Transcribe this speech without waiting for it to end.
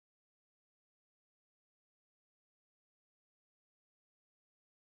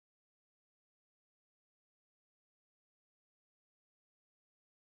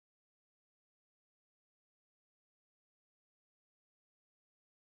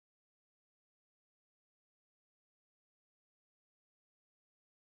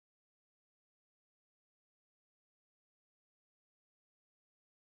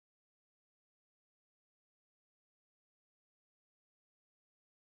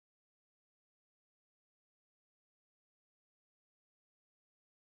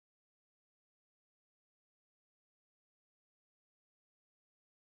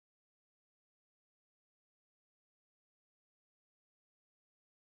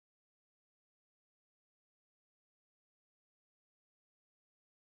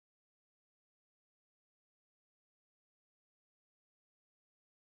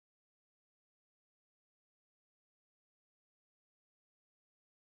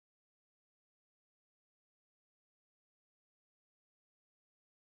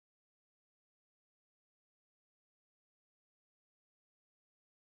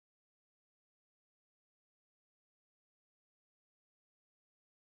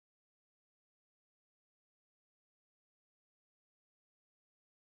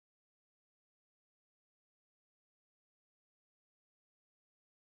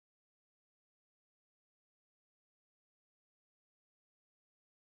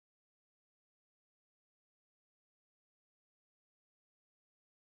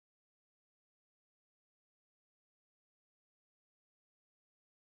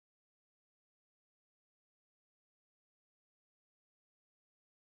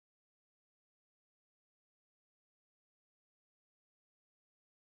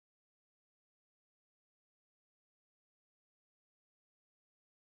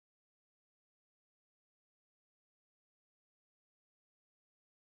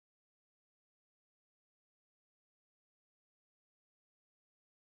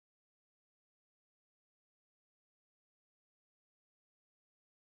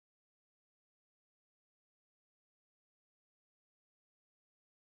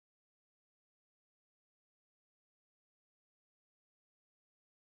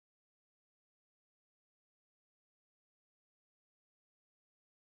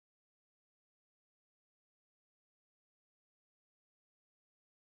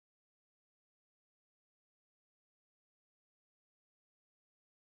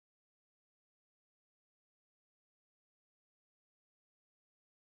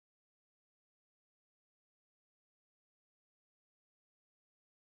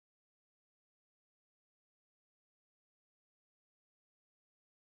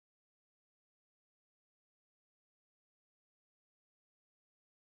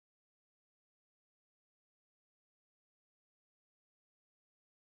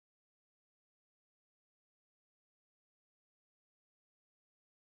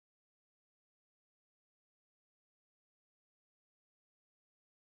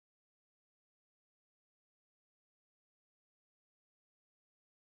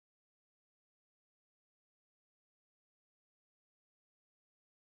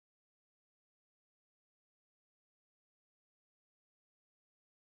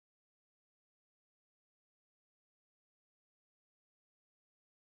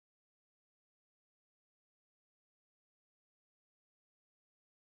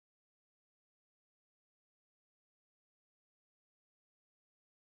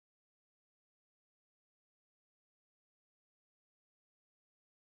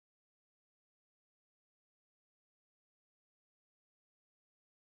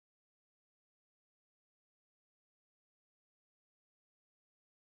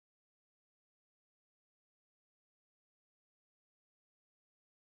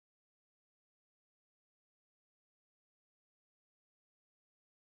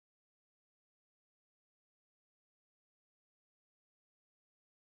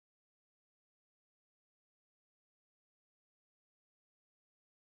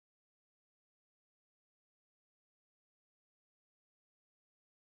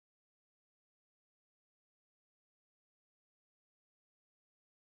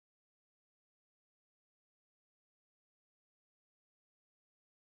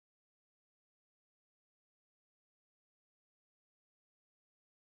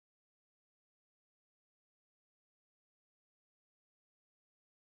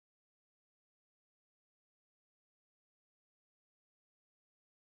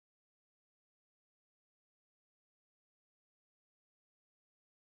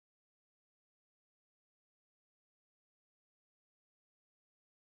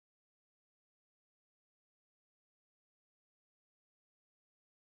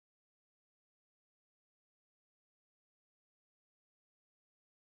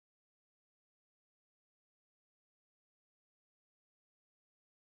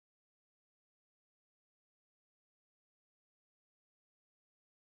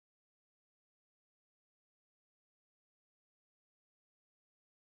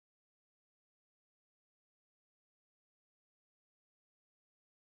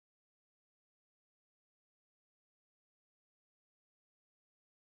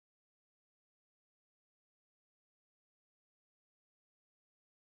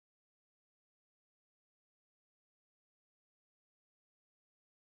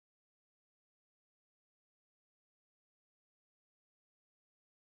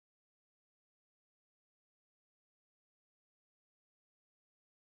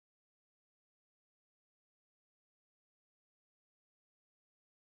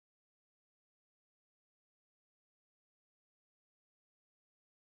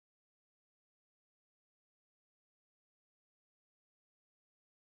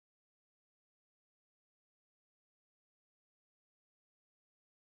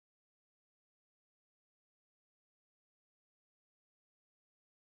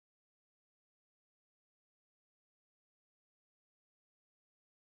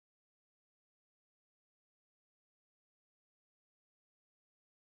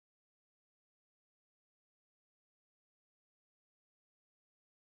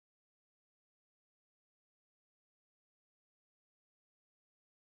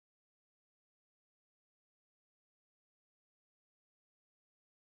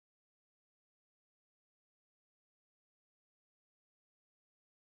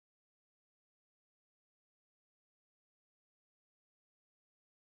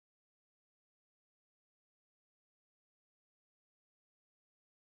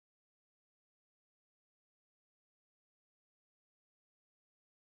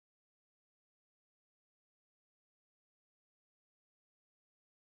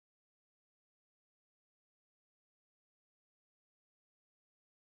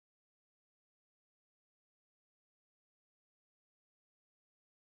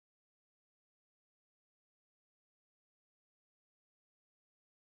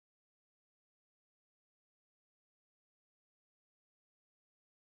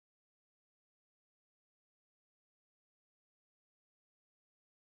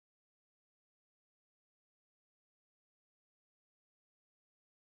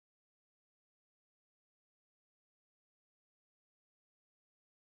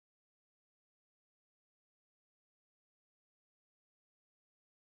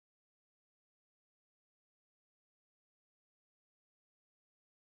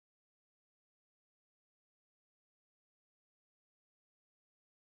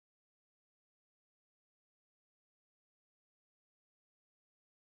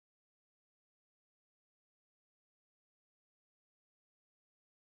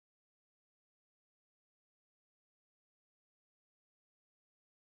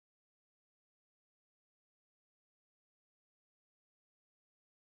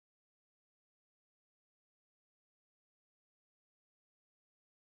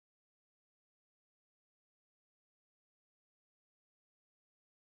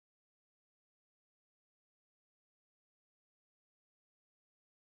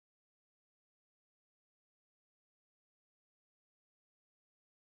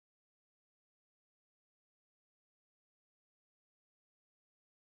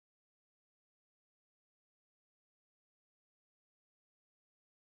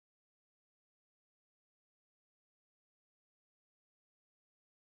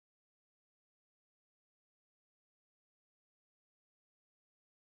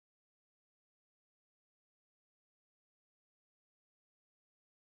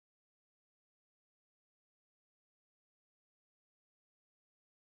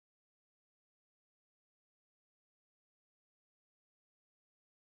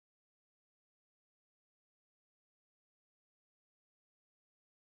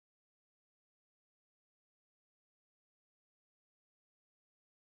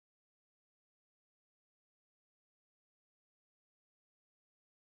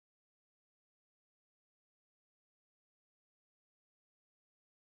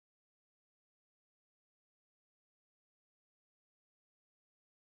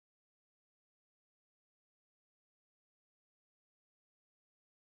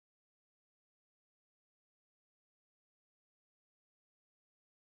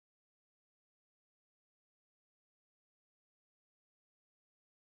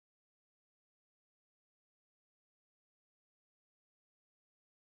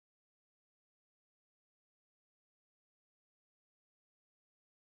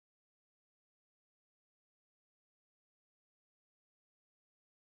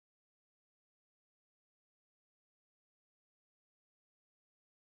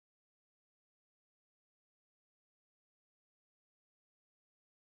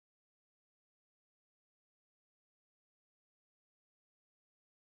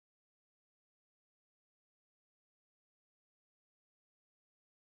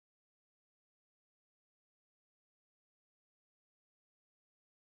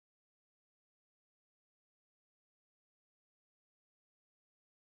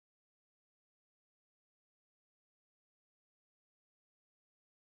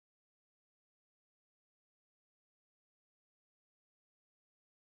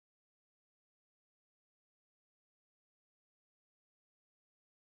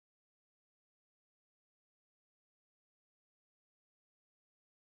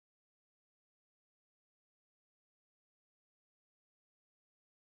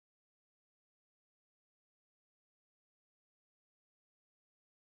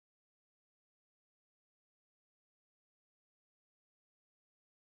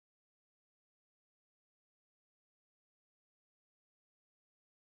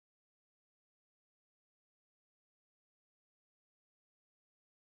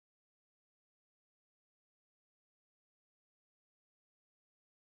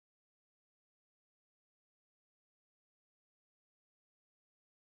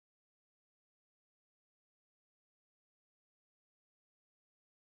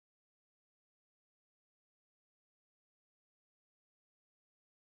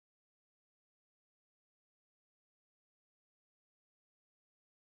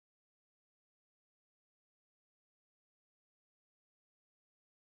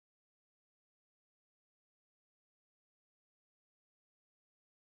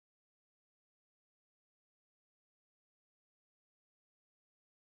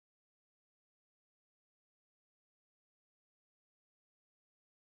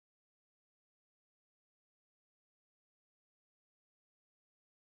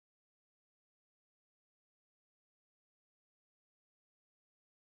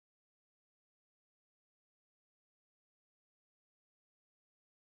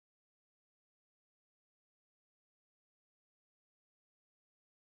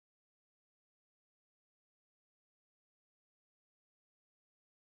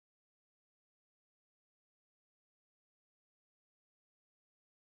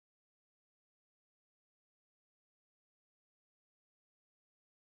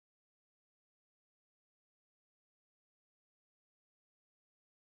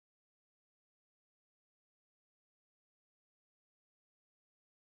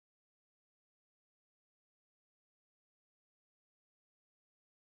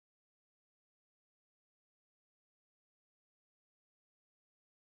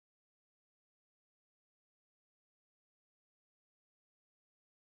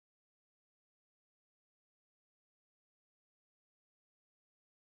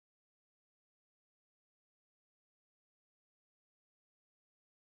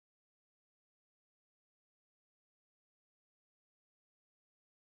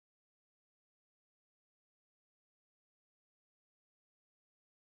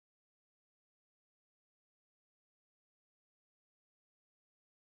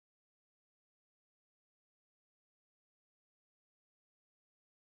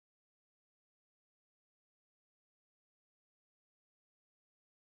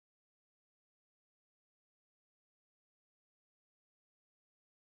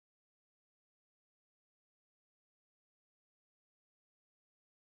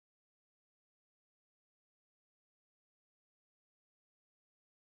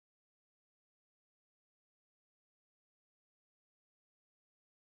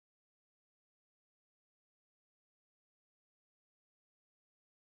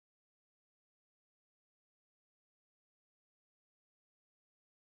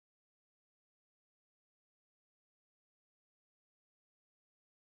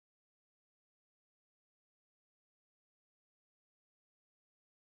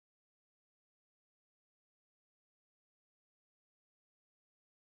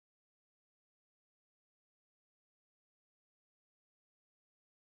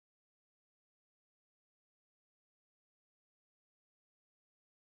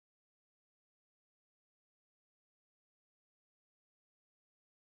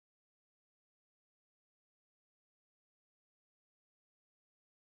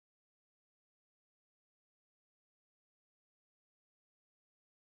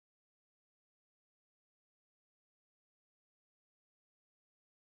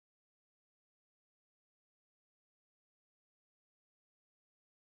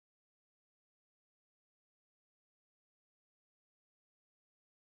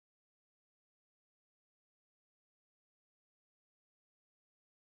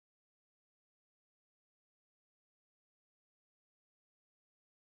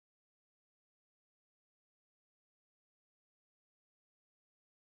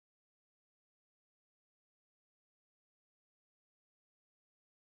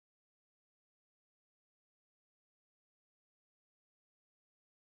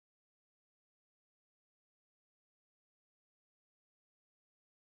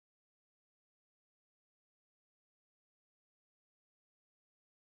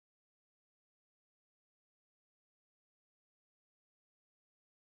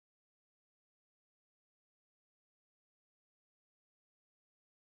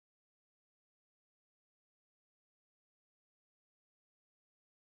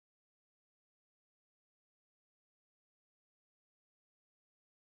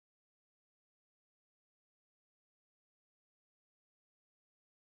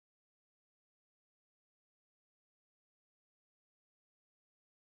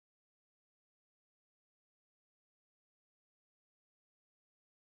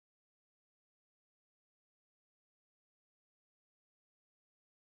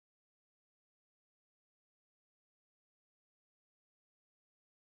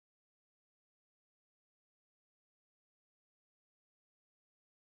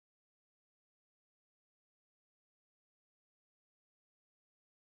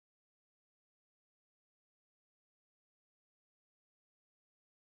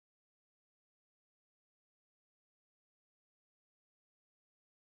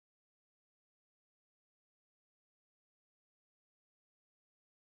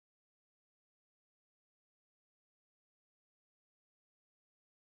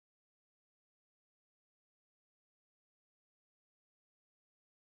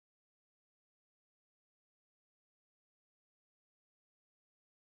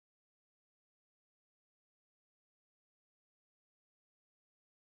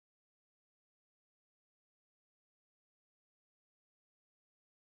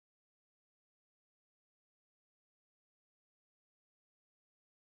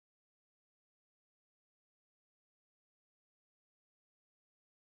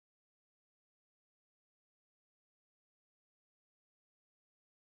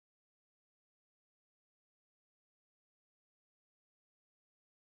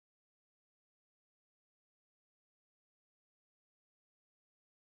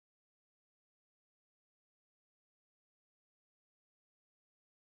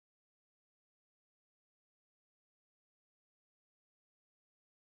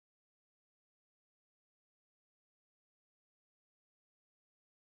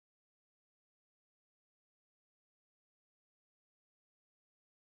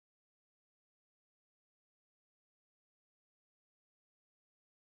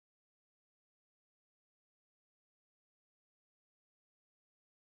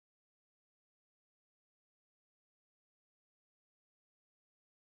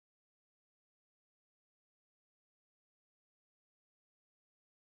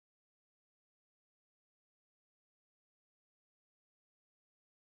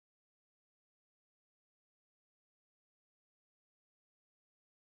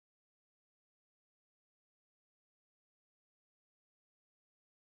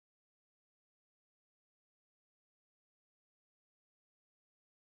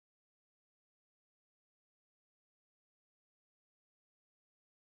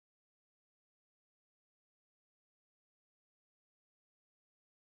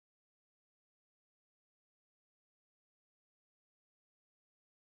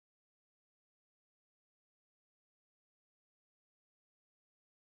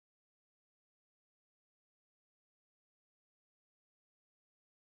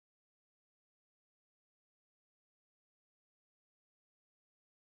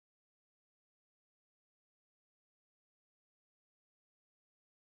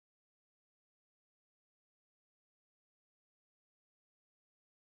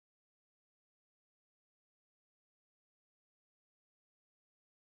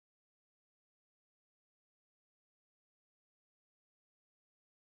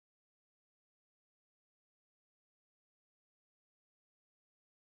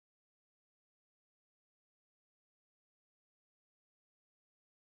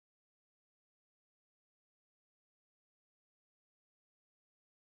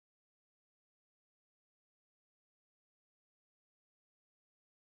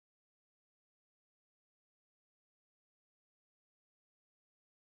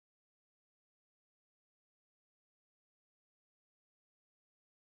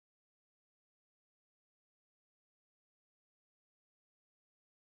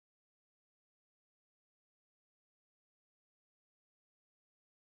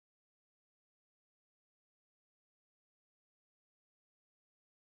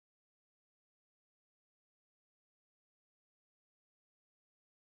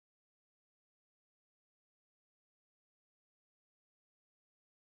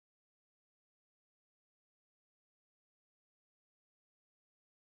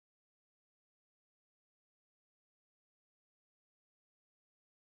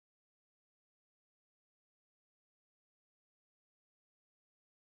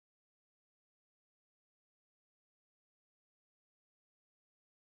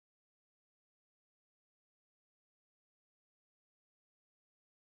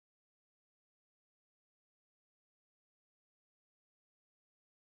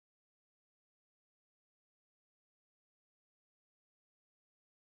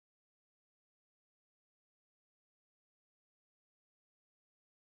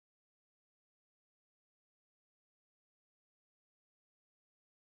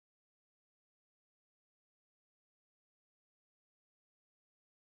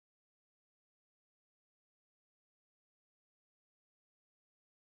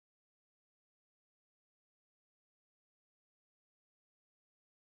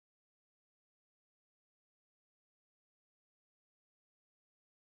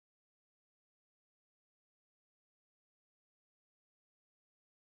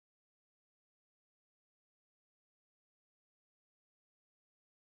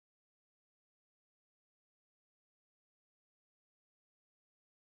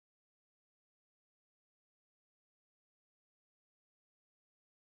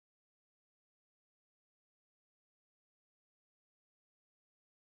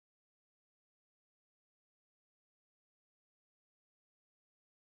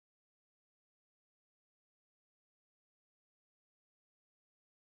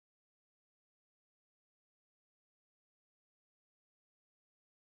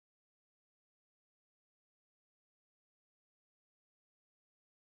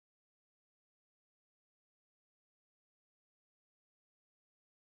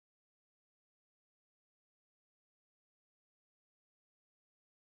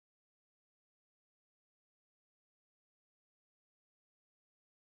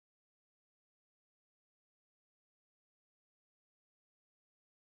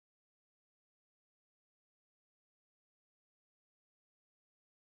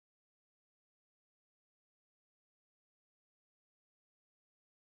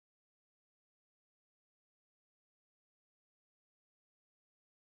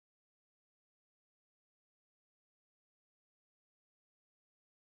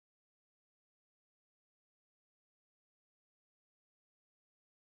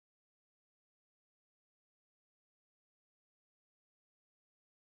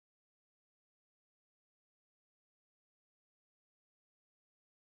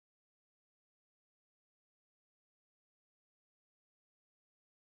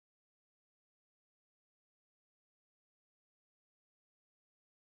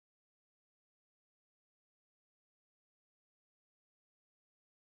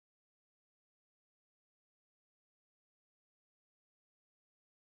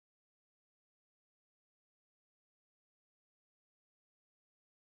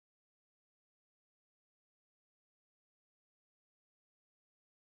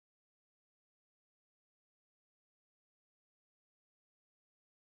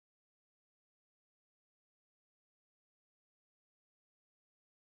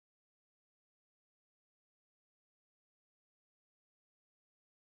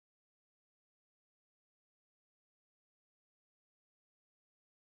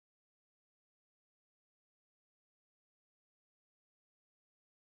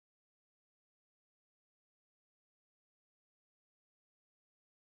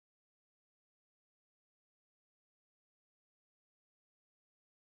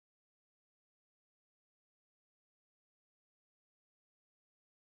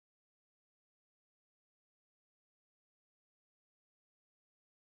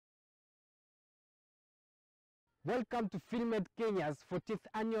Welcome to FilmAid Kenya's 14th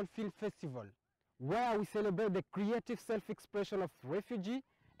Annual Film Festival, where we celebrate the creative self-expression of refugees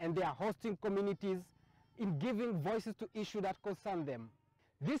and their hosting communities in giving voices to issues that concern them.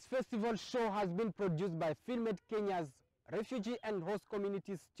 This festival show has been produced by FilmAid Kenya's refugee and host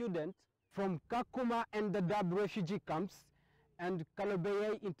communities students from Kakuma and Dadaab refugee camps and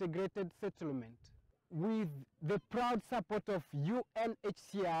Kalobeye Integrated Settlement, with the proud support of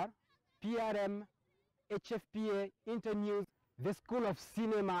UNHCR, PRM, HFPA, Internews, the School of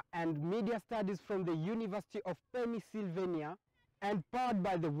Cinema and Media Studies from the University of Pennsylvania, and powered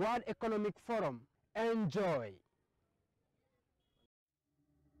by the World Economic Forum. Enjoy!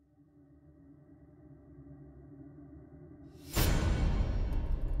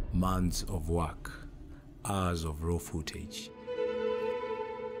 Months of work, hours of raw footage,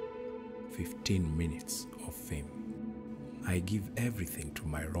 15 minutes of fame. I give everything to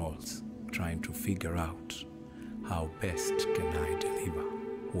my roles, trying to figure out how best can I deliver,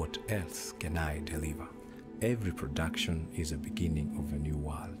 what else can I deliver. Every production is a beginning of a new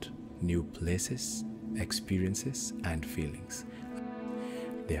world, new places, experiences and feelings.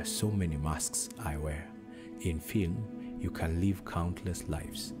 There are so many masks I wear. In film, you can live countless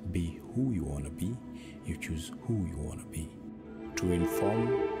lives. Be who you want to be, you choose who you want to be. To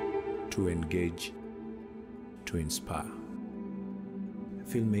inform, to engage, to inspire.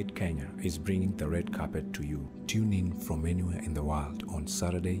 FilmAid Kenya is bringing the red carpet to you. Tune in from anywhere in the world on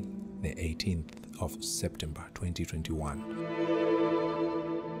Saturday, the 18th of September 2021.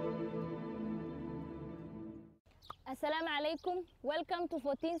 Assalamu alaikum. Welcome to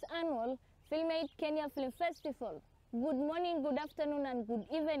 14th Annual FilmAid Kenya Film Festival. Good morning, good afternoon and good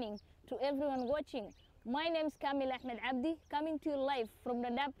evening to everyone watching. My name is Kamil Ahmed Abdi, coming to you live from the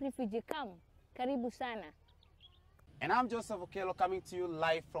Dadaab refugee camp. Karibu sana. And I'm Joseph Okello, coming to you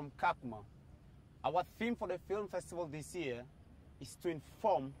live from Kakuma. Our theme for the film festival this year is to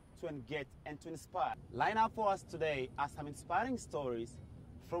inform, to engage and to inspire. Line up for us today are some inspiring stories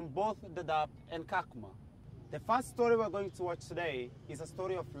from both Dadaab and Kakuma. The first story we're going to watch today is a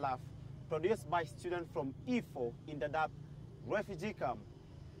story of love produced by students from Ifo in Dadaab refugee camp.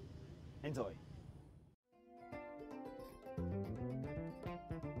 Enjoy.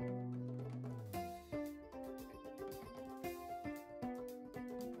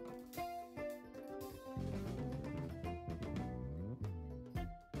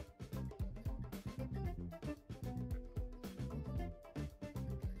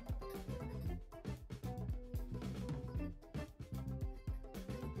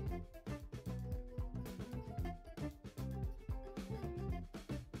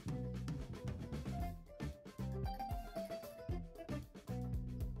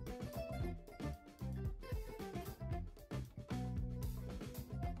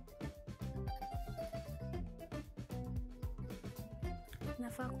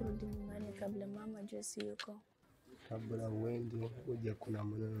 Nafaa kurudi nyumbani kabla mama Josi yuko. Kabla uende, hoja kuna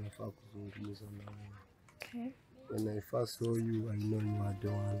maneno nafaa kuzungumza na wewe. Okay. When I first saw you, I know you are the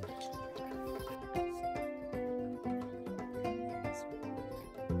one.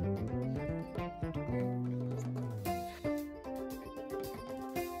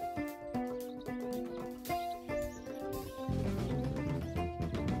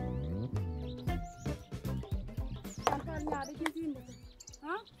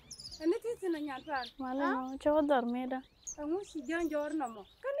 Malam, coba dormida. Kamu si janjor namo.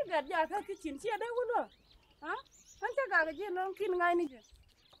 Kan ni gadja ka kitchen si ada gulo. Ha? Anta gaga je long kin ngai ni je.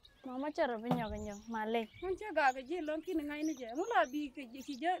 Mama cara penyok-penyok, malek. Anta gaga je long kin ngai ni je. Mula bi ke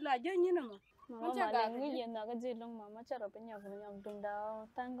si je la je ni namo. Mama malek ni je nak je long mama cara penyok-penyok dundau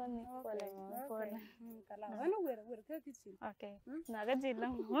tangga ni boleh. Kala anu wer ka kitchen. Okay. Nak je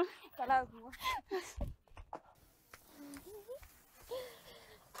long. Kala ku.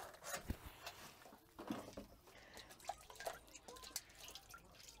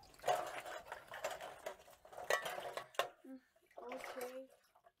 Okay,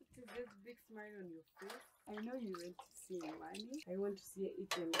 it is this big smile on your face. I know you went to see money. I want to see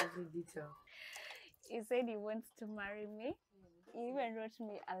each and every detail. He said he wants to marry me. He even wrote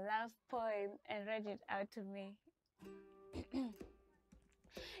me a love poem and read it out to me.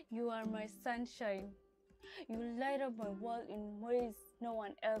 You are my sunshine. You light up my world in ways no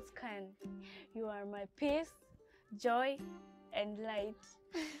one else can. You are my peace, joy, and light.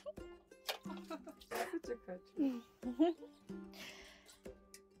 Such a catchy.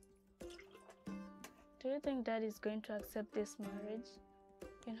 Do you think Dad is going to accept this marriage?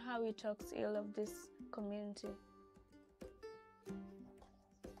 And how he talks ill of this community?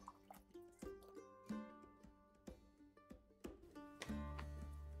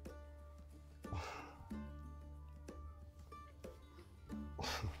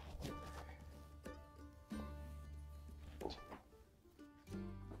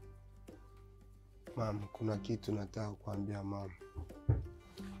 Mama, kuna kitu nataka kuambia mama.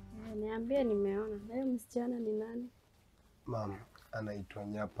 Niambie, nimeona. Leo msichana ni nani? Mama, anaitwa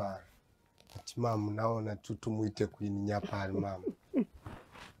Nyapari. Ati mama, naona tu tumuite Queen Nyapari mama.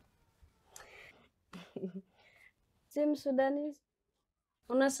 Si Sudanese.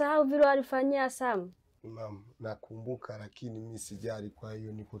 Unasahau vile alifanyia Sam? Mama, nakumbuka lakini mimi sijali, kwa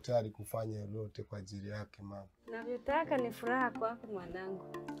hiyo niko tayari kufanya lolote kwa ajili yake mama. Navyotaka ni furaha kwako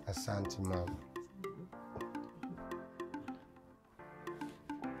mwanangu. Asante mama.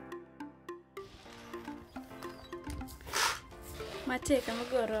 Mateka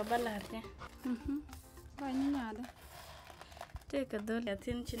magoro balarne. Kwanyada. Teka dole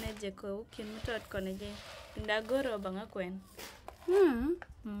atin chine jeko ukin mutot koneje. Inda goro banga kwen.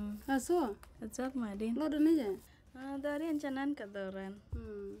 Aso? Atsak madin. Lodo nije? Darian chanan ka doran.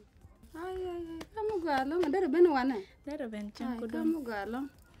 Ay. Kamu galong ada ben wane. Dara ben chan Ay, kudum.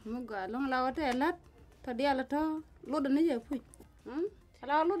 kamu galong lawate elat. Tadi ala to lodo nije puj.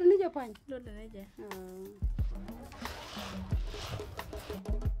 Ala lodo nije pan. Lodo neje.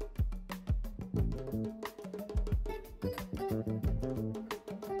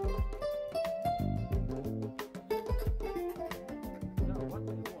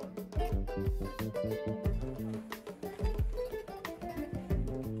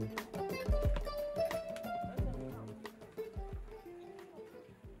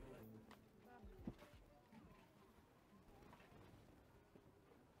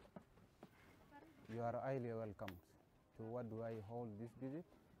 You are highly welcome. To what do I hold this visit?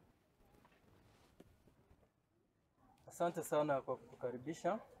 Asante sana kwa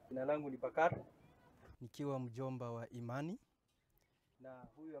kukaribisha. Jina langu ni Bakar, nikiwa mjomba wa Imani, na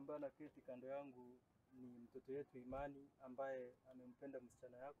huyu ambaye anaketi kando yangu ni mtoto wetu Imani ambaye amempenda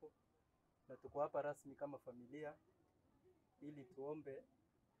msichana yako, na tuko hapa rasmi kama familia ili tuombe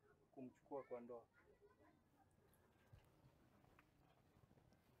kumchukua kwa ndoa.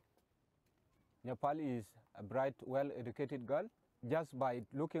 Nepal is a bright, well-educated girl. Just by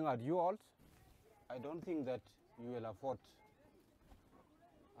looking at you all, I don't think that you will afford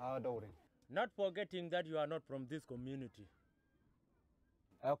our dowry. Not forgetting that you are not from this community.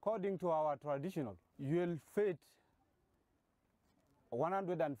 According to our traditional, you will feed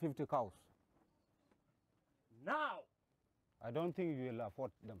 150 cows. Now! I don't think you will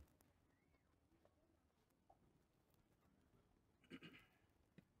afford them.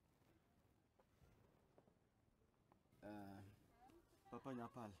 Papa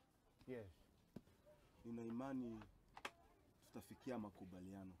Nyapal. Yes. Nina imani tutafikia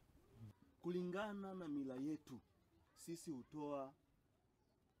makubaliano. Kulingana na mila yetu, sisi hutoa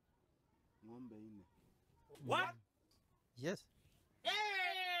ng'ombe 4. What? Yes.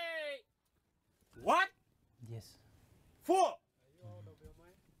 Hey! What? Yes. 4.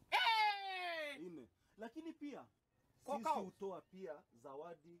 Hey! 4. Lakini pia sisi hutoa pia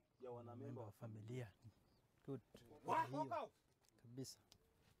zawadi ya wanamemba wa familia. Good. What? Kabisa.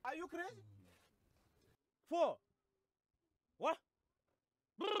 Are you crazy? 4. What?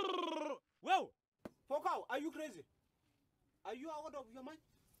 Whoa! 4 cow, are you crazy? Are you out of your mind?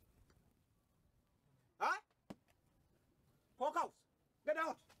 Huh? 4 cows, get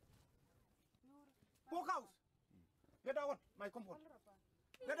out. 4 cows, get out my compound.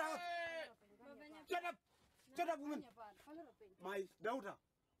 Get out. Shut up, woman. My daughter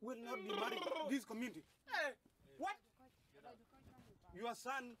will not be married in this community. What? Your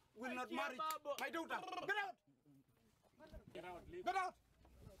son will not marry my daughter. Get out! Get out, leave. Get out!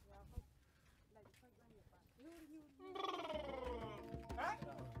 Huh?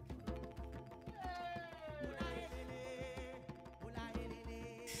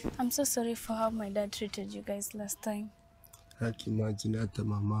 I'm so sorry for how my dad treated you guys last time. Haki imagine hata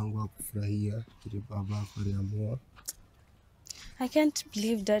mamangu hakufurahia kile babako aliamua. I can't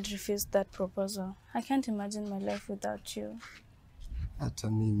believe Dad refused that proposal. I can't imagine my life without you. Hata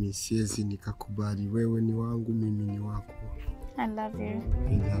mimi siwezi nikakubali. Wewe ni wangu, mimi ni wako. I love you.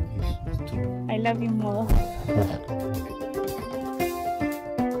 I love you too. I love you more.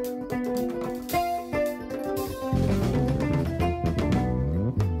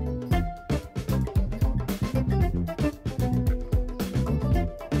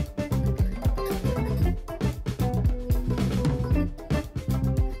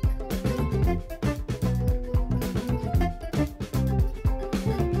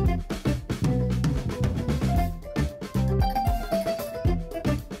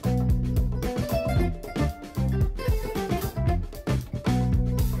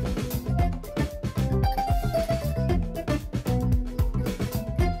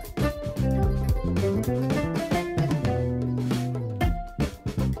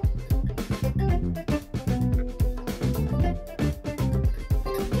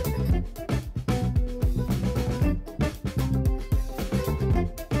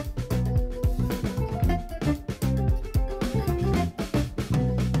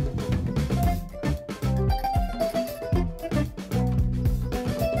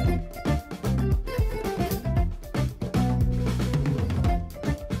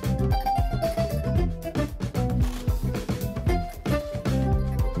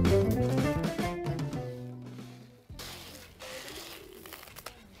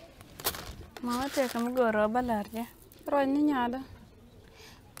 Ate kamu goro balarja. Roy ni nyada.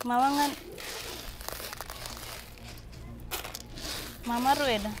 Mawangan. Mama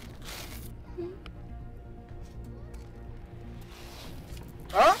Rueda.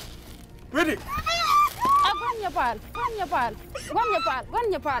 Huh? Ready? Gwanyapal.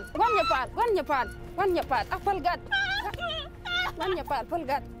 Apal gad. Gwanyapal, pal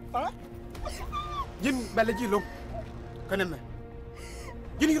gad. Huh? Jin balaji long. Kaneme.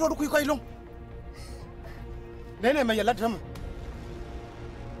 Jin hiro ku koy long. Nene me yalla tam.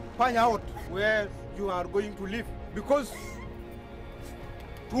 Find out where you are going to live because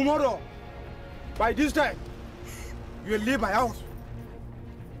tomorrow by this time you will leave my house.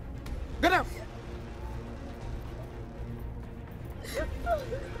 Get up.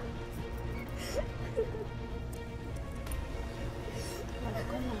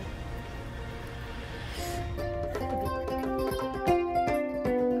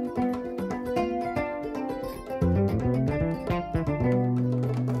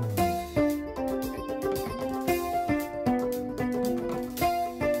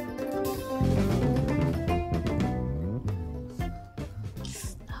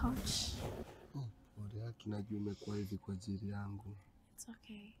 Tunajua umekuwa hivi kwa ajili yangu. It's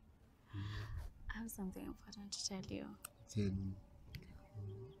okay. I have something important to tell you. Tell me.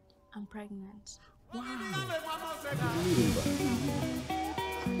 I'm pregnant. Wow.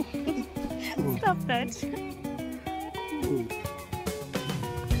 Stop that.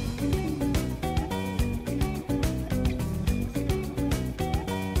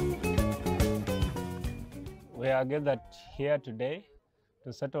 We are gathered here today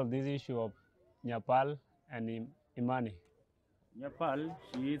to settle this issue of Nyapal and Imani. Nyapal,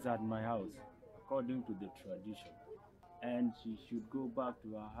 she is at my house, according to the tradition. And she should go back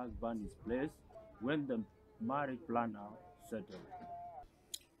to her husband's place when the marriage plan are settled.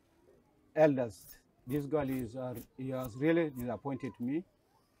 Elders, this girl he has really disappointed me.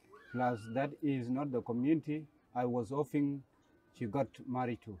 Plus, that is not the community I was hoping she got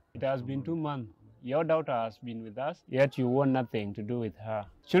married to. It has been 2 months. Your daughter has been with us, yet you want nothing to do with her.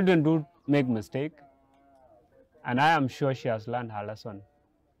 Children do make mistakes, and I am sure she has learned her lesson.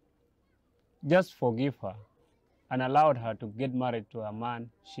 Just forgive her and allow her to get married to a man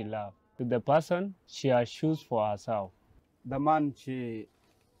she loves, to the person she has chosen for herself. The man she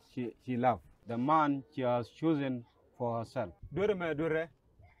loved, the man she has chosen for herself. Dure me dure,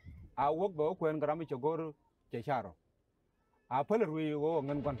 I work ba ko en grami chogor checharo. A peler wi wo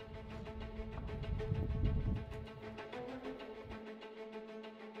ngan gon.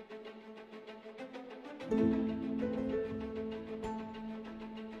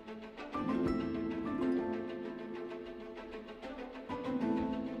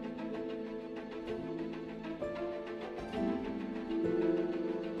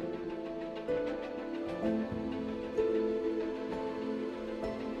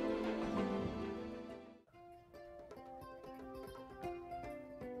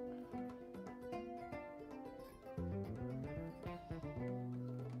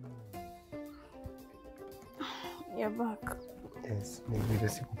 You're back. Yes, ni vile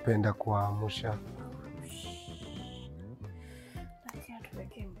sikupenda kuamsha.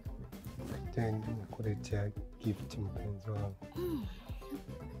 Tena nikuletea gift mpenzi wangu.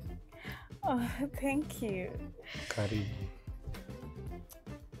 Oh, thank you. Karibu.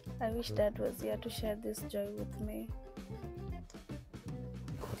 I wish Dad was here to share this joy with me.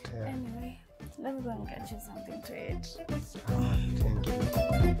 Anyway, let me go and get you something to eat. Thank you.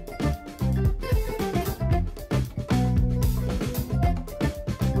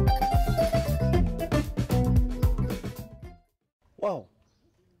 Wow.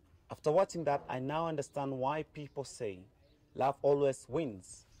 After watching that, I now understand why people say love always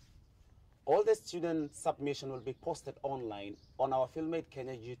wins. All the student submission will be posted online on our FilmAid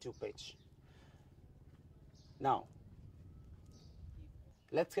Kenya YouTube page. Now,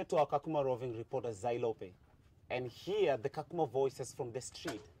 let's get to our Kakuma roving reporter Zailope and hear the Kakuma voices from the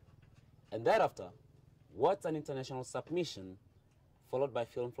street. And thereafter, what's an international submission followed by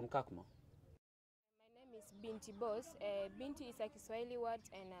film from Kakuma. Binti boss. Binti is a Kiswahili word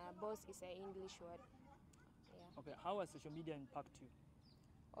and boss is an English word. Yeah. Okay, how has social media impacted you?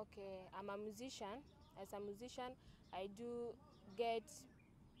 Okay, I'm a musician. As a musician, I do get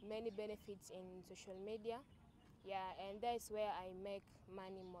many benefits in social media. Yeah, and that's where I make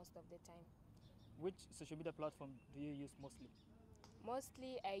money most of the time. Which social media platform do you use mostly?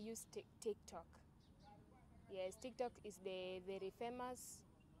 Mostly I use TikTok. Yes, TikTok is the very famous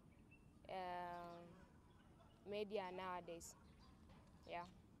media nowadays. Yeah.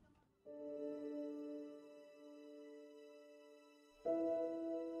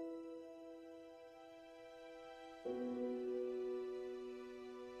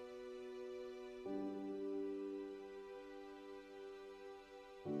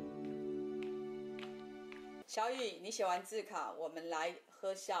 小雨，你写完字卡，我们来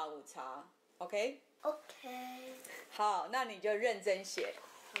喝下午茶 ，OK？ OK。好，那你就认真写。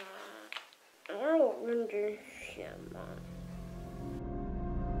那我认真写吗？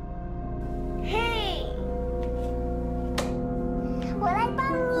嘿，我来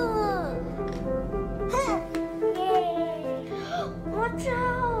帮你。哼，耶！我走。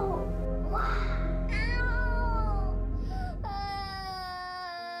哇！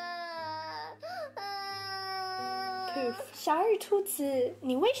小雨兔子，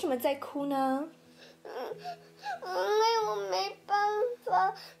你为什么在哭呢？因为我没办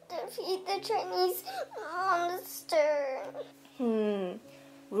法 defeat the Chinese monster。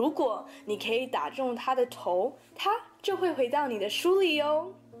如果你可以打中它的头，它就会回到你的书里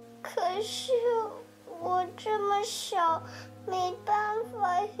哦。可是我这么小，没办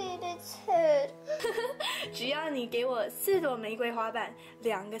法 hit its head。只要你给我4朵玫瑰花瓣、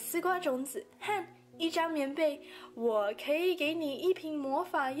2个丝瓜种子和1张棉被，我可以给你1瓶魔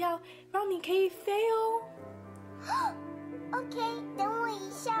法药，让你可以飞哦。OK， 等我一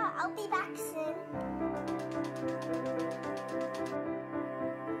下 ，I'll be back soon。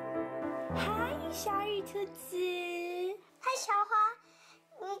嗨，小雨兔子。嗨，小花，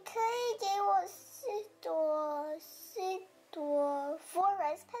你可以给我4朵 4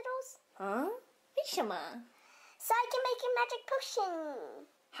 rose petals？ 为什么 ？So I can make a magic potion。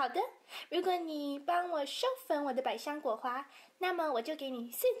好的，如果你帮我授粉我的百香果花，那么我就给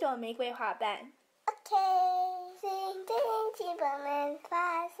你4朵玫瑰花瓣。OK， 星星基本们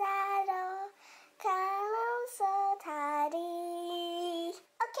发萨罗，卡鲁索塔利。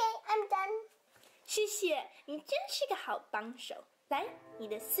OK，I'm done。谢谢，你真是个好帮手。来，你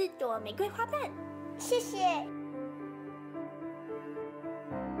的4朵玫瑰花瓣。谢谢。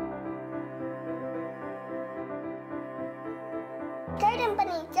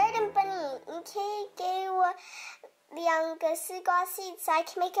Garden Bunny， 你可以给我2个丝瓜 seeds so I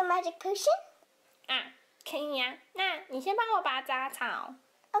can make a magic potion？ 可以呀。那你先帮我拔杂草。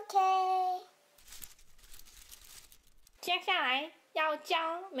OK。接下来要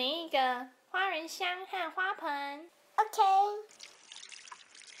浇每一个花人香和花盆。OK。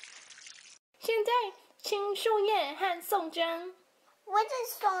现在青树叶和宋针。What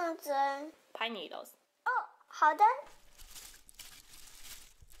is 宋针 ？Pineapples。好的。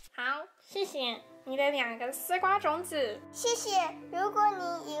好，谢谢你的2个丝瓜种子。谢谢。如果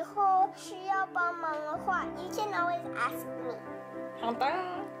你以后需要帮忙的话 ，You can always ask me。好的。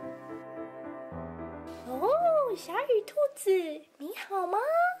哦，小雨兔子，你好吗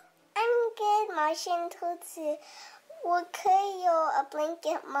 ？I'm good， Martian 兔子。我可以有 a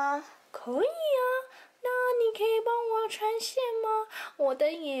blanket 吗？可以啊。那你可以帮我穿线吗？我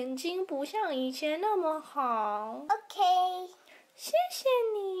的眼睛不像以前那么好。OK。谢谢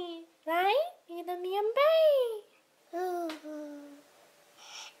你，来，你的棉被。二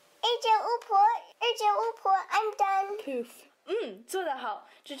姐巫婆 ，I'm done。做得好，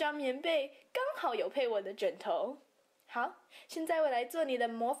这张棉被刚好有配我的枕头。好，现在我来做你的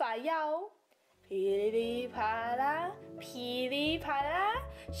魔法药哦。噼里啪啦，噼里啪啦，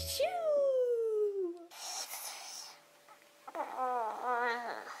咻！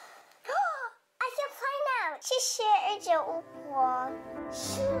谢谢二姐巫婆。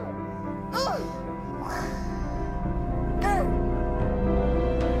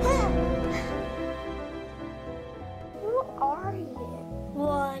Who are you？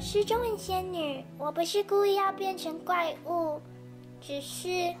 我是中文仙女，我不是故意要变成怪物，只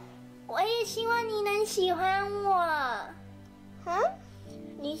是我也希望你能喜欢我。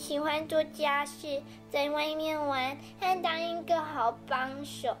你喜欢做家事，在外面玩，和当一个好帮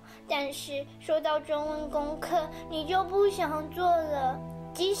手。但是说到中文功课，你就不想做了。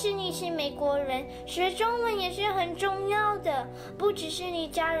即使你是美国人，学中文也是很重要的。不只是你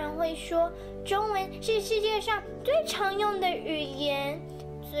家人会说，中文是世界上最常用的语言。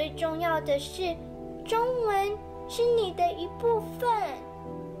最重要的是，中文是你的一部分。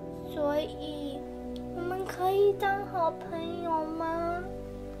所以，我们可以当好朋友吗？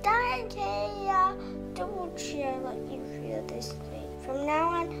当然可以呀！对不起 I let you feel this way. From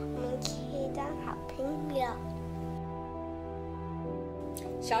now on， 我们可以当好朋友。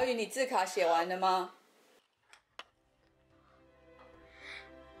小雨，你字卡写完了吗？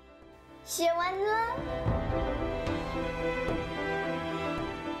写完了。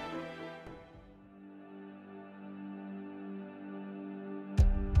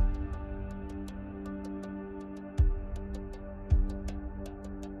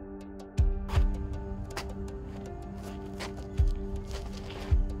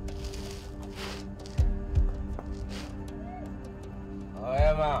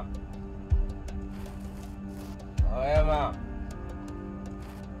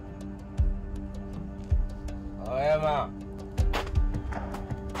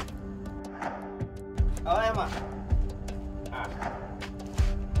Oh, Emma.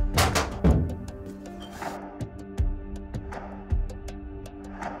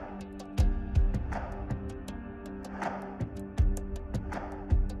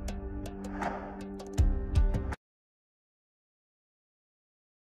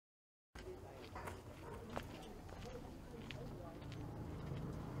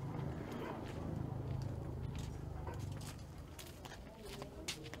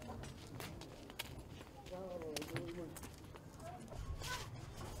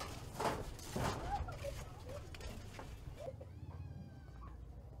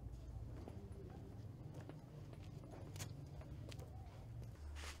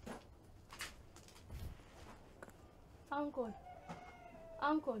 Uncle.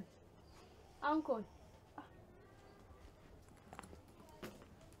 Uncle. Uncle.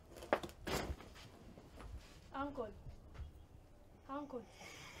 Uncle. Uncle.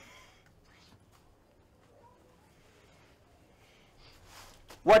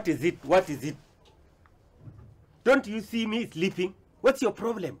 What is it? What is it? Don't you see me sleeping? What's your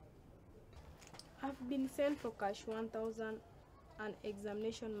problem? I've been sent for cash 1,000 and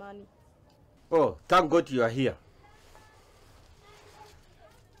examination money. Oh, thank God you are here.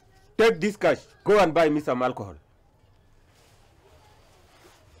 Take this cash. Go and buy me some alcohol.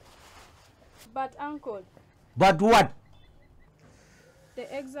 But uncle, But what?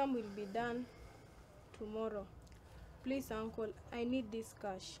 the exam will be done tomorrow. Please uncle, I need this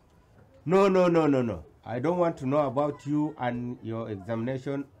cash. No, no, no, no, no. I don't want to know about you and your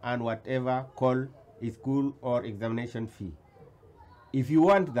examination and whatever call is school or examination fee. If you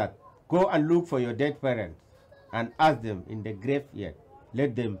want that, go and look for your dead parents and ask them in the graveyard.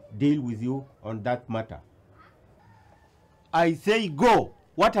 Let them deal with you on that matter. I say go.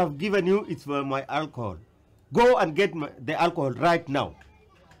 What I've given you is for my alcohol. Go and get the alcohol right now.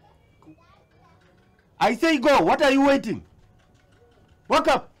 I say go. What are you waiting? Wake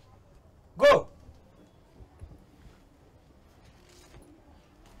up. Go.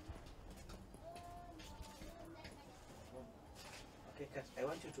 Okay, Kat, I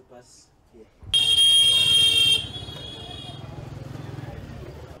want you to pass here.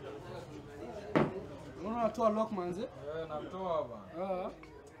 Unaona natoa lock manze? Natoa bana.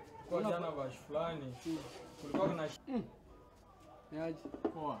 Kwa jana bash fulani. Kulikuwa kuna Niaje?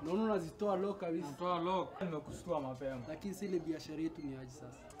 Poa. Naona unazitoa lock kabisa. Natoa lock. Nimekustua mapema. Lakini si ile biashara yetu ni aje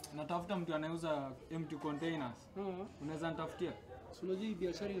sasa? Natafuta mtu anayeuza empty containers. Unaweza nitafutia? Si unajua hii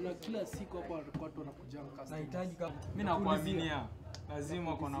biashara ina kila siku hapa watu wanakuja customer. Nahitaji kama mimi nakuaminia.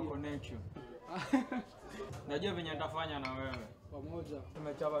 Lazima kuna connection. Najua venye nitafanya na wewe. Pamoja.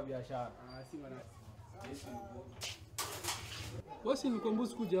 Tumechapa biashara. Si bana. Wasi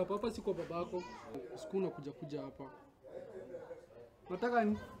nikombuzi kuja hapa. Hapa si kwa babako. Siku unakuja hapa. Nataka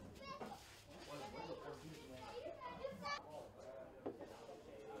ni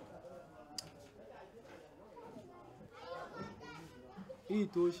hii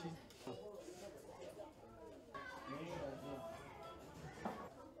toshi.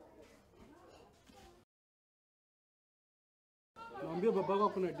 Mwambie babako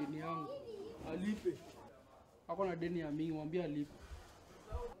kuna deni yangu. Alipe. Hako na deni ya mingi, mwambie alipe.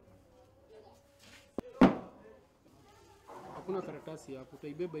 Hakuna karatasi hapo,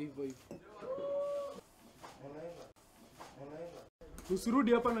 utaibeba hivyo hivyo.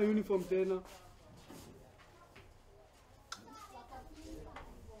 Usirudi hapa na uniform tena.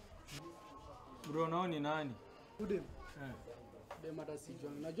 Bro, nao ni nani? Udem. Dem hata sijui.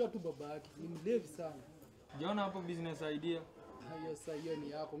 Najua tu baba yake, ni mlevi sana. Jiona hapo business idea. Hiyo sasa hiyo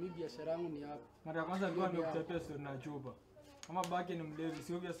ni yako, mimi biashara yangu ni yako. Mara ya kwanza nilikuwa nimekuchapia story na chupa. Kama babake ni mlevi,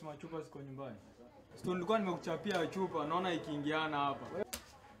 si obvious machupa ziko nyumbani. Story nilikuwa nimekuchapia chupa, naona ikiingiana hapa.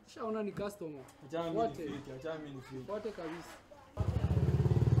 Shaona ni customer. Acha mimi nifike, acha mimi nifike. Wote kabisa.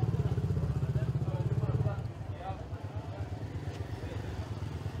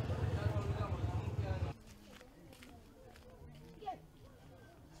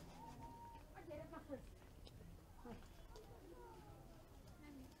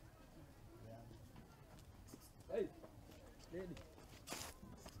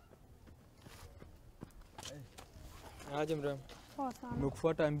 Aje mrembo. Poa sana.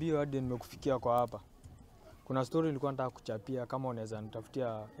 Nimekufuata mbio hadi nimekufikia kwa hapa. Kuna story nilikuwa nataka kuchapia, kama unaweza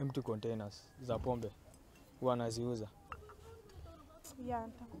nitafutia empty containers za pombe. Huwa naziuza. Ya,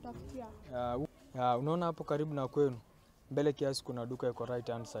 nitakutafutia. Unaona hapo karibu na kwenu mbele kiasi kuna duka iko right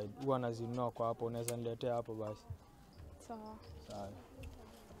hand side. Huwa nazinunua kwa hapo, unaweza niletea hapo basi. Sawa. Sawa.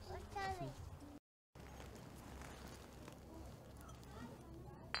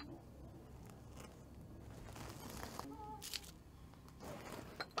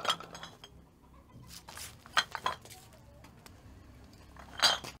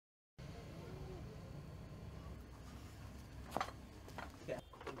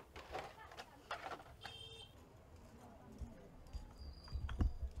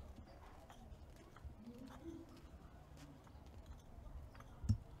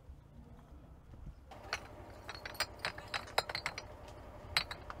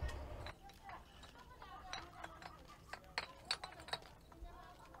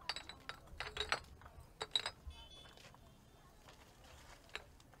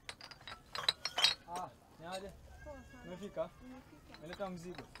 Umefika? Umeleta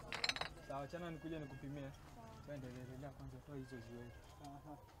mzigo? Sawa, chana nikuje nikupimie. Twende endelea kwanza toa hizo ziwe.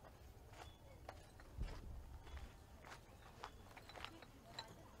 Aha.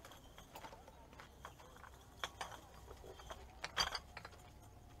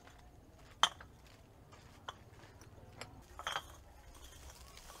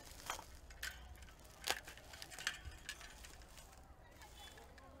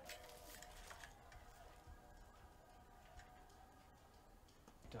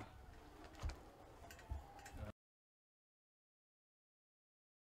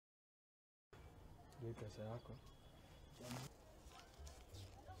 Hii pesa yako.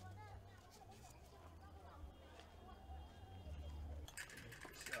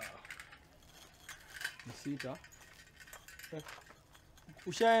 Ni sita.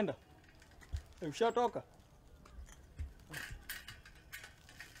 Ushaenda? Ushatoka?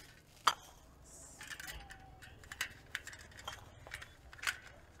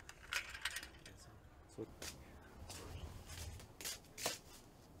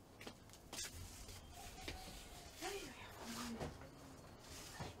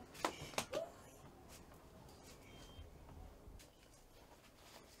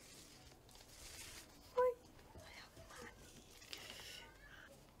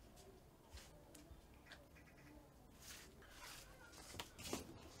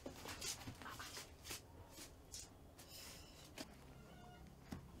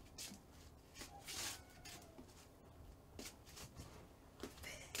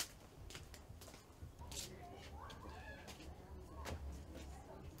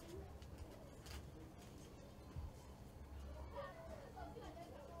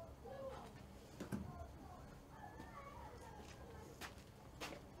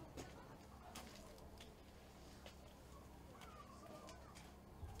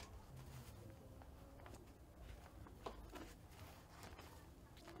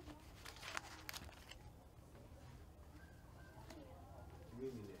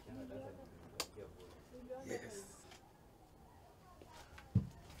 Yes.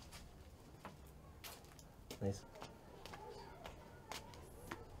 Nice.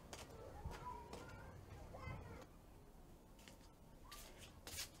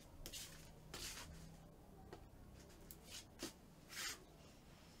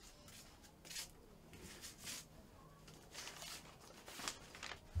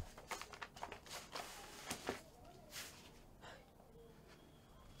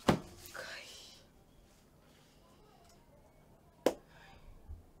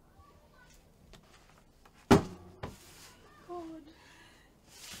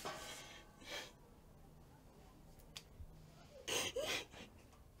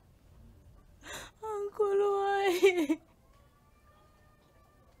 Uncle, why?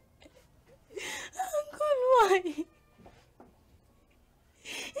 Uncle, why?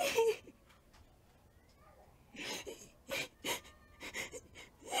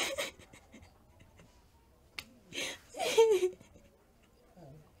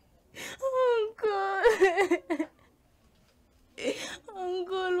 Uncle.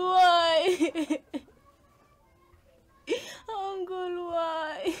 Uncle, why? Uncle,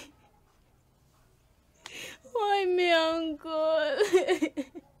 why? Why me, uncle?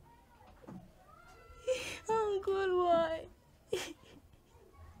 Uncle, why?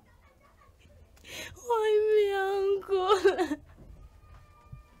 Why me, uncle?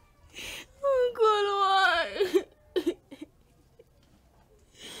 Uncle, why?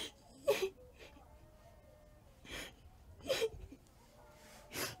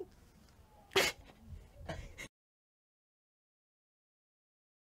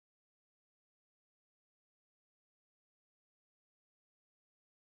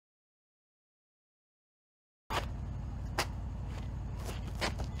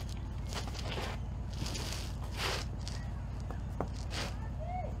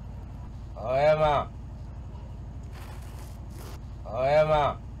 Emma. Oh,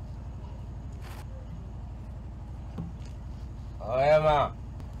 Emma. Oh, Emma.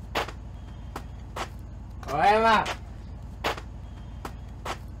 Oh, Emma.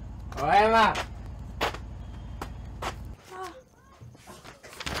 Oh, Emma.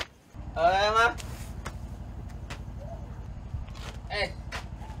 Oh, Emma. Hey.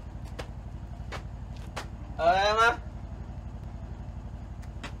 Oh, Emma.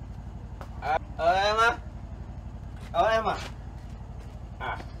 Oh, Emma. Oh, Emma.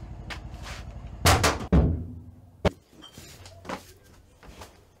 Ah.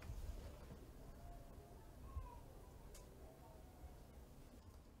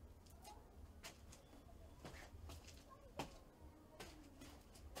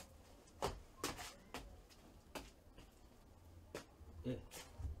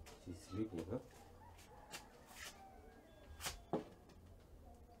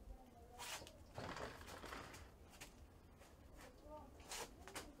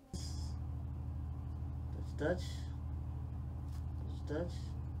 touch. Touch.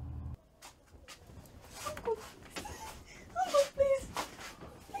 Uncle, please.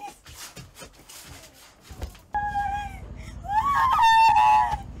 Please.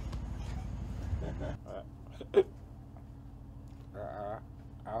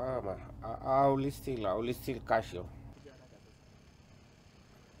 I will still catch you.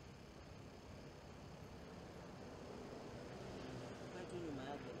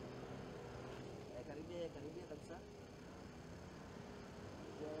 Karibia kabisa.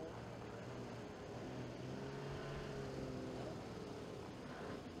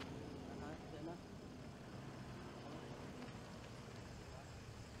 Tena.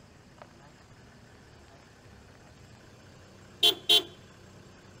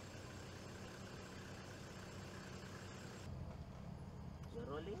 You're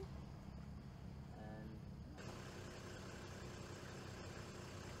rolling. And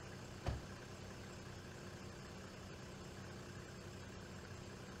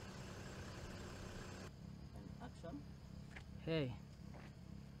action. Hey.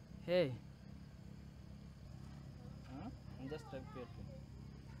 Hey. Huh? I'm just trying to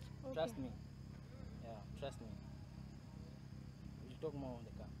Okay. Trust me. Yeah, trust me. We'll talk more on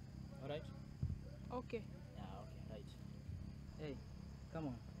the car. Alright? Okay. Yeah, okay, right. Hey, come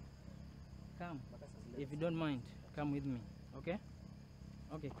on. Come. If you don't mind, come with me. Okay?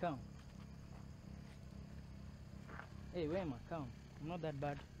 Okay, come. Hey, Wema, come. I'm not that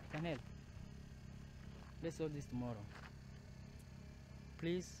bad. I can help. Let's solve this tomorrow.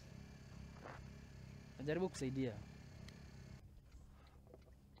 Please. Najaribu kusaidia.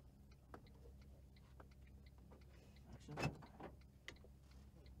 Action.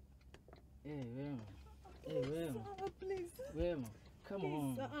 Hey, Wema. Hey, Wema. Please. Wema, come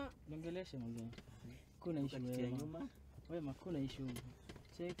on. Please, Niongeleshe mzee. Kuna issue Ukatia Wema. nyuma. Wema, kuna issue.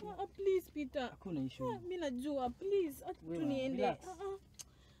 Check. Please, Peter. Hakuna issue. Mimi najua. Please, acha Wema, tuniende. relax.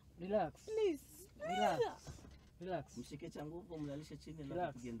 Relax. Please. Relax. Relax. Mshike cha nguvu, mlalishe chini na Relax.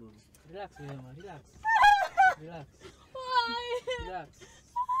 kupige nduru. Relax, Wema. Relax. Relax. Relax.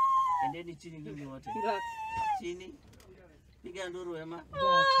 Endeni chini nyinyi wote. Relax. Chini. Piga nduru Wema.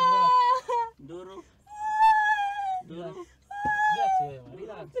 Relax. Relax. Nduru. Relax. Nduru. Relax, Wema.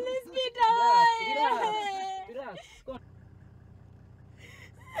 Relax. Please, Peter. Relax. Relax. Go.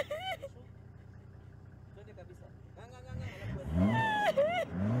 Twende kabisa.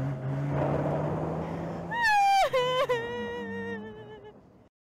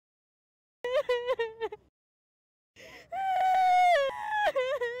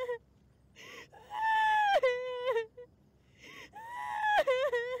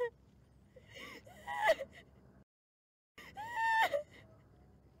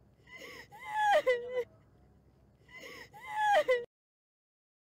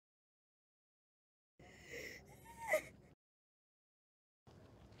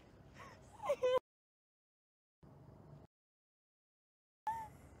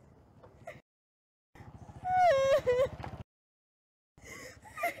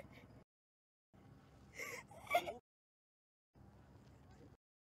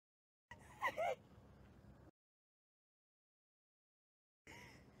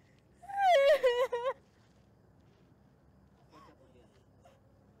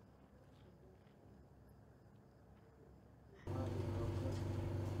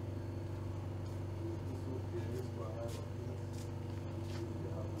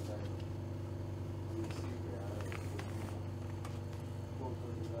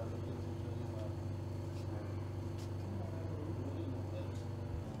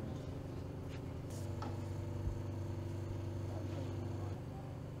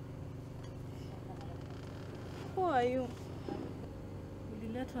 Who are you?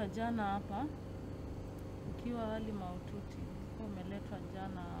 Uliletwa jana hapa ukiwa hali mahututi. Ulikuwa umeletwa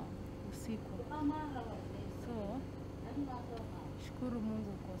jana usiku. So, shukuru Mungu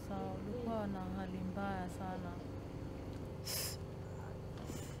uko sawa. Ulikuwa na hali mbaya sana.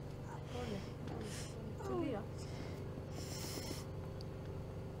 Pole. Tulia.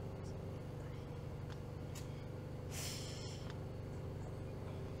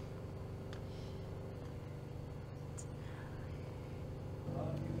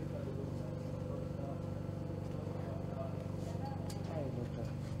 Hi, doctor.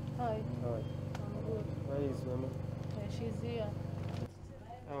 Hi. How are you? I'm good. Where is Mama? She's here.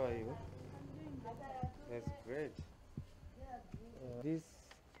 How are you? That's great. These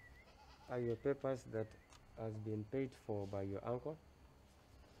are your papers that has been paid for by your uncle.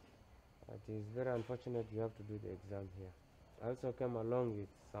 It is very unfortunate you have to do the exam here. I also came along with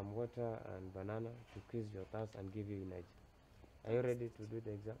some water and banana to ease your thirst and give you energy. Are you ready to do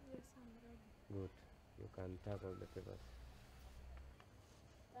the exam? Yes, I'm ready. Good. You can tap on the papers.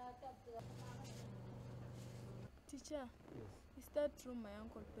 Teacher, Yes. is that true my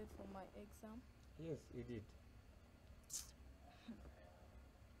uncle paid for my exam? Yes, he did.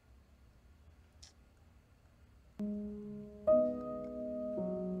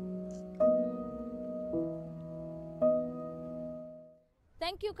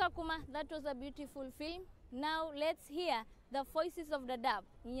 Thank you, Kakuma. That was a beautiful film. Now let's hear the voices of the dub.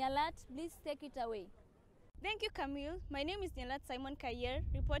 Nyalat, please take it away. Thank you, Camille. My name is Nyalat Simon Kayer,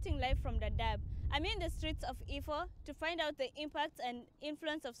 reporting live from Dadaab. I'm in the streets of Ifo to find out the impact and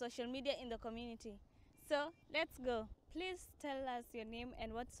influence of social media in the community. So, let's go. Please tell us your name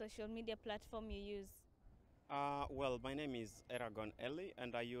and what social media platform you use. Well, my name is Eragon Eli,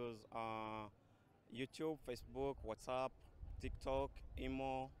 and I use YouTube, Facebook, WhatsApp, TikTok,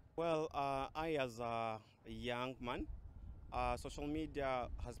 Imo. Well, I as a young man, social media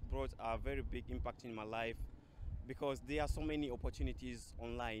has brought a very big impact in my life because there are so many opportunities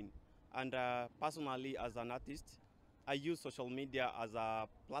online. And personally, as an artist, I use social media as a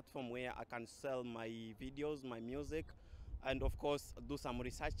platform where I can sell my videos, my music, and of course do some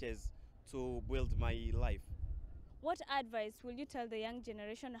researches to build my life. What advice will you tell the young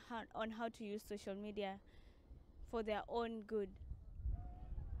generation on how to use social media for their own good?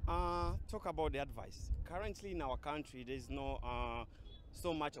 Talk about the advice. Currently in our country, there is no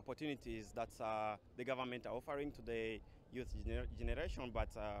so much opportunities that the government are offering to the youth generation. But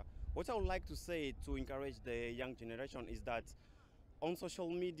what I would like to say to encourage the young generation is that on social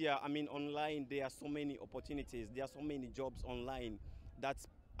media, I mean online, there are so many opportunities. There are so many jobs online that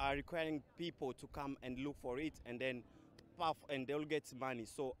are requiring people to come and look for it and then puff and they'll get money.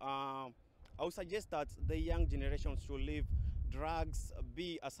 So I would suggest that the young generation should leave drugs,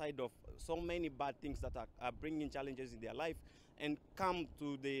 be aside of so many bad things that are bringing challenges in their life and come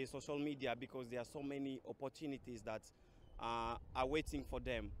to the social media because there are so many opportunities that are waiting for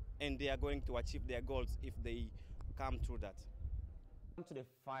them and they are going to achieve their goals if they come through that. Welcome to the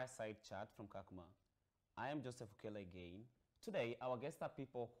Fireside Chat from Kakuma. I am Joseph Ukele again. Today, our guests are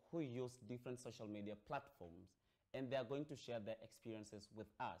people who use different social media platforms and they are going to share their experiences with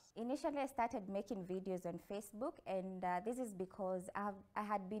us. Initially, I started making videos on Facebook, and this is because I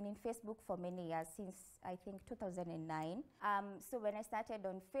had been in Facebook for many years, since I think 2009. So when I started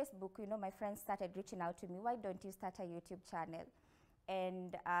on Facebook, you know, my friends started reaching out to me, why don't you start a YouTube channel?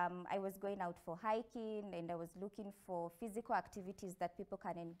 And I was going out for hiking, and I was looking for physical activities that people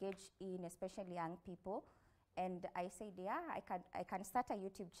can engage in, especially young people. And I said, yeah, I can start a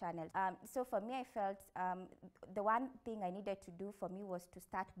YouTube channel. So for me, I felt the one thing I needed to do for me was to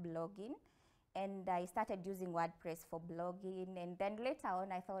start blogging. And I started using WordPress for blogging. And then later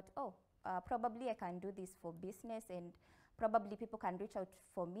on, I thought, oh, probably I can do this for business, and probably people can reach out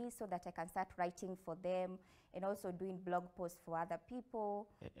for me so that I can start writing for them and also doing blog posts for other people.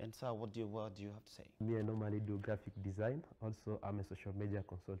 And so what do you have to say? Me, I normally do graphic design. Also, I'm a social media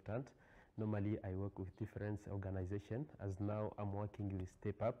consultant. Normally, I work with different organizations. As now, I'm working with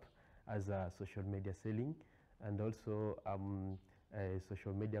Step Up as a social media selling, and also I'm a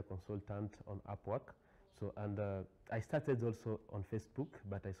social media consultant on Upwork. So, and I started also on Facebook,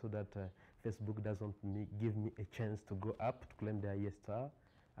 but I saw that Facebook doesn't give me a chance to go up to claim the highest star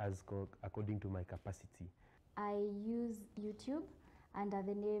according to my capacity. I use YouTube under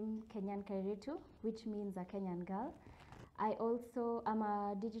the name Kenyan Kairetu, which means a Kenyan girl. I'm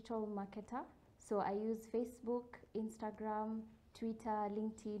a digital marketer, so I use Facebook, Instagram, Twitter,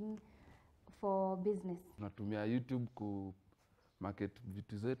 LinkedIn for business. Natumia YouTube ku market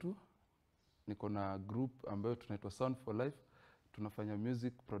vitu zetu. Niko na group ambayo tunaitwa Sound for Life. Tunafanya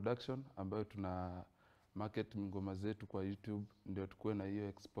music production ambayo tuna market ngoma zetu kwa YouTube ndio tukue na hiyo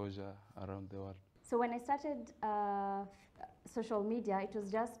exposure around the world. So when I started social media, it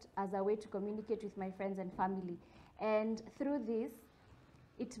was just as a way to communicate with my friends and family. And through this,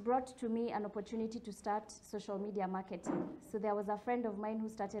 it brought to me an opportunity to start social media marketing. So there was a friend of mine who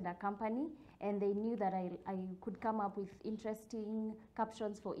started a company, and they knew that I could come up with interesting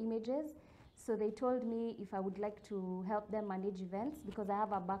captions for images. So they told me if I would like to help them manage events, because I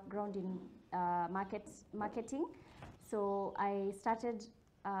have a background in marketing. So I started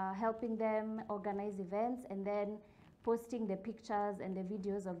helping them organize events and then posting the pictures and the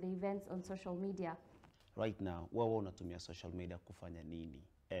videos of the events on social media. Right now, wewe unatumia social media kufanya nini?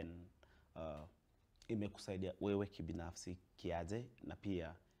 And imekusaidia wewe kibinafsi kiaje, na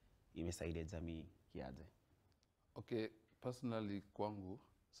pia imesaidia jamii kiaje? Okay, personally kwangu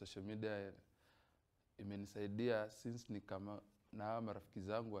social media imenisaidia since ni kama na marafiki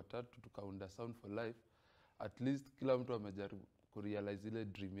zangu watatu tukaunda Sound for Life. At least kila mtu amejaribu kurealize ile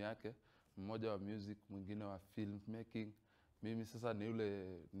dream yake mmoja wa music, mwingine wa film making. Mimi sasa ni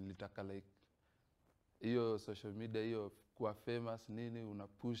yule nilitaka like hiyo social media hiyo kuwa famous nini, una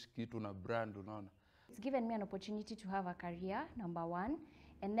push kitu na brand, unaona. It's given me an opportunity to have a career, number one.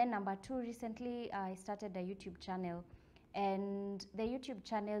 And then number two, recently I started a YouTube channel. And the YouTube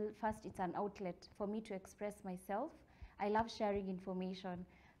channel, first, it's an outlet for me to express myself. I love sharing information.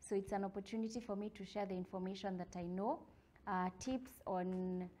 So it's an opportunity for me to share the information that I know, tips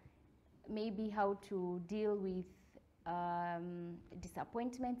on maybe how to deal with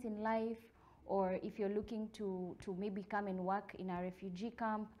disappointments in life, or if you're looking to maybe come and work in a refugee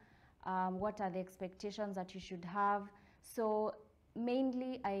camp, what are the expectations that you should have. So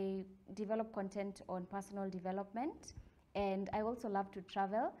mainly I develop content on personal development, and I also love to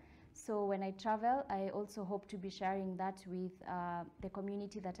travel. So when I travel, I also hope to be sharing that with the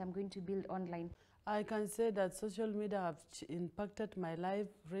community that I'm going to build online. I can say that social media have impacted my life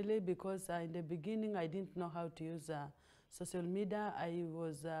really, because in the beginning I didn't know how to use social media. I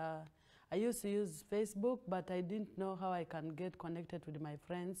used to use Facebook, but I didn't know how I can get connected with my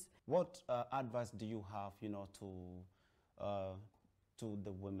friends. What advice do you have, to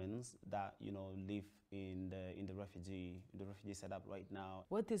the women that live in the refugee setup right now?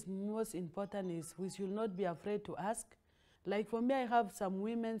 What is most important is we should not be afraid to ask. Like for me, I have some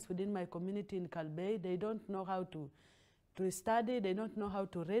women within my community in Calbay. They don't know how to study. They don't know how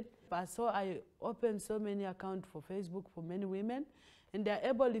to read. So I opened so many accounts for Facebook for many women, and they're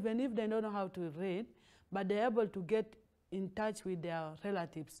able, even if they don't know how to read, but they're able to get in touch with their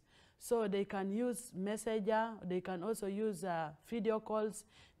relatives. So they can use Messenger. They can also use video calls.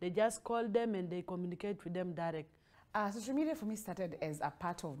 They just call them and they communicate with them direct. Social media for me started as a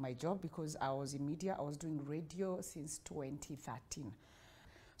part of my job because I was in media. I was doing radio since 2013.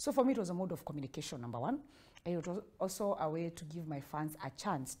 So for me, it was a mode of communication, number one. And it was also a way to give my fans a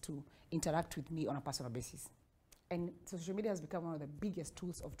chance to interact with me on a personal basis. And social media has become one of the biggest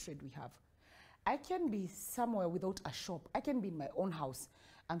tools of trade we have. I can be somewhere without a shop. I can be in my own house.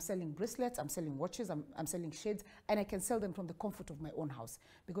 I'm selling bracelets, I'm selling watches, I'm selling shades, and I can sell them from the comfort of my own house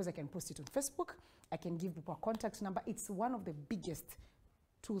because I can post it on Facebook, I can give people a contact number. It's one of the biggest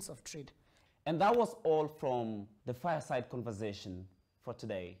tools of trade. And that was all from the Fireside Conversation for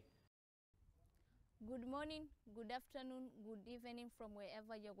today. Good morning, good afternoon, good evening from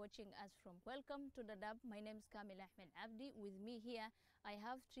wherever you're watching us from. Welcome to the DAB. My name is Kamil Ahmed Abdi. With me here, I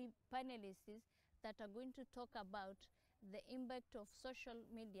have three panelists that are going to talk about the impact of social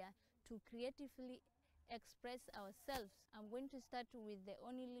media to creatively express ourselves. I'm going to start with the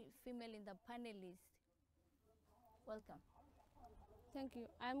only female in the panelist. Welcome. Thank you.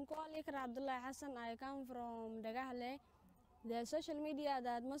 I'm called Ikra Abdullah Hassan. I come from Dagahle. The social media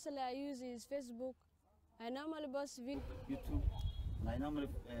that mostly I use is Facebook. I normally post YouTube. I normally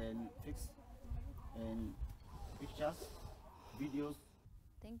fix pictures, videos.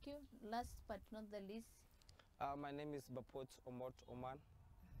 Thank you. Last but not the least. My name is Bapot Omot Oman.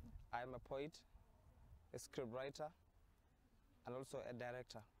 I am a poet, a scriptwriter, and also a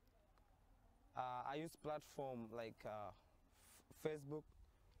director. I use platform like Facebook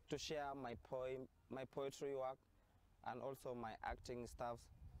to share my poetry work, and also my acting stuff,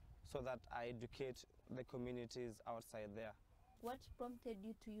 so that I educate the communities outside there. What prompted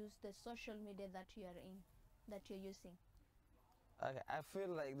you to use the social media that you're using? I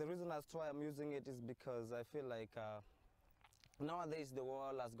feel like the reason as to why I'm using it is because I feel like nowadays the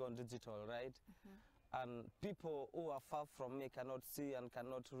world has gone digital, right? And people who are far from me cannot see and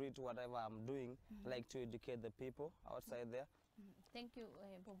cannot read whatever I'm doing, like to educate the people outside there. Thank you,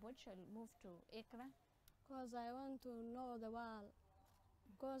 Bobot. Shall move to Ikra. because I want to know the world.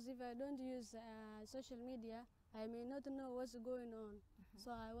 Because if I don't use social media, I may not know what's going on.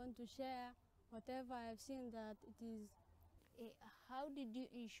 So I want to share whatever I've seen that it is. How did you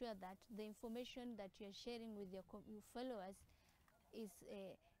ensure that the information that you're sharing with your followers is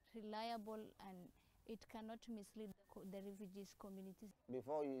reliable and it cannot mislead the refugees communities?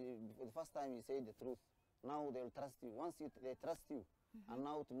 Before the first time you say the truth, now they'll trust you. Once they trust you, and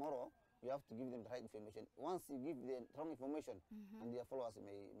now tomorrow you have to give them the right information. Once you give them wrong information, and their followers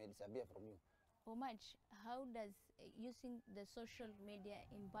may disappear from you. Omaj, how does using the social media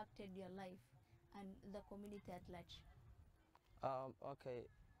impacted your life and the community at large? Okay,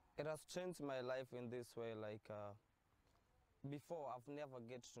 it has changed my life in this way. Like before, I've never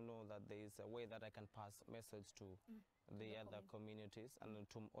get to know that there is a way that I can pass message to the other communities and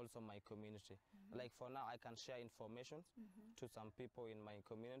to also my community. Like for now, I can share information to some people in my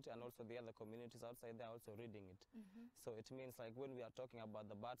community, and also the other communities outside there are also reading it. So it means like when we are talking about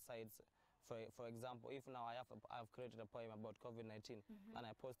the bad sides For example, if now I've created a poem about COVID-19 and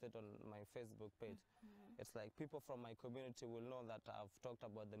I post it on my Facebook page, it's like people from my community will know that I've talked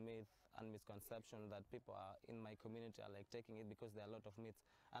about the myth and misconception that people are in my community are like taking it because there are a lot of myths.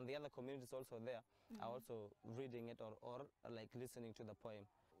 And the other communities also there are also reading it or like listening to the poem.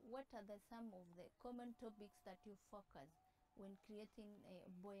 What are some of the common topics that you focus when creating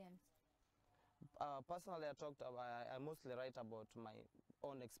poems? Personally, I mostly write about my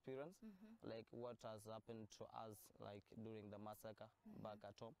own experience, like what has happened to us, like during the massacre back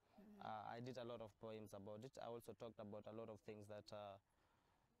at home. I did a lot of poems about it. I also talked about a lot of things that are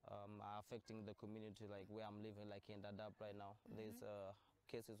affecting the community, like where I'm living, like in Dadaab right now. There's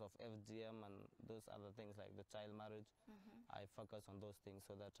cases of FGM and those other things like the child marriage. I focus on those things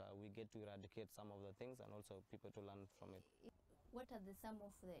so that we get to eradicate some of the things and also people to learn from it. What are some of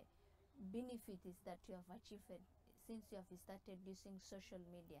the benefits that you have achieved since you have started using social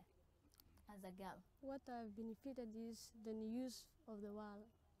media as a girl? What I've benefited is the use of the world.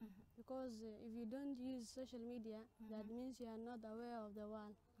 Because if you don't use social media, that means you are not aware of the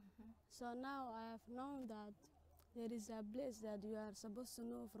world. So now I have known that there is a place that you are supposed to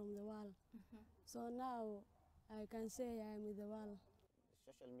know from the world. So now I can say I am with the world.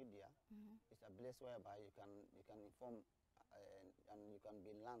 Social media is a place whereby you can inform and you can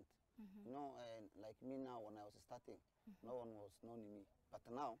be learned. You know, like me now when I was starting, no one was knowing me. But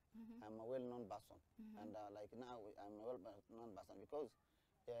now I'm a well-known person, and like now I'm a well-known person because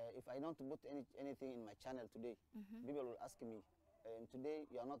if I don't put anything in my channel today, people will ask me, today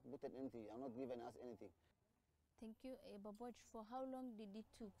you are not putting anything, you are not giving us anything. Thank you, Baboch. For how long did it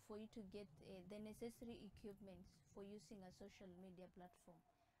took for you to get the necessary equipment for using a social media platform?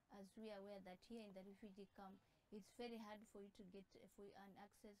 As we are aware that here in the refugee camp, it's very hard for you to get an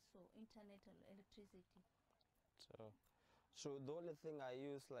access for internet or electricity. So the only thing I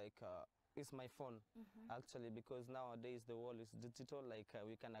use is my phone, actually, because nowadays the world is digital. Like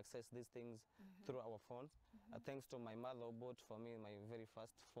we can access these things through our phones. Thanks to my mother who bought for me my very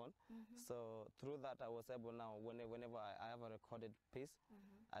first phone. So through that I was able now, whenever I have a recorded piece,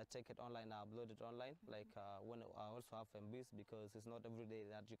 I take it online, I upload it online. Like when I also have MBs because it's not every day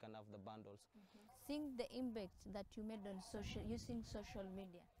that you can have the bundles. Seeing the impact that you made on using social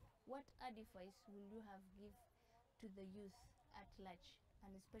media, what advice will you have give to the youth at large,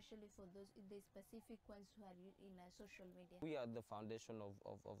 and especially for the specific ones who are in social media? We are the foundation of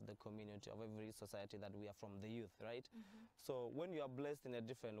the community, of every society, that we are from the youth, right? So when you are blessed in a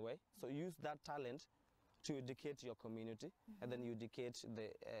different way, so use that talent to educate your community, and then you educate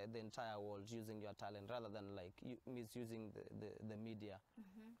the entire world using your talent rather than like misusing the media.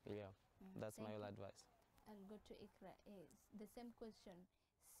 Yeah, that's my whole advice. I'll go to Ikra. The same question.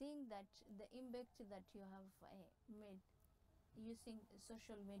 Seeing that the impact that you have made using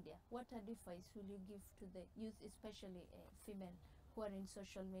social media, what advice will you give to the youth, especially female who are in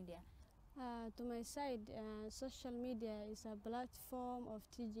social media? To my side, social media is a platform of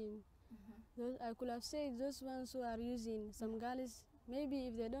teaching. I could have said those ones who are using, some girls, maybe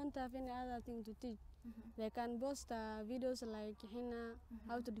if they don't have any other thing to teach, they can post videos like henna,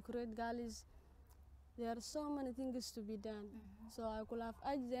 how to decorate girls. There are so many things to be done. So I could have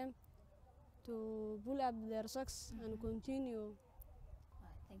urged them to pull up their socks and continue.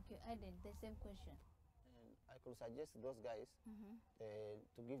 Thank you. Aiden, the same question. I could suggest those guys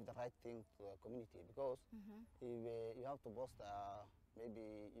to give the right thing to the community, because if you have to boast maybe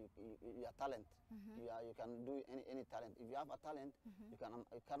your talent, you can do any talent. If you have a talent, you come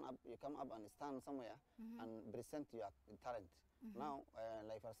up and stand somewhere and present your talent. Now,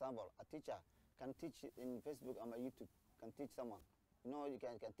 like for example, a teacher can teach in Facebook and YouTube, can teach someone. You know, you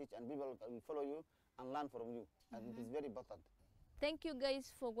can teach and people will follow you and learn from you, and it is very important. Thank you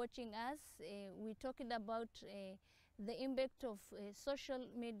guys for watching us. We talked about the impact of social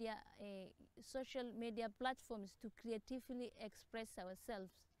media platforms to creatively express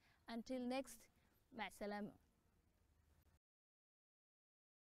ourselves. Until next, ma'asalama.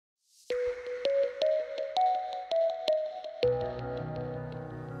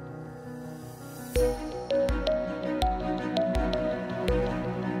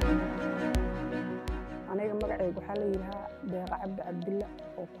 aniga magacaygu waxaa la yidhahaa deeqa cabdi cabdilla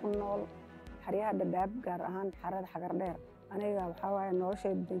oo ku nool xeryaha Dadaab, gaar ahaan xerada Xagardheer. aniga waxaa waaye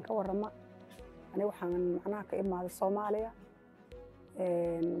noloshayda idin ka warrama. aniga waxaan macnaha ka imaaday Soomaaliya.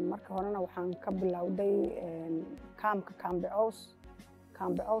 marka horena waxaan ka bilowday kaamka Kaambe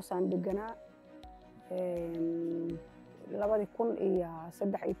Caws aan deganaa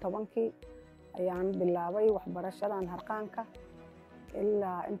 2013 ayaan bilaabay waxbarashadan harqaanka.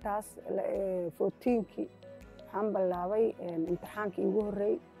 ilaa intaas 14kii waxaan bilaabay imtixaankii ugu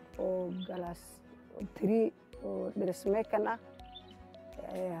horreeyay oo galaas 3 oo dressmaker ah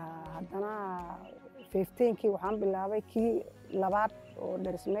haddana 15kii waxaan bilaabay kii labaad oo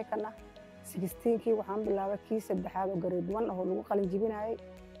dressmaker ah 16kii waxaan bilaabay kii saddexaad oo grade 1 oo lagu qalin jibinayay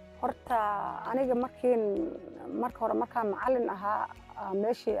horta aniga marka hore markaan macallin ahaa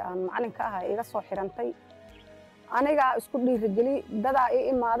meeshii aan macallinka ahaa iga soo xirantay aniga isku dhiirigeli dadaa ii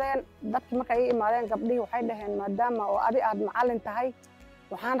imaadeen dadkii markay ii imaadeen gabdhihii waxay dhaheen maadaama oo adi aad macallin tahay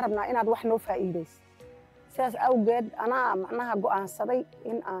waxaan rabnaa inaad wax noo faa'iidayso sidaas awgeed anaa macnaha go'aansaday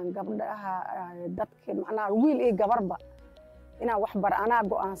in aan gabdhaha dadkii macnaha wiil iyo gabarba inaan wax bar anaa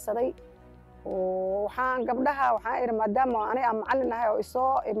go'aansaday oo waxaan iri maadaama aniga aan macallin ahay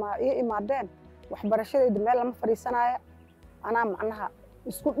oo ii imaadeen waxbarashadayda meel lama fadhiisanaayo anaa macnaha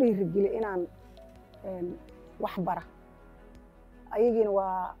isku dhiirigeli inaan wax bara ayagiina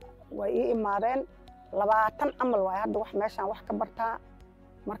waa ii imaadeen 20 camal waay hadda wax meeshaan wax ka bartaa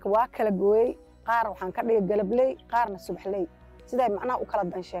marka waa kala gooyey qaar waxaan ka dhigay galabley qaarna subaxley siday macnaha u kala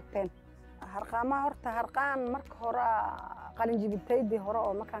dan sheegteen harqaamaha horta harqaan marka hore qalin jibintaydii hore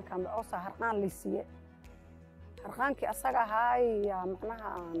oo markaan kaambacoosa harqaan laysiiye harqaankii asaga ahaay macnaha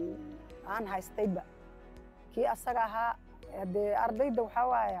aan haystayba kii asaga ahaa dee ardayda waxaa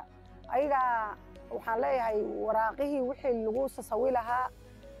waaya ayagaa waxaan leeyahay waraaqihii wixii lagu sasawi lahaa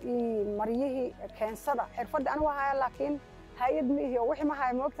maryihii keensada xirfadda anigu haya laakiin hay-ad ma ihi oo wixii ma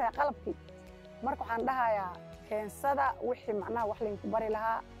haya moogtahay qalabkii marka waxaan dhahayaa keensada wixii macnaha wax laydinku bari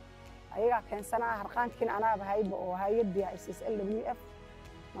lahaa ayagaa keensanaa harqaankiina anaaba hayba oo hay-addii SSLWF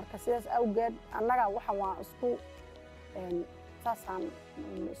marka sidaas awgeed annaga waxan waan isku saasaan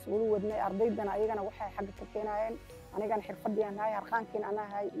isugula wadnay ardaydana ayagana waxay xagga ka keenayeen anigana xirfaddiiaan haay harqaankiina anaa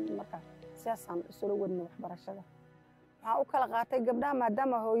hay marka sidaasaan isula wadnay waxbarashada waxaan u kala qaatay gabdhaha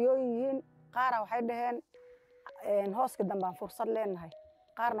maadaama hooyooyin yihiin qaara waxay dhaheen hooska dambaan fursad leenahay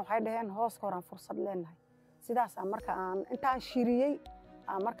qaarna waxay dhaheen hooska horaan fursad leenahay sidaasaan marka aan intaan shiriyey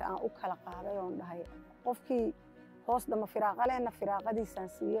marka aan u kala qaaday oon dhahay qofkii hoos dama firaaqa lehna firaaqadiisaan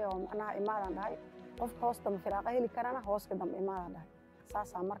siiyey oo macnaha imaadaan dhahay qofka hoos dama firaaqa heli karana hooska damba imaadaan dhahay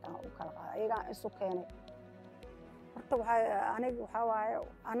saasaan marka aan u kala qaaday ayagaan isu keenay horta aniga waxaa waaye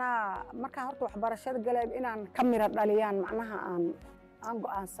anaa markaan horta waxbarashada galay inaan ka miro dhaliyaan macnaha aan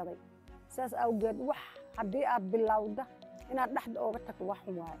go'aansaday sidaas awgeed wax haddii aad bilowda inaad dhexda ooga tagto wax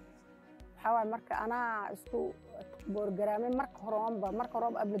waaye waxaa waaye marka anaa isku boorgaraamay marka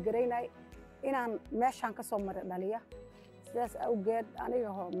horeba ablagaraynay inaan meeshaan ka soo mari dhaliya sidaas awgeed aniga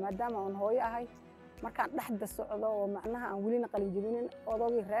maadaama aan hooyo ahay markaan dhexda socdo oo macnaha aan welina qalin jibinin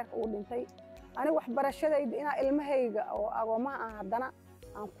odogii reerka uu dhintay aniga waxbarashadayda inaa ilmahayga oo agoomaha aan haddana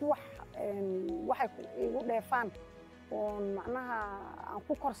aan ku waxay igu dheefaan oon macnaha aan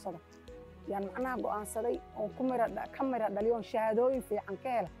ku korsado yaan macnaha go'aansaday oon ka mira dhaliyo oon shahaadooyin fiican ka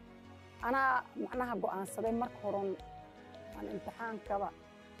hela anaa macnaha go'aansaday marka horon aan imtixaankaba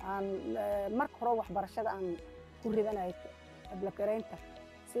marka hore waxbarashada aan ku ridanay ablakaraynta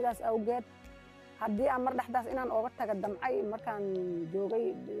sidaas awgeed haddii aan mar dhexdaas inaan ooga taga damcay markaan joogay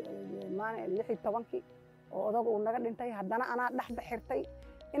 16 oo odaga uu naga dhintay haddana anaa dhexda xirtay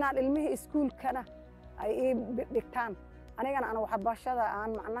inaan ilmihii iskuulkana ay ii dhigtaan anigana aan waxbarashada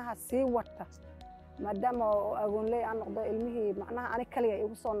aan macnaha sii wata maadaama agoonley aan noqdo ilmihii macnaha ani kaliya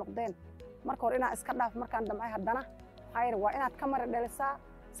igu soo noqdeen marka hore inaan iska dhaaf markaan damcay haddana waxaa yidhi waa inaad ka mari dhalisaa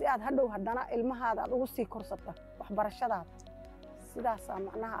si aad hadhow haddana ilmahaada aad ugu sii korsata waxbarashadaada sidaasaa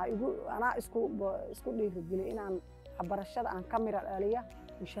macnaha anaa isku dhiirigeliyay inaan waxbarashada aan ka mira dhaliya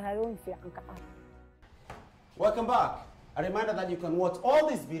shahaadooyin fiican ka qaato. Welcome back. A reminder that you can watch all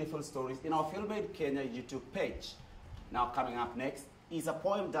these beautiful stories in our FilmAid Kenya YouTube page. Now coming up next is a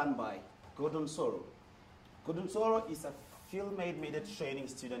poem done by Gordon Soro. Gordon Soro is a FilmAid media training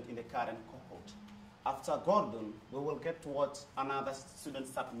student in the current cohort. After Gordon, we will get to watch another student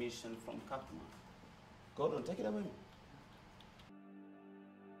submission from Kakuma. Gordon, take it away.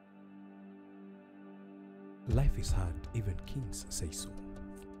 Life is hard, even kings say so.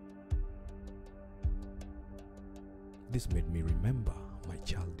 This made me remember my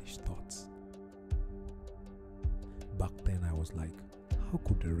childish thoughts. Back then I was like, how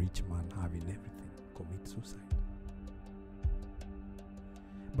could a rich man having everything commit suicide?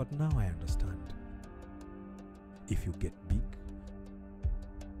 But now I understand. If you get big,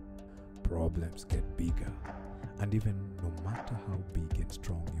 problems get bigger. And even no matter how big and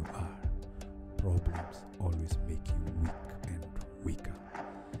strong you are, problems always make you weak and weaker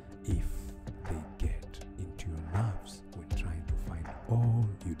if they get into your nerves when trying to find all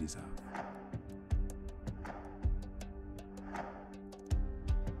you deserve.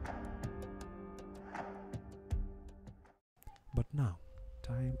 But now,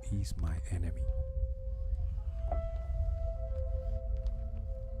 time is my enemy.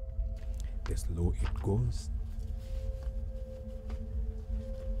 The slower it goes,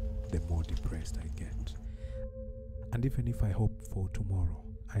 the more depressed I get. And even if I hope for tomorrow,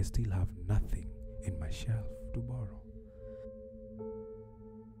 I still have nothing in my shelf to borrow.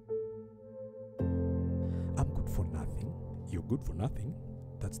 I'm good for nothing, you're good for nothing.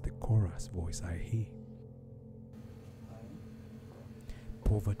 That's the chorus voice I hear.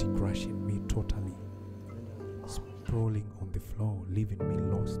 Poverty crushing me totally, sprawling on the floor, leaving me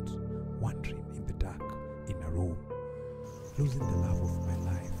lost, wandering in the dark in a room, losing the love of my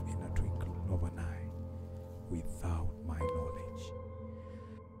life in a twinkle of an eye, without my knowledge.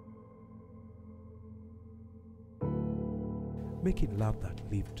 Making love that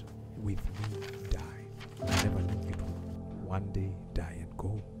lived with me die. I never knew it would one day die and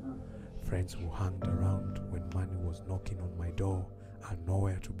go. Friends who hung around when money was knocking on my door are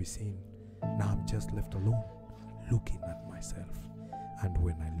nowhere to be seen. Now I'm just left alone, looking at myself. And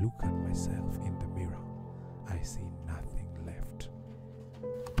when I look at myself in the mirror, I see nothing left.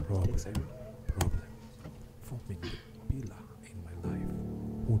 Problem, forming the pillar in my life.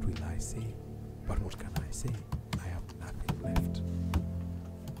 What will I say? But what can I say? I have nothing left.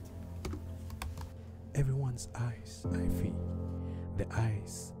 Everyone's eyes I feel. The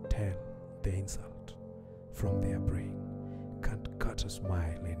eyes tell the insult from their brain. Can't cut a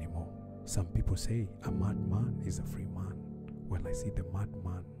smile anymore. Some people say a madman is a free man. Well, I see the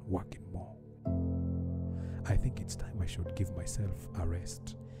madman working more. I think it's time I should give myself a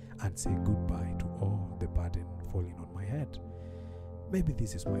rest and say goodbye to all the burden falling on my head. Maybe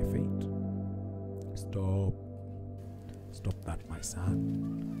this is my fate. Stop that, my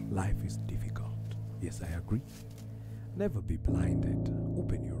son. Life is difficult. Yes, I agree. Never be blinded.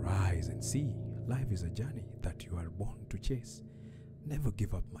 Open your eyes and see. Life is a journey that you are born to chase. Never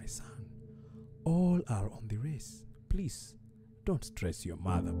give up, my son. All are on the race. Please, don't stress your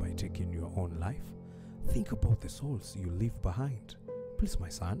mother by taking your own life. Think about the souls you leave behind. Please, my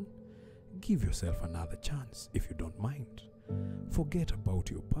son, give yourself another chance if you don't mind. Forget about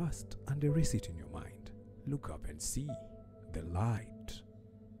your past and erase it in your mind. Look up and see the light.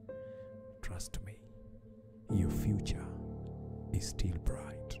 Trust me, your future is still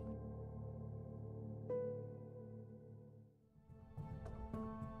bright.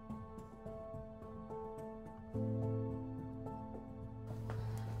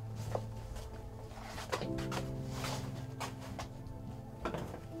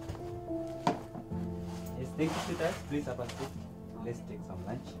 Yes, thank you, sweetheart. Please have a seat. Let's take some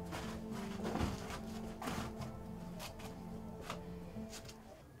lunch.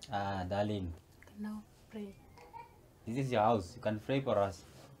 Darling, Now pray. this is your house. You can pray for us.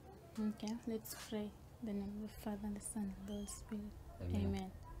 Okay, let's pray. In the name of the Father, and the Son, and the Holy Spirit. Amen.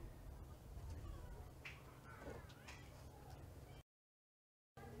 Amen.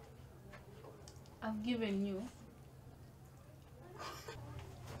 I've given you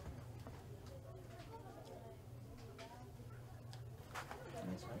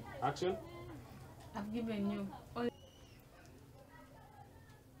Action. I've given you all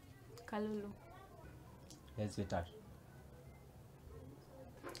Kalulu. Yes, sweetheart.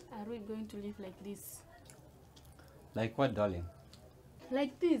 Are we going to live like this? Like what, darling?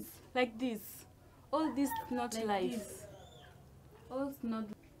 Like this, like this. All this not Like life. this. All not.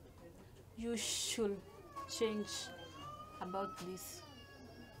 You should change about this.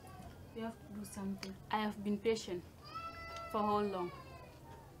 You have to do something. I have been patient for how long?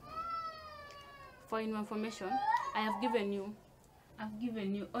 For your information, I've given you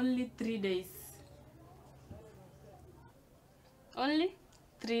only 3 days. Only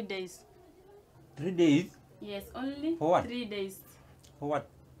 3 days. 3 days? Yes, only For what? 3 days. For what?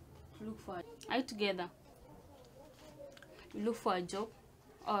 Look for it. Are you together? You look for a job,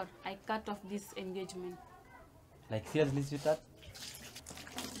 or I cut off this engagement. Like seriously, sweetheart?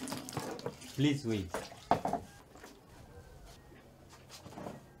 Please wait.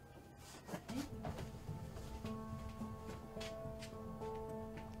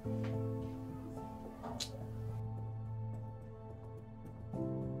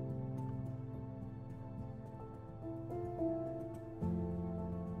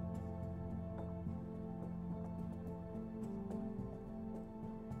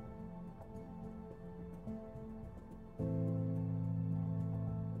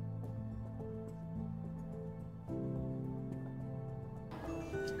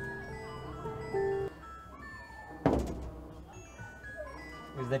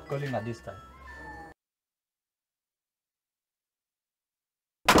 Is that calling at this time?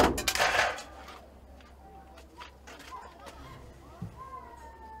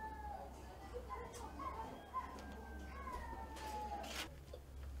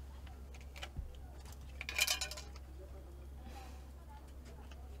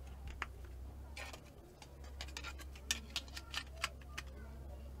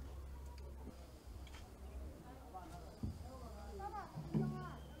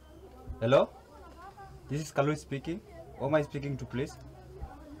 Hello? This is Kalui speaking. Who am I speaking to, please?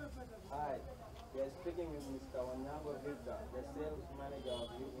 Hi, we are speaking with Mr. Onyango Victor, the sales manager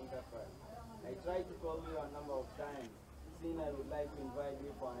of your enterprise. I tried to call you a number of times, seeing I would like to invite you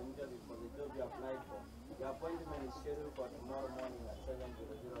for an interview for the job you applied for. Your appointment is scheduled for tomorrow morning at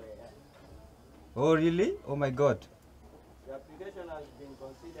 7:00 a.m. Oh, really? Oh my God. Your application has been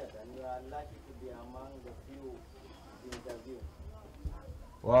considered and you are lucky to be among the few to interview.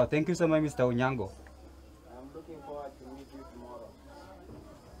 Wow, thank you so much, Mr. Onyango. I'm looking forward to meet you tomorrow.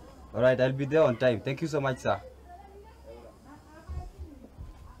 All right, I'll be there on time. Thank you so much, sir.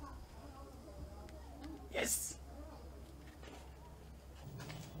 Yes.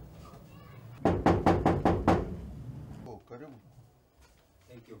 Oh, karibu.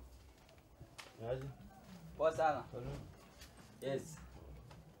 Thank you. Aje? Poa sana. Yes.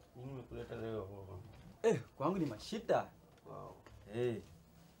 Nini umekuleta leo? Kwangu ni mashida. Wow.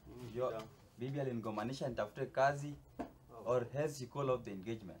 Yo, bibi alinigomanisha nitafute kazi or else she call off the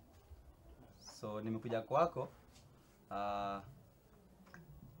engagement. So nimekuja kwako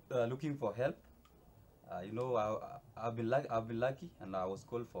looking for help. You know, I've been lucky and I was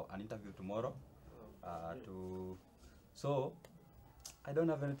called for an interview tomorrow. So I don't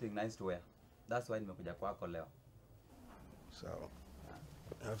have anything nice to wear. That's why nimekuja kwako leo. So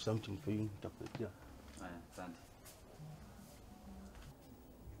I have something for you. Nitakuletea. Asante.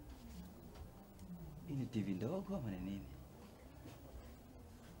 Hii ni TV ndogo ama ni nini?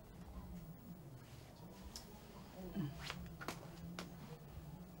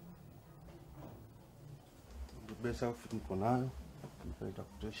 The best outfit niko nayo.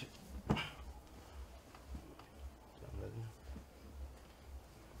 Nitakutosha. Angalia.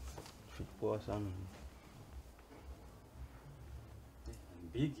 Fit poa sana.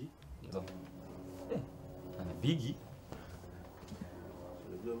 Bigi. Ana bigi.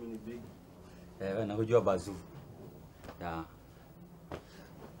 Unajua mimi ni big. Nakujua bazu. Yeah.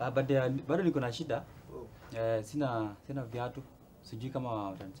 Bado niko na shida. Sina viatu. Sijui kama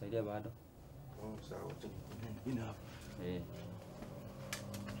utanisaidia bado. Sawa. Ina hapa.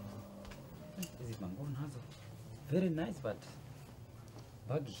 Hizi manguo nazo. Very nice but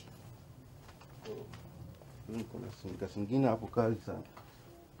baggy. Niko na sneakers zingine hapo kali sana.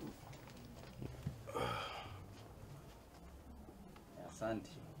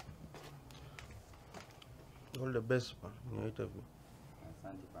 Asante. All the best man. Ni interview.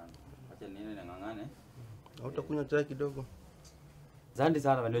 Asante bana. Acha niende nang'ang'ane. Utakunywa chai kidogo? Asante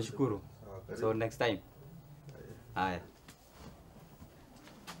sana, nashukuru. So next time. Haya.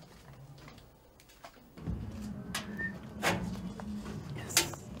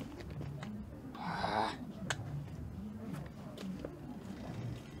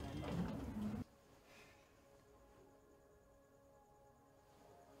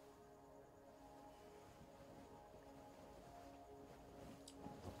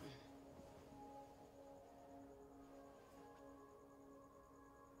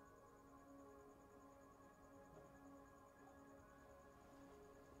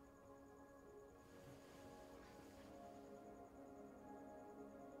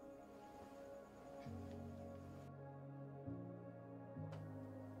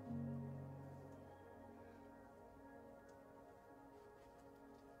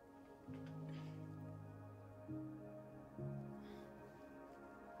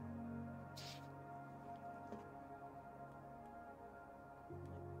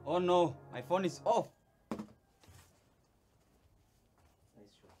 Oh no, my phone is off.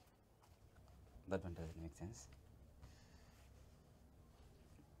 That one doesn't make sense.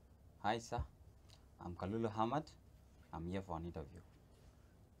 Hi sir, I'm Kalulu Hamad. I'm here for an interview.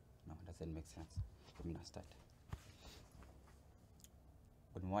 No, it doesn't make sense. Let me not start.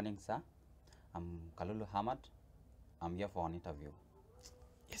 Good morning sir, I'm Kalulu Hamad. I'm here for an interview.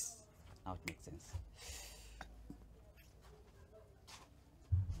 Yes, now it makes sense.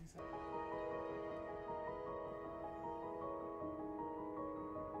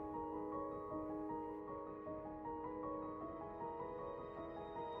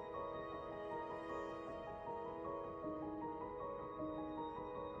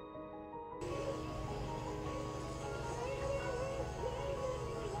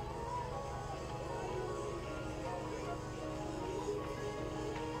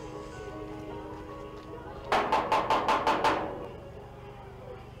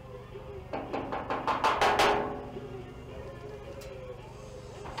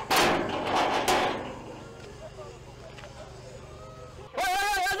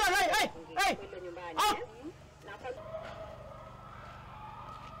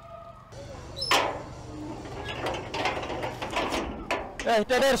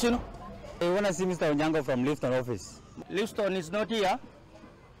 Teder sino? I want to see Mr. Onyango from Lifton office. Lifton is not here.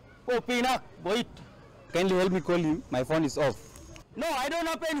 Oh, Pinak, wait. Kindly help me call him. My phone is off. No, I don't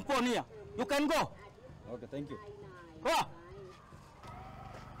have any phone here. You can go. Okay, thank you. Go.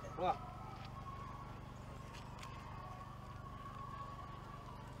 Go.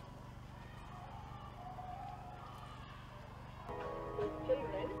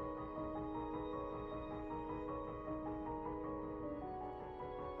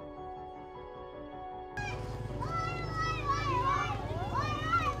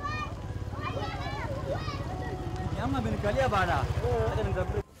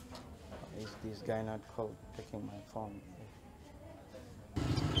 Is this guy not called taking my phone?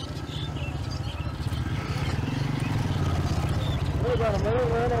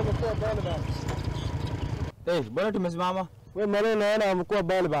 Hey, bora tumesimama. Wewe mbona unaona mkuu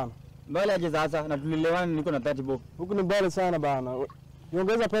bali bana? Mbali aje sasa na tulilewana niko na 30 bob. Huku ni mbali sana bana.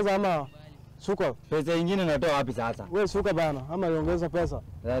 Niongeza pesa ama suka? Pesa nyingine natoa wapi sasa? Wewe suka bana ama niongeza pesa?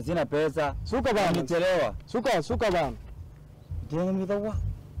 Sina pesa. Suka bana. Nichelewa. Suka bana. Tena mitawa.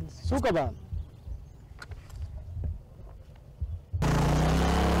 Suka bana.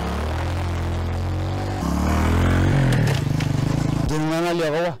 Tena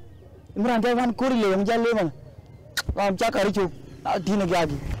leo kwa. Imran Devan kuri le mjalle man. Ram chaka richu. Tina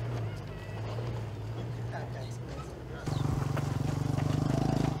gyagi.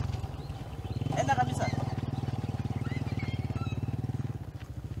 Enda kabisa.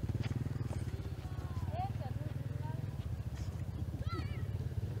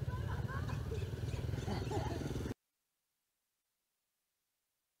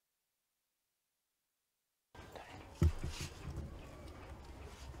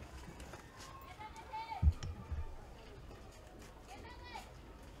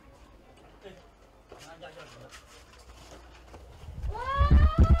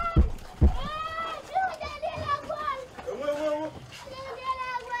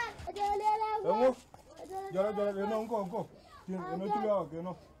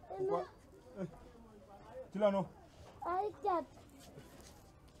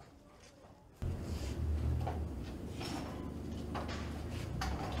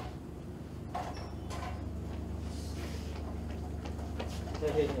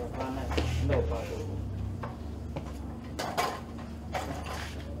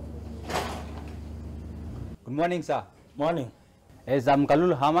 Good morning, sir. Morning. Yes, I'm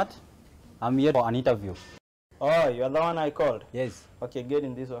Kalul Hamad. I'm here for an interview. Oh, you're the one I called? Yes. Okay, get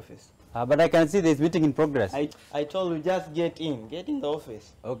in this office. But I can see there's meeting in progress. I told you just get in. Get in the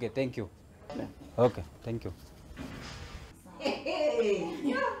office. Okay, thank you. Okay, thank you.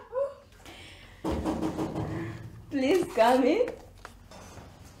 Please come in.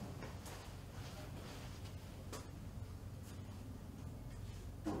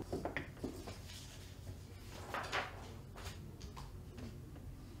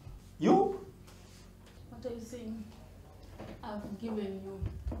 You? What are you saying? I've given you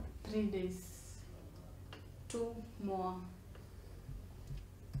 3 days. 2 more.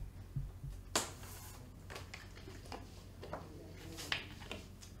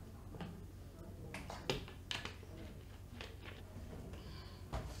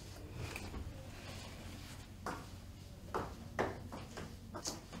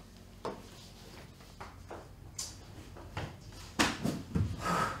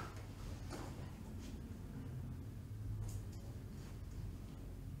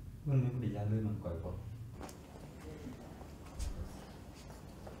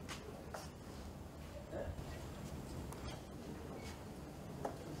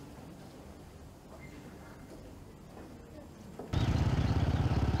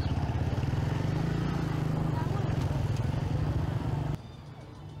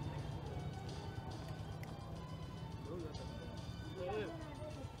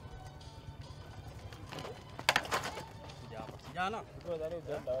 Jana.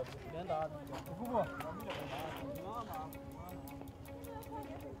 Kubwa.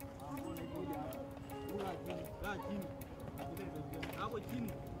 Hapo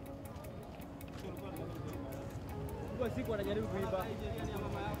chini. Kwa siku anajaribu kuiba.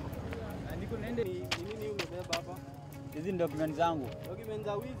 Niko naende ni nini umebeba hapa? Hizi documents zangu. Documents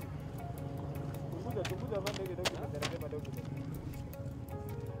za wizi. Tukuja bande kidogo ndio document.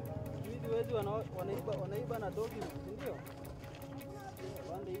 Wizi wetu wanaiba na documents, ndio?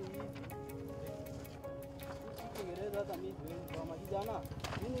 Bande hii. Kiingereza hata mimi siwezi kwa majana.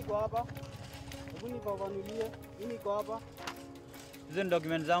 Mimi niko hapa. Hebu nifafanulie. Mimi niko hapa. Hizo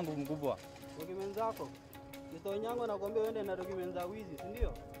documents zangu mkubwa. Documents zako? Mr. Onyango anakuambia uende na documents za wizi, si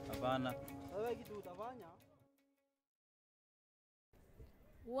ndio? Hapana. Wewe kitu utafanya?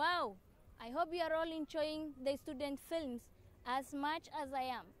 Wow, I hope you are all enjoying the student films as much as I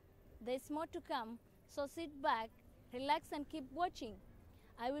am. There's more to come, so sit back, relax and keep watching.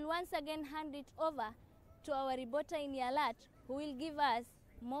 I will once again hand it over to our reporter in Yalat, who will give us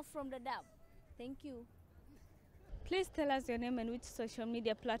more from the dub. Thank you. Please tell us your name and which social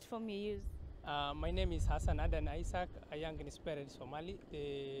media platform you use. My name is Hassan Adan Isaac, a young and inspired Somali.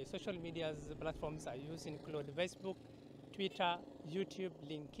 The social media platforms I use include Facebook, Twitter, YouTube,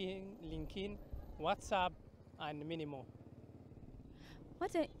 LinkedIn, WhatsApp, and many more.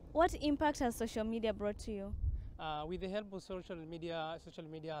 What impact has social media brought to you? With the help of social media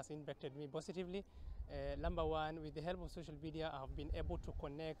has impacted me positively. Number one, with the help of social media, I've been able to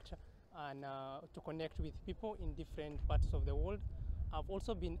connect with people in different parts of the world. I've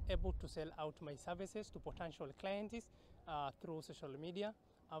also been able to sell out my services to potential clients through social media.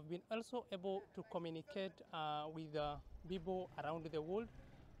 I've been also able to communicate with people around the world.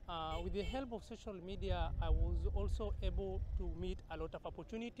 With the help of social media, I was also able to meet a lot of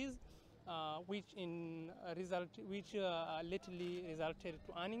opportunities, which lately resulted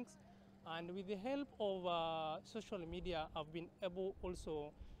to earnings. And with the help of social media, I've been able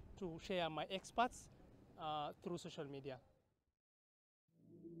also to share my experts through social media.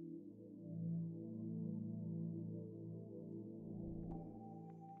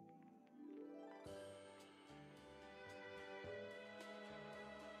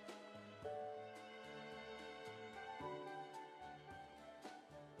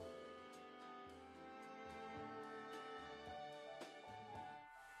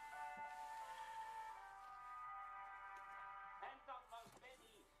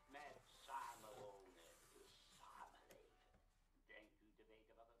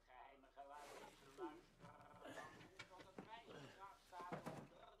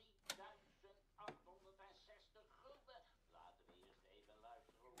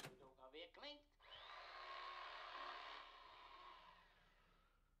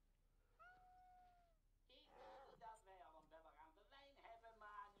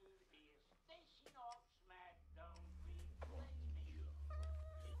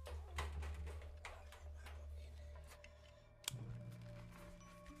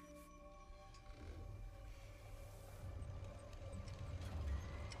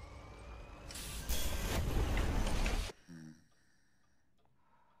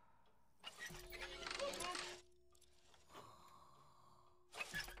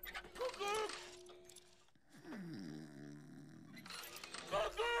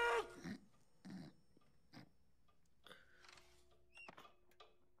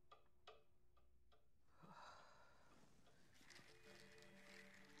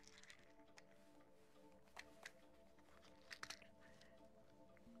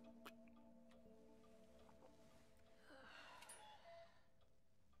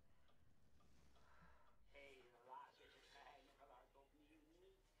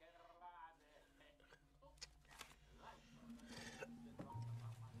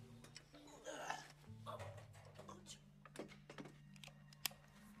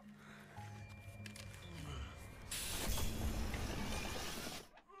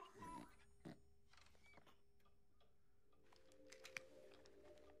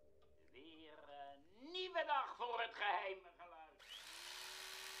 Nieuwe dag voor het geheime geluid.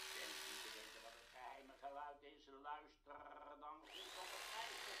 Denkt u te weten wat het geheime geluid is? Luister dan goed, op het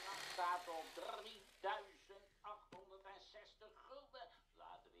prijsbedrag staat op 3860 gulden.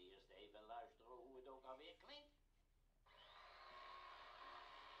 Laten we eerst even luisteren hoe het ook alweer klinkt.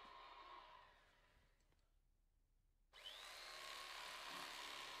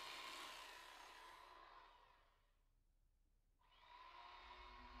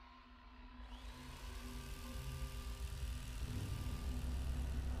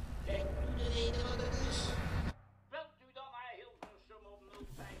 Belt u dan naar Hilversum op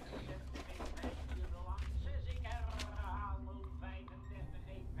 035 15406. Ik herhaal 035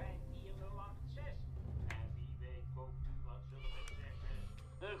 En wie weet koopt u, wat zullen we zeggen,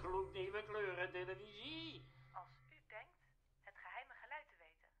 een gloednieuwe kleurentelevisie. Als u denkt het geheime geluid te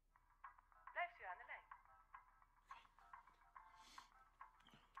weten, blijft u aan de lijn.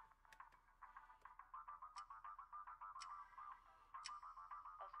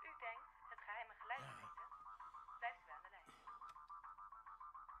 Als u denkt het geheime geluid te weten, blijft u aan de lijn.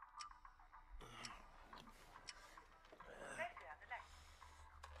 Blijft u aan de lijn.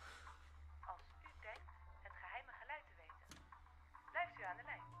 Als u denkt het geheime geluid te weten, blijft u aan de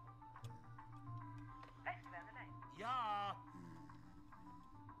lijn. Blijft u aan de lijn. Ja.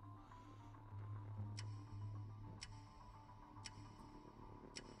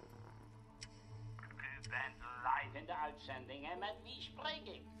 U bent live in de uitzending en met wie spreek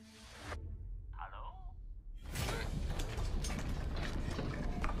ik?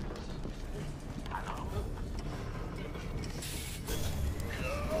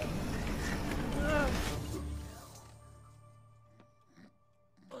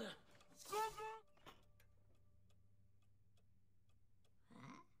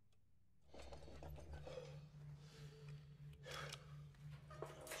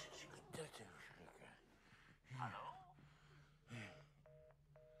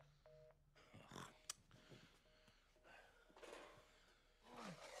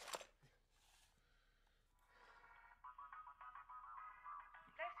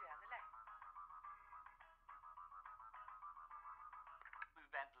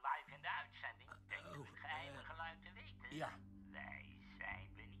 Ja. Wij zijn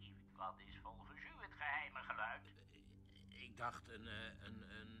benieuwd. Wat is volgens u het geheime geluid? Ik dacht een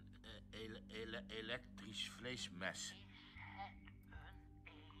elektrisch vleesmes. Is het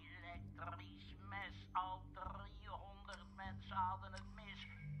een elektrisch mes? Al 300 mensen hadden het mis.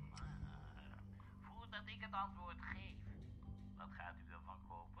 Maar voordat ik het antwoord geef, wat gaat u ervan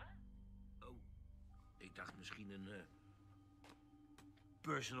kopen? Oh, ik dacht misschien een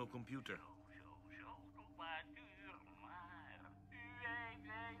personal computer. Zo, nog maar duur, maar u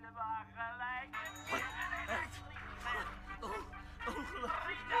heeft helemaal gelijk.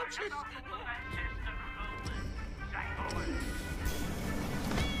 Ongelooflijk. 360 gulden. Zijn rollen.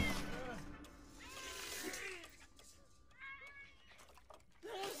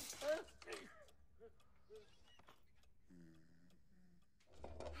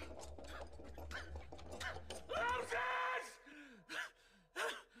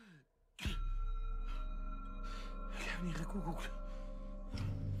 Ik heb niet gekoekoekt.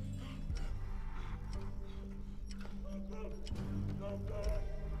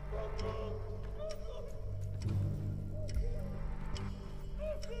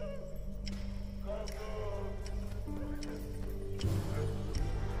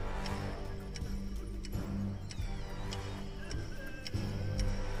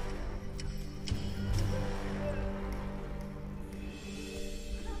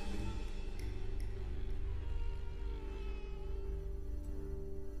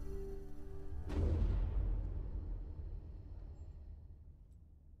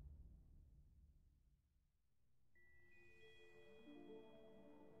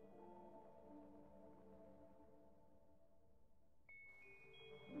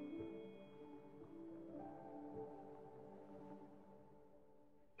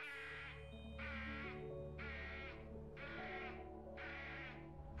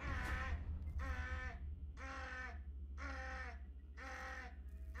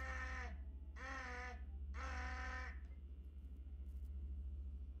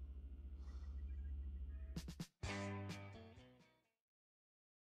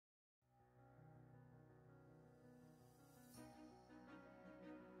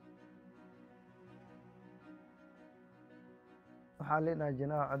 waxaa leedahay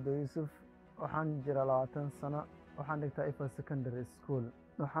Janaax Cabdi Yuusuf waxaan jiraa 20 sano waxaan dhigtaa Ifa Secondary School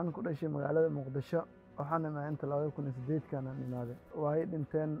waxaan ku dhashay magaalada Muqdisho waxaan imaa inta 2008 kana imaaday way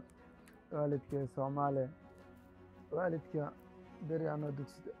dhinteen waalidkay Soomaali waalidka beri aan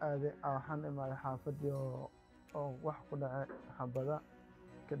dugsiga aaday waxaan imaaday xaafadii oo wax ku dhacay xabada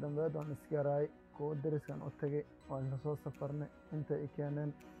ka dambeed waan iskaray kuwa dariskan u tagay waan la soo safarnay inta ay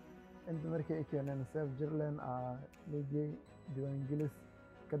keeneen inta markii ay keeneen Save Jirland ligay diiwaan gelis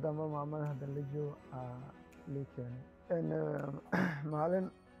ka dambe maamada hadda la joogo lii keenay maalin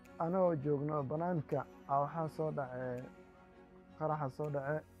anoo joogno banaanka waxaa soo dhacay qaraxa soo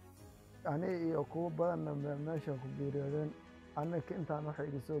dhacay ani iyo kuwa badan meesha ku geeriyoodeen anaka intaan waxay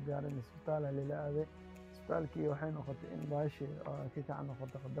iga soo gaareen isbitaal la aaday isbitaalkii waxay noqotay in baashi ka kac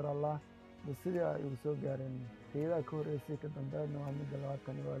noqoto qadar Allah bas sidii ay igu soo gaareen qiidaha ka horeysay ka dambeedna waa mid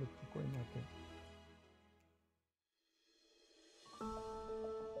labaatan waalidku ku imaatay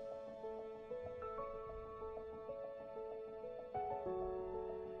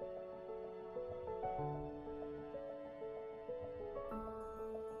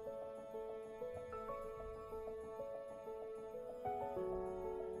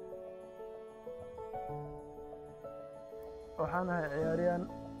waxaan ahay ciyaaryahan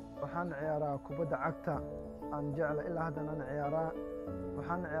waxaan ciyaaraa kubadda cagta aan jecla ilaa hadda aan ciyaaraa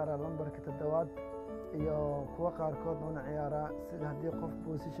waxaan ciyaaraa lambarka 7 iyo kuwa qaarkood waan ciyaaraa sida hadii qof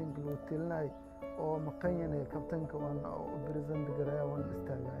positionka loo tilnay oo maqan yahay kabtanka waan u present gareeyaa waan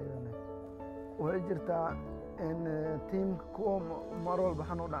istaagaayana way jirtaa in team kuwa mar walba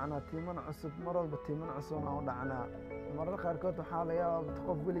waxaan u dhacnaa tiiman cusub mar walba tiiman cusub aan u dhacnaa marar qaarkood waxaa laga yaabaa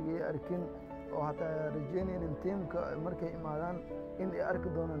qof weligii arkin oo hataa rajeynaynin tiimka markay imaadaan in ay arki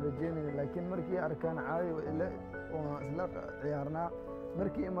doonaan rajeynaynin laakiin markii arkaan caadi waa isla ciyaarnaa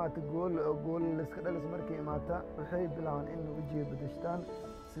markii imaata gool iska dhalis markii imaata waxay bilaabaan in wajiga bedeshtaan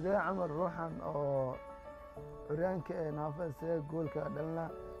sidee camal ruuxan oo curyaanka ee naafada sidee goolka dhalina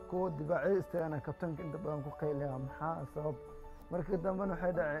kuwa difaacyo istaagana kabtanka inta badan ku qaylaya maxaa sabab markii dambena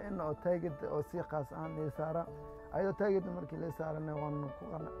waxay dhacay in oo taagid oo si qaas ahaan lii saara ayadoo taagid markii lii saarana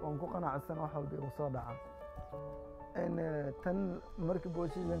waan ku qanacsan wax walba igu soo dhaca tan markii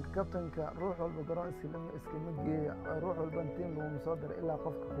positionka kabtanka ruux walba garoon iskama geeya ruux walba tiim lagu soo diray ilaa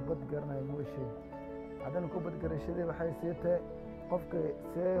qofka kubad garanayo mooshee haddana kubad garashadii waxay sii tahay qofka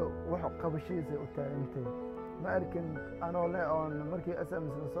see wax qabashiisa u taagantay ma arkin anoo le oon markii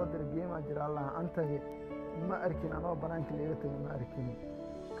SMS la soo diray geema jira allah antagi ma arkin anoo banaanka liiga tagay ma arkin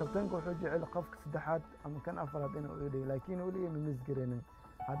kabtanka wuxuu jecel qofka saddexaad ama kan afaraad inuu ii dhigo laakiin weligay ma misgareenin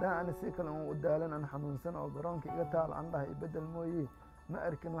haddaan ana si kale u daalan aan xanuunsan oo garoonka iga taal aan dhahay ibedel mooye ma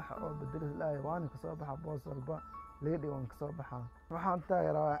arkin wax oo bedelis lahay waana ka soo baxa boos walba liga dhigo waan ka soo baxaa waxaan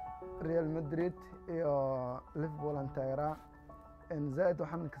taageeraa Real Madrid iyo Liverpool aan taageeraa زائد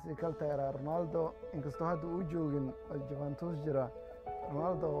waxaan kasii kala taageeraa Ronaldo inkastoo hadda uu joogin Juventus jira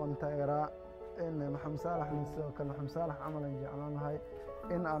Ronaldo waan taageeraa Maxamed Salah sidoo kale Maxamed Salah camal aan jeclaanahay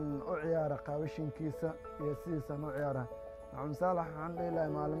in aan u ciyaaro qaabishinkiisa iyo sidiisa aan u ciyaaro Maxamed Salah waxaan leeyahay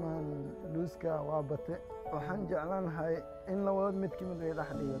maalmahan luuska waa bate waxaan jeclaanahay in la wada mid kamid ah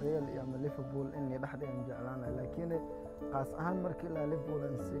dhaxdhiga Real iyo Liverpool in la dhaxdhiga aan jeclaanahay laakiin qaas ahaan markii la Liverpool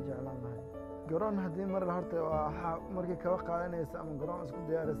aan si jeclaanahay garoon haddii mar horta waa markii kaba qaadanaysa ama garoon isku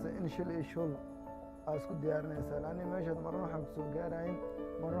diyaarisa in shil iyo shul aa isku diyaarinaysa laani meeshaad marna waxaa kusoo gaarayin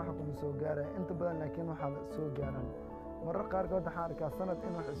marna waxa kuma soo gaaraya inta badan laakiin waxaa soo gaaraan marra qaarkood waxaan arkaa sanad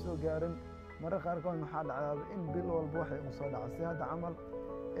in wax soo gaarin marra qaarkood waxaa dhacdaa in bil walba waxay ugu soo dhaca si hadda camal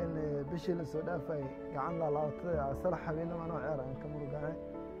in bishii la soo dhaafay gacan laalaabatada salax habeenimo anoo ciyaar aan ka murugacay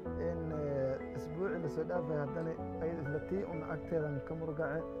in isbuucii la soo dhaafay haddana ay isla tii una agteedan ka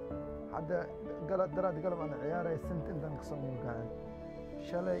murugacay hadda daraad galab aan ciyaaray sint intaan kasoo murugacay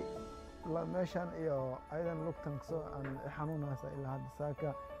shalay la meeshan iyo ayadan lugtan kasoo aan xanuunaysa ilaa hadda saaka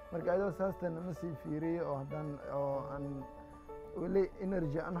marka ayadoo saastan ma sii fiiriyay oo haddaan oo aan weli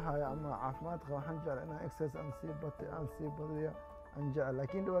energy aan hayo ama caafimaad qabo waxaan jeclaa inaan exercise aan sii badiyo aan jecel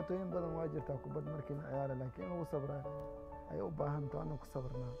laakiin dhibaatooyin badan waa jirtaa kubad markii la ciyaaro laakiin lagu sabraa ay u baahan tahay inaan ku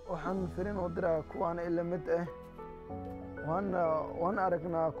sabrnaa waxaan firin u diraa kuwaana ila mid ah waan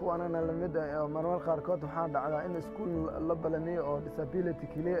aragnaa kuwaanana la mid ah marmar qaarkood waxaa dhacdaa in iskuul la balamiyo oo disability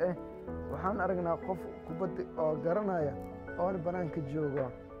keliya ah waxaan aragnaa qof kubad oo garanaya oona banaanka jooga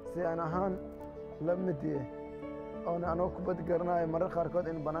si aan ahaan la mid yahay oona anoo kubad garanaya marmar qaarkood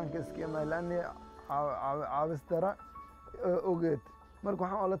in banaanka iska imaay laani caawis dara ogeed marka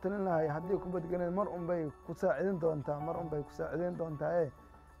waxaan oola talin lahay haddii kubad garanay mar unbay ku saacidin doontaa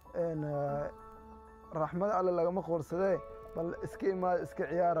raxmada alle lagama qoorsadee bal iska imaada iska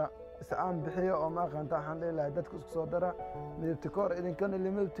ciyaara iscaan bixiyo oo ma aqaanta waxaan dhihi lahay dadka isku soo dara midabtikoor idinkana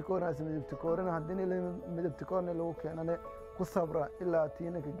midabtikoornaas midabtikoorina haddii midabtikoorna lagu keenane ku sabra ilaa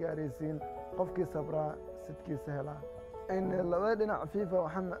tiina ka gaaraysiin qofkii sabraa sidkiisa helaa in labada dhinac FIFA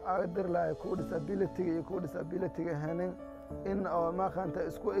waxaan aaga diri lahay kuwa disabilityga iyo kuwa disabilityga ahanin in oo ma aqaanta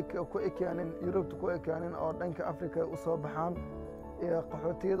isku ku ekaanin Yurubta ku ekaanin oo dhanka Afrika u soo baxaan iyo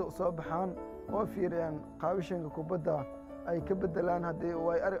qaxootiyada u soo baxaan oo fiiriyaan qaabishanka kubadda ay ka bedelaan haddii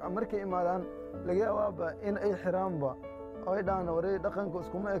way markay imaadaan laga yaabaaba in ay xiraanba oo ay dhahaan wareey dhaqanka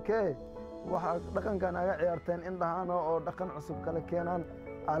iskuma ekee waxa dhaqankan aga ciyaarteen in dhahaano oo dhaqan cusub kala keenaan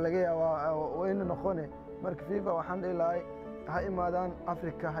laga yaabaa wayna noqone marka FIFA waxaan dhihi lahay ha imaadaan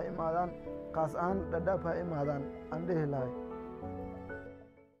Afrika ha imaadaan qaas ahaan dhadhaab ha imaadaan aan dhihi lahay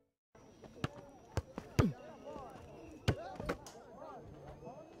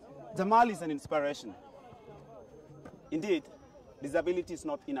Jamal is an inspiration. Indeed, disability is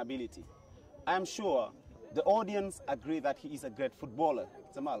not inability. I am sure the audience agree that he is a great footballer.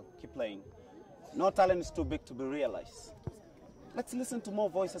 Jamal, keep playing. No talent is too big to be realized. Let's listen to more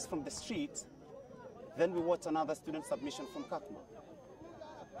voices from the street, then we watch another student submission from Kakma.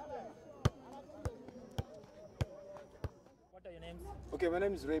 What are your names? Okay, my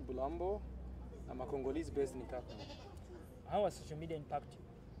name is Ray Bulambo. I'm a Congolese based in Kakma. How has social media impacted you?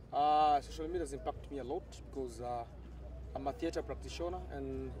 Social media has impacted me a lot because I'm a theater practitioner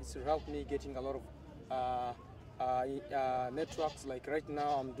and it's helped me getting a lot of networks. Like right now,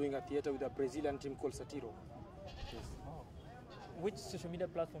 I'm doing a theater with a Brazilian team called Satiro. Yes. Oh. Which social media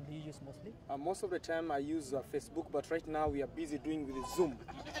platform do you use mostly? Most of the time I use Facebook, but right now we are busy doing with Zoom.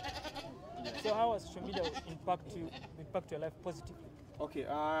 So how has social media impact your life positively? Okay,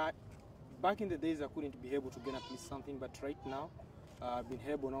 back in the days I couldn't be able to gain at least something, but right now I've been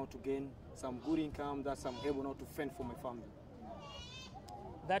able now to gain some good income that I'm able now to fend for my family.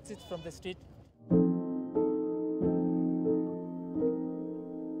 That's it from the street.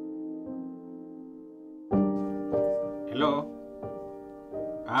 Hello?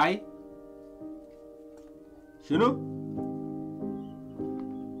 Hi? Shunu?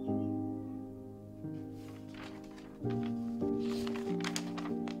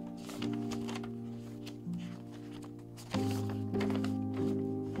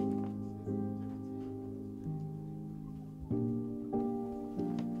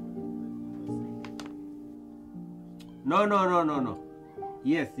 No.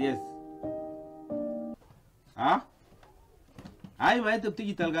 Yes. ها؟ هاي ما انت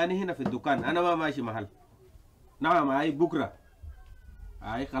بتيجي تلقاني هنا في الدكان، انا ما ماشي محل. نعم هاي بكرة.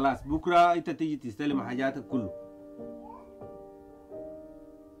 هاي خلاص بكرة انت تيجي تستلم حاجاتك كله.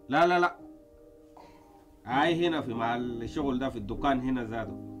 لا لا لا هاي هنا في محل الشغل ده في الدكان هنا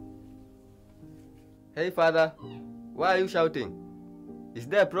ذاته. Hey father, why are you shouting? Is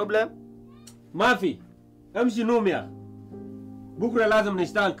there a problem? ما في. امشي نوم يا اخي. بكرة لازم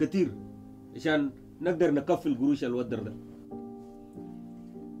نشتغل كتير عشان نقدر نكفي القروش الودر ده.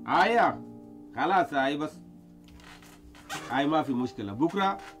 هاي يا اخي خلاص هاي بس. هاي ما في مشكلة.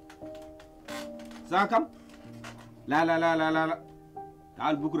 بكرة الساعة كم؟ لا لا لا لا لا لا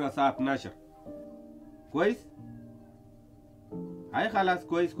تعال بكرة الساعة 12. كويس؟ هاي خلاص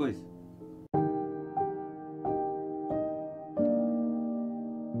كويس كويس.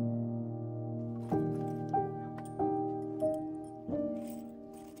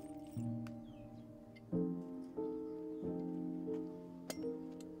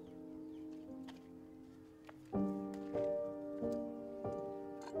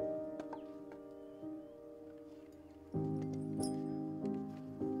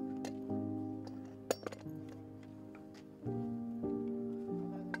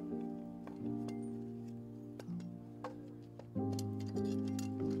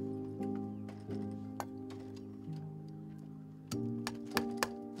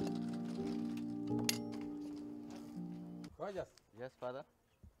 Rogers. Yes, father.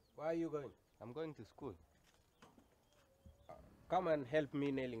 Where are you going? I'm going to school. Come and help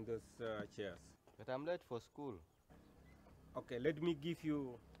me nailing those chairs. But I'm late for school. Okay, let me give you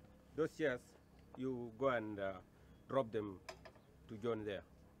those chairs. You go and drop them to John there.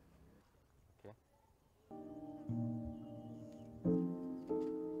 Okay.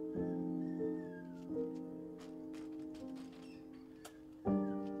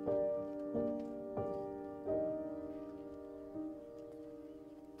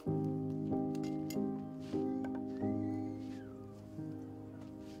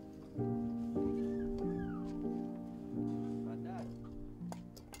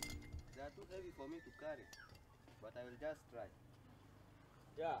 For me to carry, but I will just try.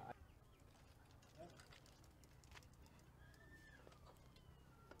 Yeah.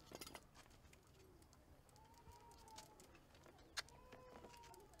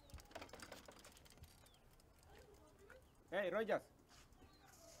 Hey, Rogers.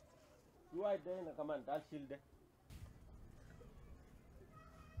 You are there in the command. I'll shield there.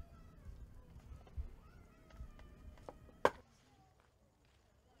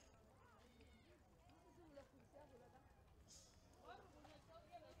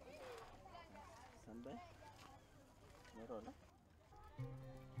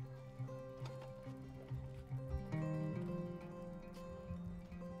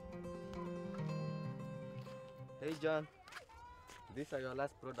 Hey John, these are your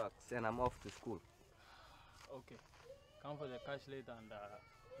last products and I'm off to school. Okay. Come for the cash later and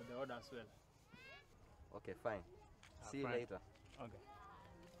for the order as well. Okay, fine. See you Fine. later. Okay.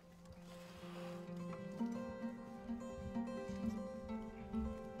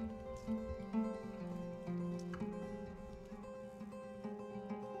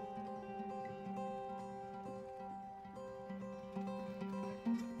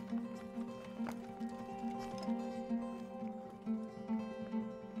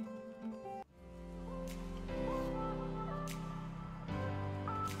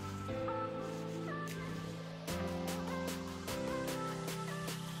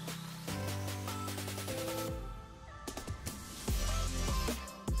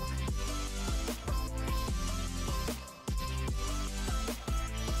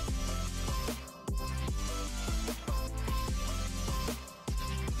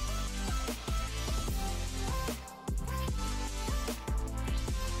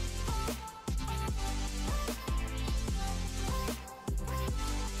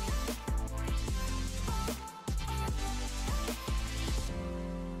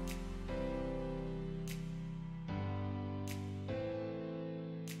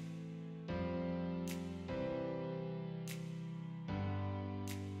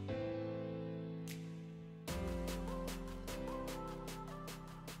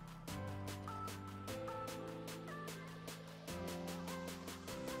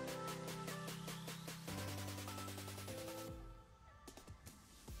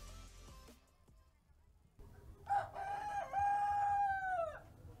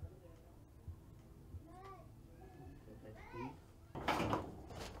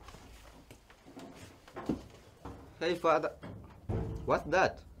 Hey father, what's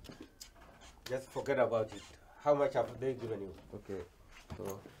that? Just forget about it. How much have they given you? Okay,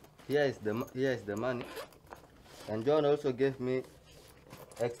 so here is the money, and John also gave me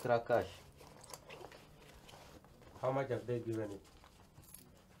extra cash. How much have they given it?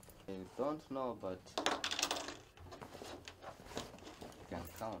 I don't know, but you can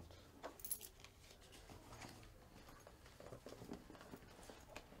count.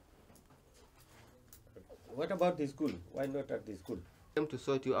 What about the school? Why not at the school? I came to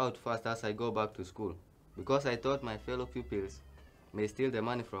sort you out first as I go back to school, because I thought my fellow pupils may steal the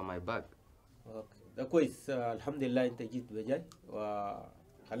money from my bag. Okay. ده كويس. الحمد لله انت جيت بجاي،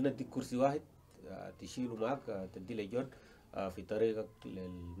 وخلنا نديك كرسي واحد تشيله معك تدي لجون في طريقك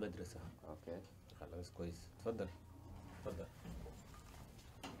للمدرسة. اوكي. خلاص كويس. تفضل. تفضل.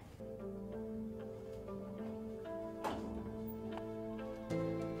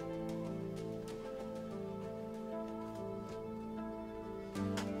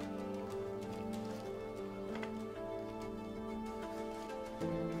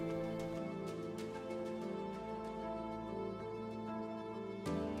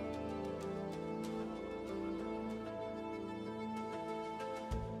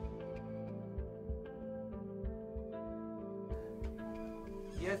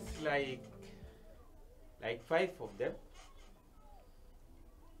 Yes, like 5 of them.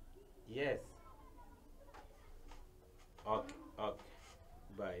 Yes. Okay, okay.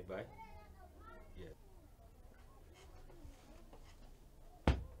 Bye, bye. Yes.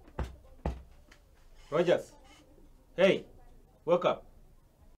 Rogers. Hey, wake up.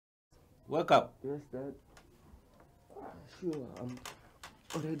 Wake up. Yes, Dad. Sure, I'm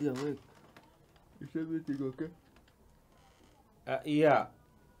already awake. Is everything okay? Yeah.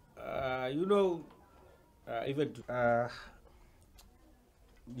 You know,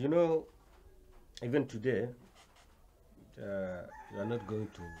 even today, you are not going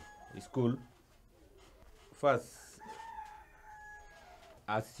to school. First,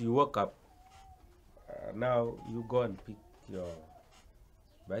 as you woke up, now you go and pick your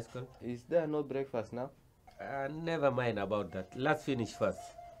bicycle. Is there no breakfast now? Never mind about that. Let's finish first.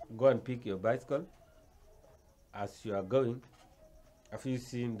 Go and pick your bicycle. As you are going, have you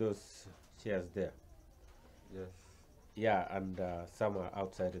seen those chairs there? Yes. Yeah, and some are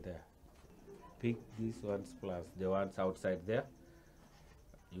outside there. Pick these ones plus the ones outside there.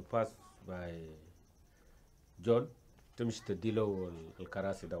 You pass by John. تمشي تديله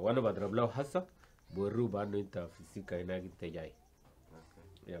الكراسي ده وانا بضرب له حصه بوريه بانه انت في السكه هناك انت جاي.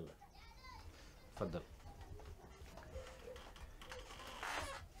 يلا تفضل.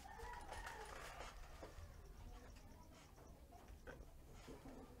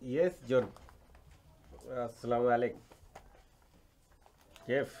 Yes, John. السلام عليكم.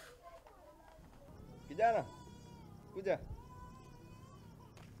 كيف؟ Kijana, kuja.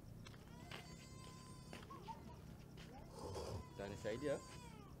 Utanisaidia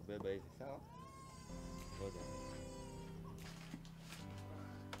kubeba hizi, sawa? Ngoja.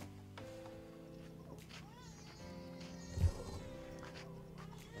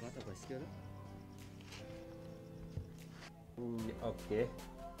 Kamata baiskeli. Okay.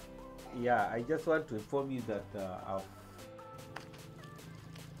 Yeah, I just want to inform you that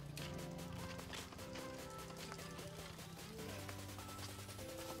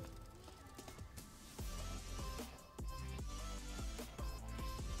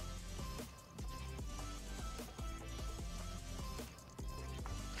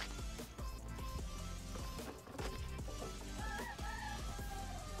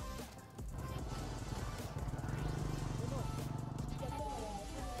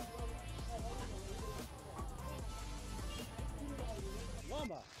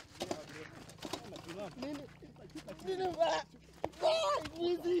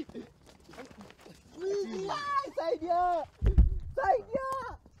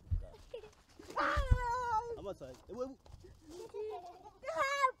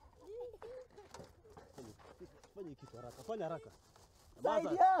Fanya haraka.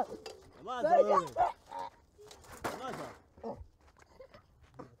 Saidia! Nyamaza wewe. Nyamaza.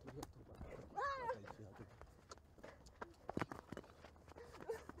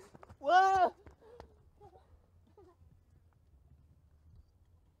 Wow!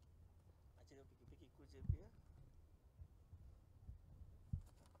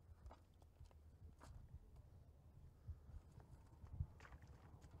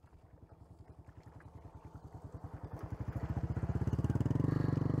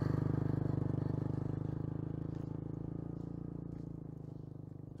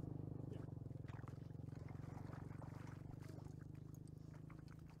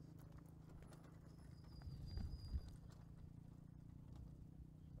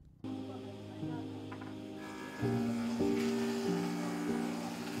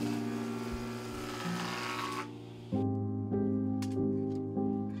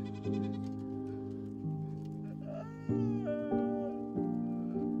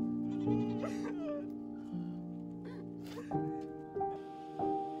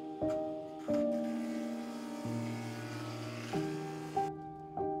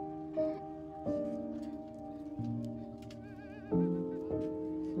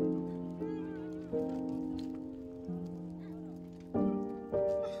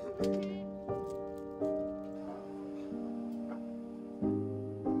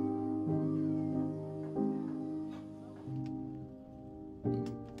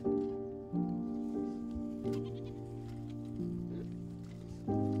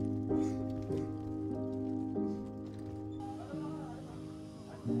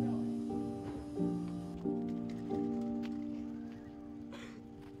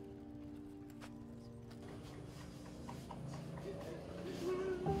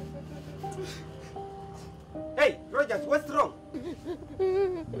 Hey, Rogers, what's wrong?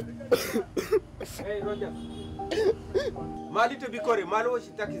 Hey, Rogers. Mali to be correct. Malo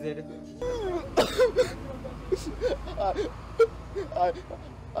shitaki zede.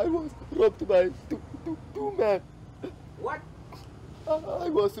 I was robbed by two men. What? I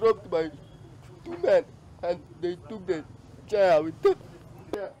was robbed by two men, and they took the chair with them.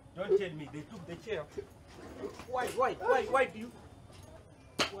 Don't tell me they took the chair. Why do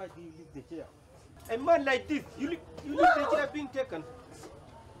you leave the chair? A man like this, you leave the chair being taken.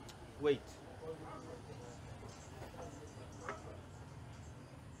 Wait.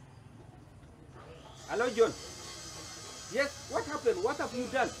 Hello, John. Yes, what happened? What have you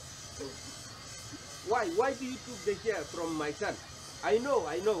done? Why do you took the chair from my son? I know.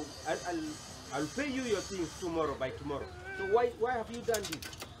 I'll pay you your things tomorrow, by tomorrow. So why have you done this?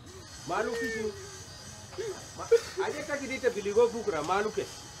 Malu kishu. Aje takidita biligo bukra malu ke.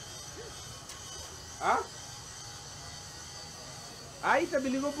 Ah? Aita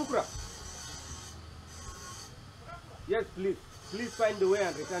biligo bukra. Yes, please find a way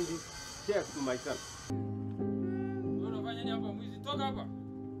and return this chair to my son. Unafanya nini hapa mwizi? Toka hapa.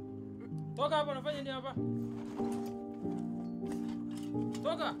 Toka hapa, unafanya nini hapa?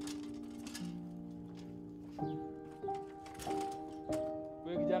 Toka.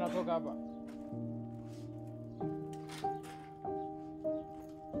 Wewe kijana, toka hapa.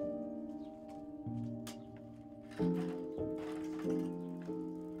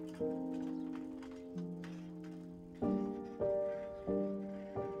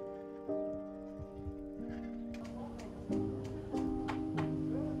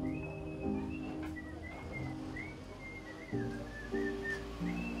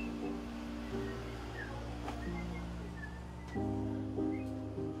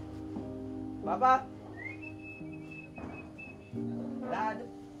 Papa? Dad?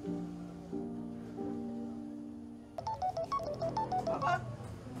 Papa?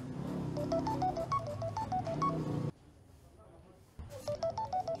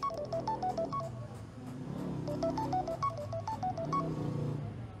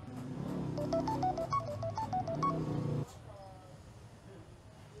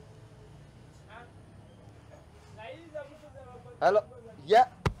 Hello? Yeah.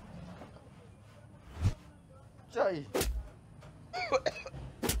 Chai.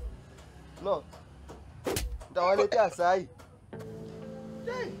 No. Ndawaletea sai.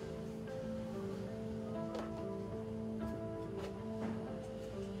 Chai.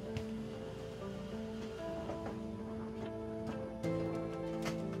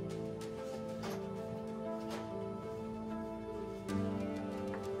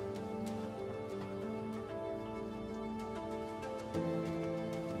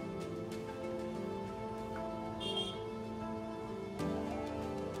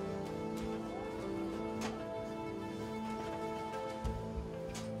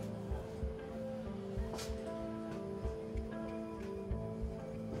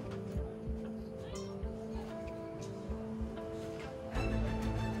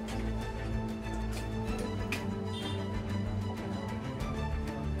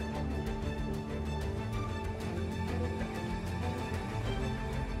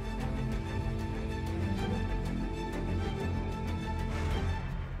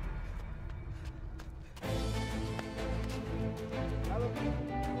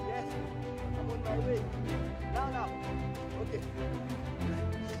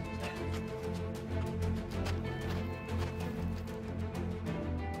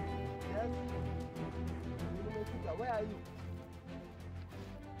 Where are you?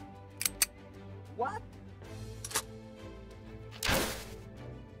 What?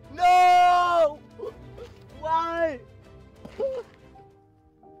 No! Why?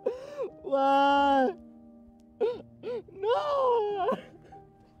 Why? No!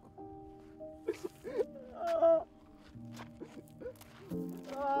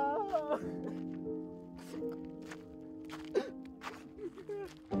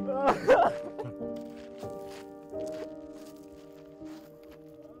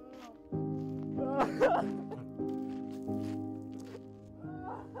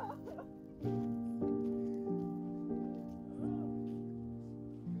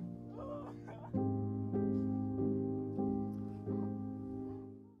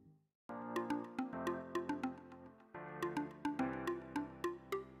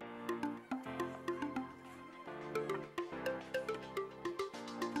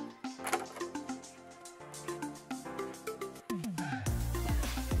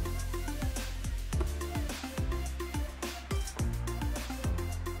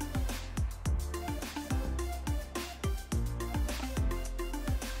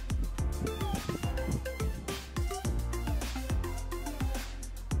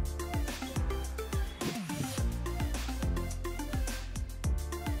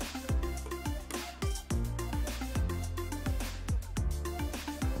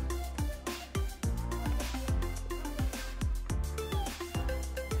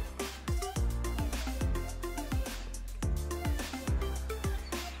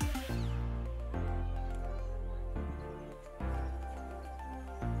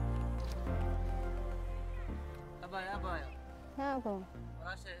 abo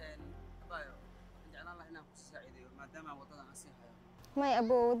walaashay abaayo jeclaan lahaa inaan ku saaciideeyo maadaama wadada aan sii hayo may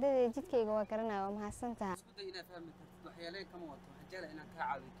abo wadada jidkayga waa garanaa waa mahadsantahay isku day inaad fahmi kartid waxyaaleen kama wato waxaan jeclahay inaan kaa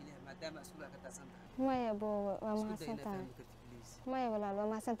caawiyo keliya maadaama iskuulka ka taasan tahay may abo waa mahadsantahay may walaal waa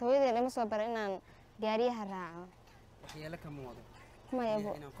mahadsantahay hooyadeen ima soo baray inaan gaariyaha raaco waxyaale kama wado may abo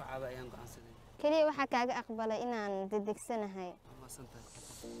inaan ku caawiyo ayaan go'aansaday kaliya waxaa kaaga aqbalay inaan dedegsanahay mahadsantahay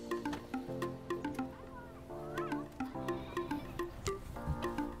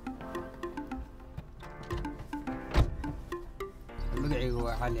magacaygu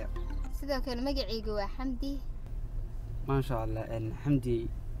waa cali sidoo kale magacaygu waa xamdi maasha allah xamdi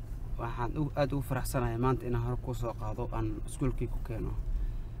waxaan aad ugu faraxsanahay maanta inaan hore kuu soo qaado aan iskuulkii ku keeno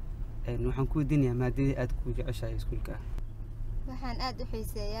waxaan ku weydiinayaa maadadii aad ku jeceshahay iskuulka waxaan aad u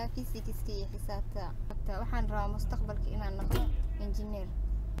xiiseeyaa fisikska iyo xisaabta waxaan rabaa mustaqbalka inaan noqdo injineer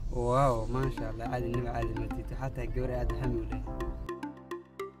waaw maasha allah caadi nima caadi martid waxaa tahay gabar aad hami u leh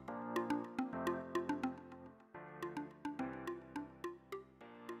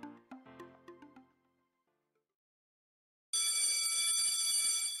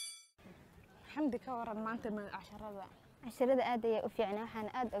xamdi ka waran maanta casharada aad ayay u fiicnaa waxaan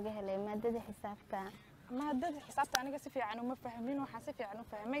aad uga helay maadada xisaabta aniga si fiican uma fahmin waxaan si fiican u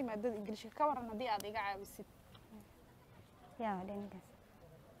fahmay maadada ingiriiska ka waran haddii aad iga caawisid yaa ninkaas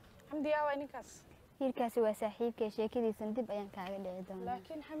xamdi yaa waa ninkaas wiilkaasi waa saaxiibkay sheekadiisan dib ayaan kaaga dhici doonaa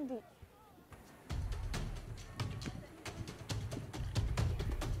laakiin xamdi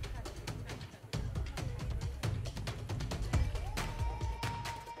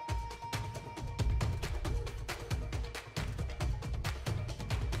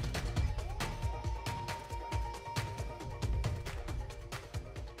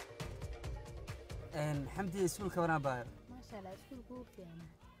حمدي اسكول كورنا باهر ما شاء الله اسكول كوف يعني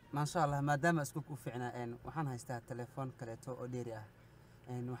ما شاء الله ما دام اسكول كوف فينا ان waxaan haystaa telefoon kaleeto oo dheeri ah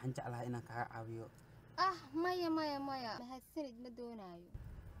waxaan jeclahay inaan ka caawiyo maya mahadsanid ma doonaayo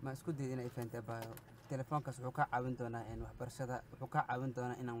ma isku day inay fahantaa baayo telefoonkaas wuxuu ka caawin doonaa waxbarashada wuxuu ka caawin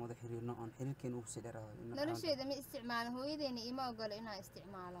doonaa inaan wada xiriirno oon xiriirkeena ugu sii dheeraado nolosheeda ma isticmaalo hooyadeena ima ogolo inaan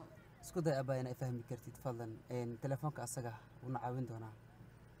isticmaalo isku day abaa inay fahmi kartid fadlan telefoonka asaga wuxuu caawin doonaa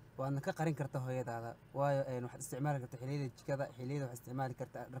waadna ka qarin karta hooyadaada waayo waxaad isticmaali kartaa xilliyada jikada xilliyada waxaad isticmaali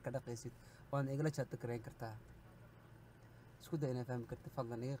kartaa dharka dhaqaysid waadna igala jaad gareyn kartaa isku day inay fahmi kartid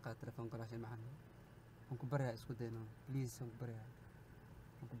fadlan iga qaad telefoonka laashay macaan waan ku baryaa isku dayno please waan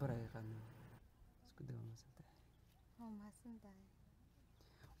ku baryaa qaadno isku day waa mahadsantahay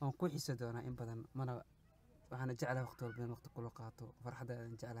waan ku xiisa doonaa in badan mana waxaana jeclahay waqti walba in waqti kula qaato farxadda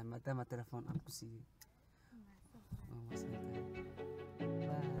aan jeclahay maadaama telefoon aan ku siiyey waa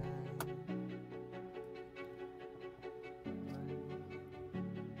mahadsantahay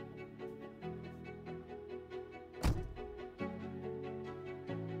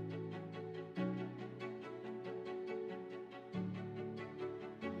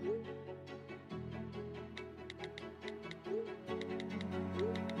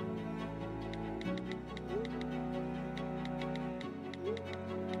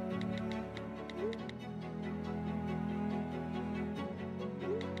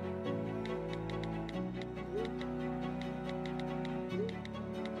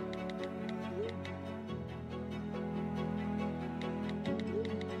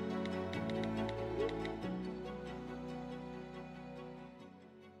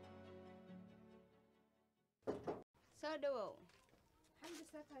soo dhawow xamdi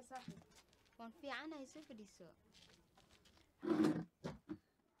see tahay saaxiib waan fiicanahay soo fadhiiso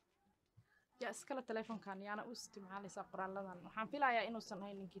yaa iskale telefoonkan yaana u isticmaalaysaa qoraaladan waxaan filayaa inuusan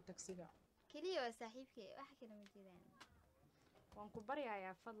ahayn ninkii tagsiga keliya waa saaxiibkay wax kale ma jiraan waan ku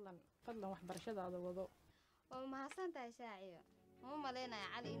baryayaa fadlan waxbarashadaada wado waa mahadsan tahay shaaciyo uma malaynaya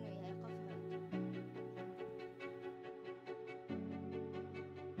cali inuu yahay qof kale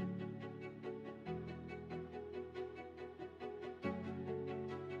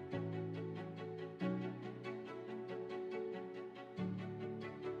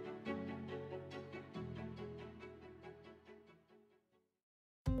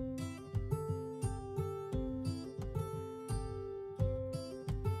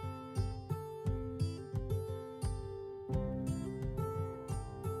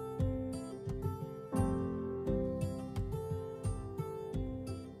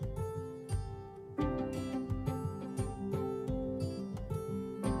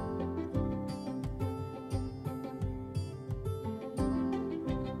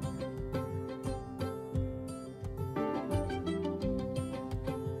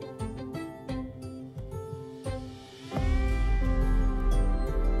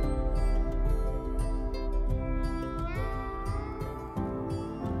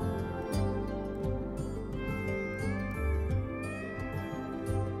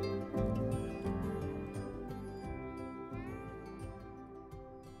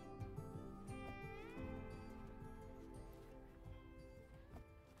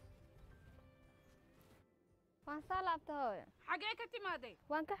soo laabta hooyo. xagee ka timaaday?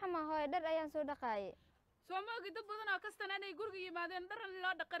 Waan ka xumaa hooyo, dhar ayaan soo dhaqaayay. soo ma ogi dad badan oo kastan inay guriga yimaadeen dhar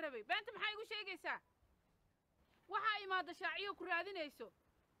loo dhaqa rabay. beenta maxay igu sheegaysaa? waxaa imaada shaaciyo ku raadinayso.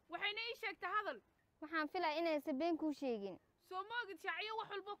 waxayna ii sheegtay hadal. Waxaan filaa inaysan been kuu sheegin. soo ma ogid shaaciyo wax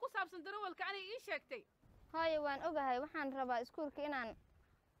walba ku saabsan darawalka anay ii sheegtay. hooyo waan ogahay, waxaan rabaa iskuulka inaan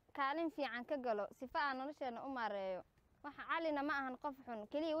kaalin fiican ka galo sifa aan nolosheena u maareeyo. waxa calina ma ahan qof xun,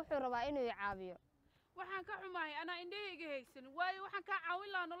 kaliya wuxuu rabaa inuu i caawiyo. waxaan ka xumahay anaa indhahayga haysan, waayo waxaan kaa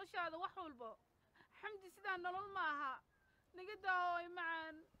caawin lahaa noloshaada wax walba. xamdi sidaa nolol ma aha. naga daa hooyo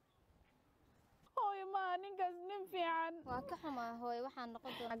macaan. hooyo ma ninkaas nin fiican. waa ka xumaa hooyo, waxaan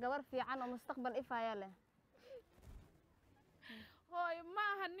noqon doonaa gabar fiican oo mustaqbal ifaya leh. hooyo ma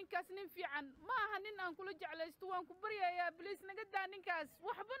aha ninkaas nin fiican, ma aha nin aan kula jeclaysto. waan ku baryayaa bliis naga daa ninkaas,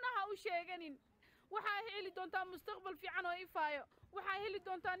 waxbana ha u sheeganin. waxaa heli doontaa mustaqbal fiican oo ifaayo. waxaa heli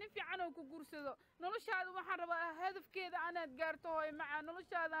doontaa nin fiican oo ku guursado. noloshaada waxaan rabaa hadafkeeda anaad gaarto hooyo macaan.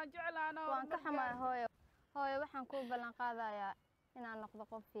 noloshaada aan jeclaana. waan ka xumaa hooyo. hooyo waxaan kuu ballan qaadayaa inaan noqdo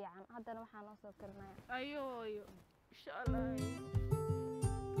qof fiican. haddana waxaan noo soo karnaya. ayo hooyo insha allah.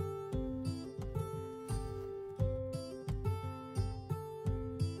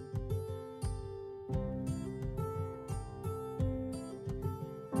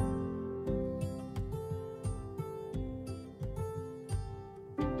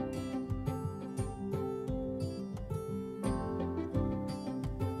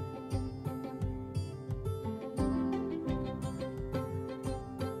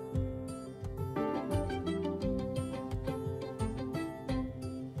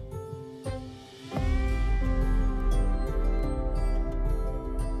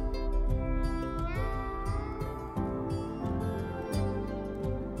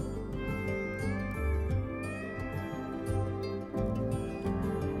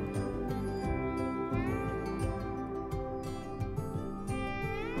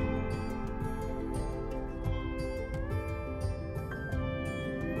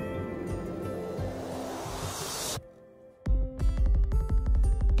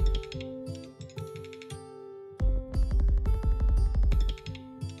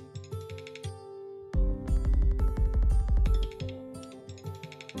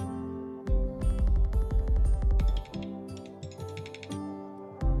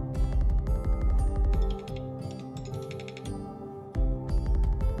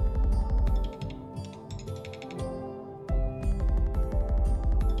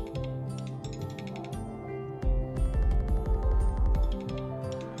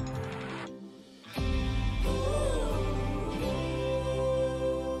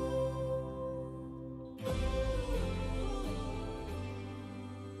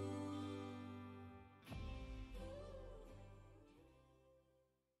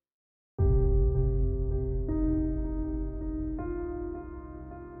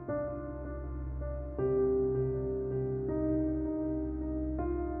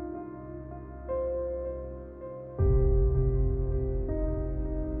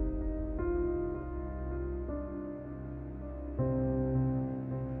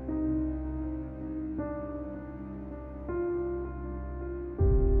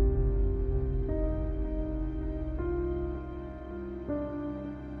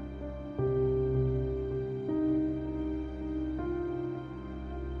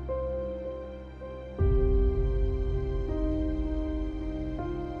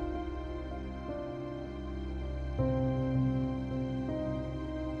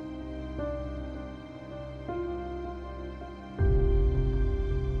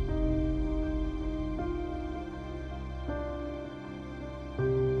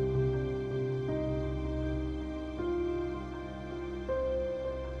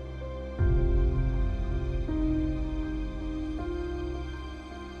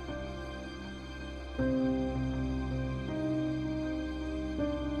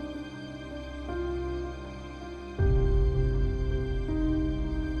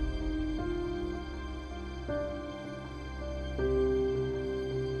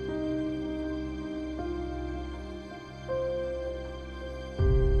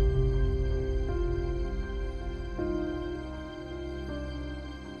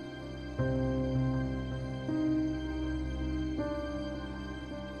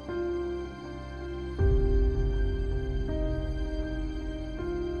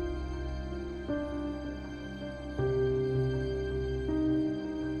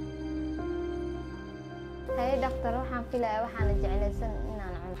 دكتور waxaan filayaa waxaan jeclaysan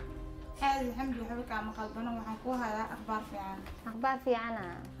inaan cuno. هذه الحمد لله حبك عم قلبنا وحن كوها أخبار فيعان. أخبار فيعانا.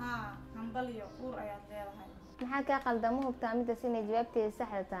 ها هنبلي يقول أيات ليلة هاي. maxaa ka qaldamuhu taamida sinay jawaabteeda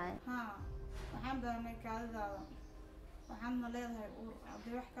saxda tahay. ها waxaan daanay kaadidaada waxaadna leedahay uur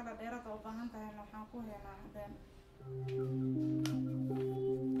haddii wax kale dheeraad u baahan tahayna waxaan ku haynaa cadeen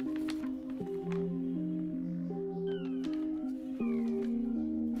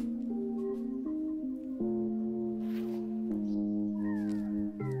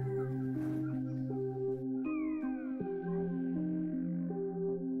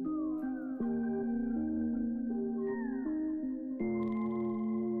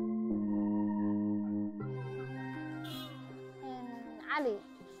cali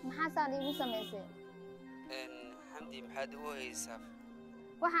maxaasaan iigu samaysay xamdi maxaad u haysaa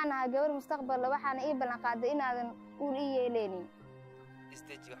waxaan ahaa gabar mustaqbal waxaana ii ballan qaaday inaadan uur ii yeeleenin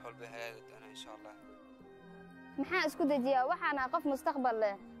isdeji wax walba hagaagi doona insha allah maxaa isku dejiyaa waxaan ahaa qof mustaqbal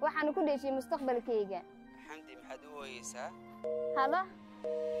leh waxaana ku dhejiyey mustaqbalkayga xamdi maxaad u haysaa halo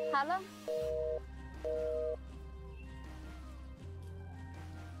halo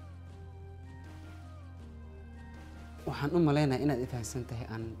waxaan u maleynayaa inaad i fahamsan tahay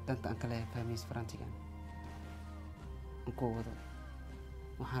aan danta aan ka leeyahay fahmays farantigan aan ku wado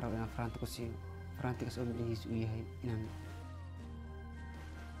waxaan rabaa inaan faranta ku siiyo farantigaas oo micnihiisu uu yahay inaan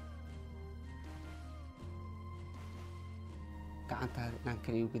gacantaada inaan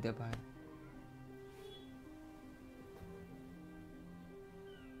kale igu gadabayo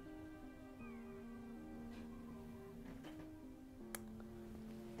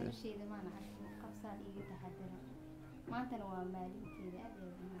noloshayda maana arkin qabsaan iiga taxadiro maantana waa maalinteeda aad iyo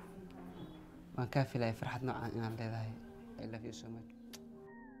aad umahadsantahay waan kaa filaya farxad noocaan inaad leedahay I love you so much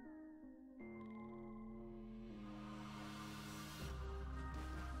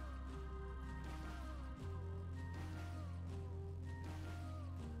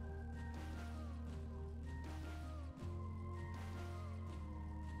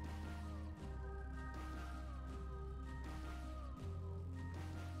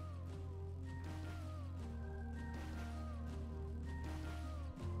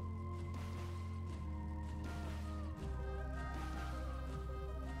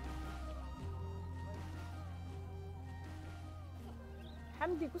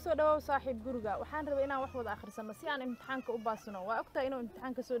xamdi kusoo dhawow saaxiib guriga waxaan rabay inaan wax wada akhrisano si aan imtixaanka u baasno waa ogtahay inuu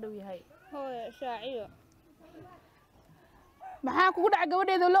imtixaanka soo dhow yahay hooyo shaaciyo maxaa kugu dhaca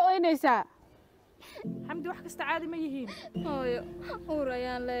gabadheeda la ooynaysaa xamdi wax kasta caadi ma yihiin hooyo uur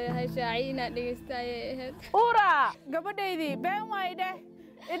ayaan leeyahay shaaciyo inaad dhegeystaayay ahayd uura gabadhaydii been waaye dheh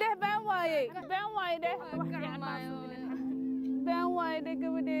idheh been waaye been waaye dheh been waaye dheh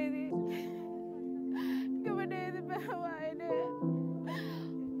gabadheedii gabadheedii been waaye dheh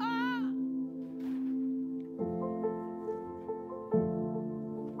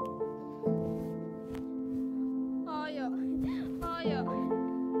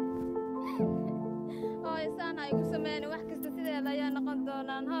wax kasta sideeda ayaa noqon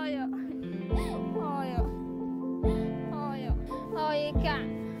doonaan hooyo hooyo hooyo hooyo kac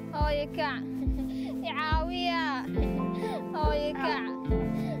hooyo kac icaawiya hooyo kac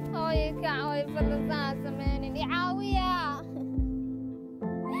hooyo kac hooyo fadlan saa sameynin icaawiya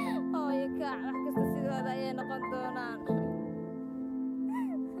hooyo kac wax kasta sideeda ayay noqon doonaan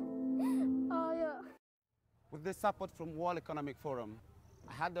hooyo. With the support from World Economic Forum,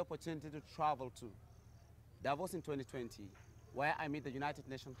 I had the opportunity to travel to Davos in 2020, where I met the United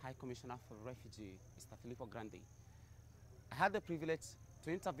Nations High Commissioner for Refugees, Mr. Filippo Grandi. I had the privilege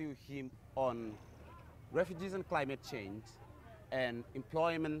to interview him on refugees and climate change, and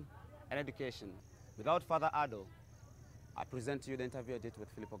employment and education. Without further ado, I present to you the interview I did with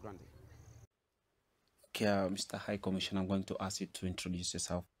Filippo Grandi. Okay, Mr. High Commissioner, I'm going to ask you to introduce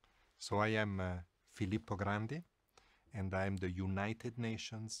yourself. So I am Filippo Grandi, and I am the United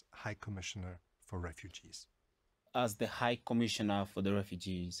Nations High Commissioner for Refugees. As the High Commissioner for the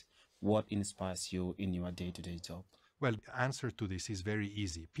Refugees, what inspires you in your day-to-day job? Well, the answer to this is very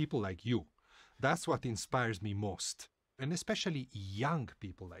easy. People like you. That's what inspires me most. And especially young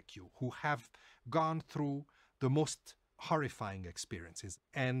people like you who have gone through the most horrifying experiences.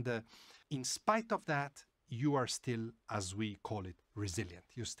 And in spite of that, you are still, as we call it, resilient.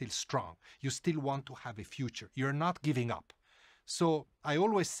 You're still strong. You still want to have a future. You're not giving up. So I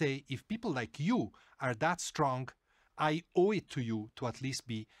always say, if people like you are that strong, I owe it to you to at least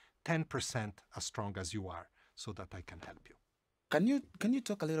be 10% as strong as you are so that I can help you. Can you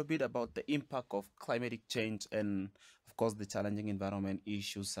talk a little bit about the impact of climatic change and, of course, the challenging environment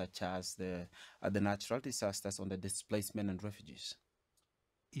issues such as the natural disasters on the displacement and refugees?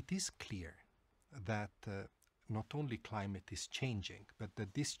 It is clear that not only climate is changing, but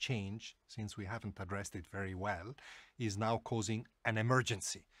that this change, since we haven't addressed it very well, is now causing an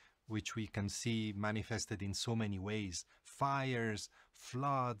emergency, which we can see manifested in so many ways: fires,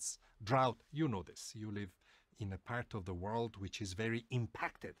 floods, drought. You know this. You live in a part of the world which is very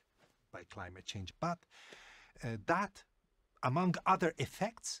impacted by climate change. But that, among other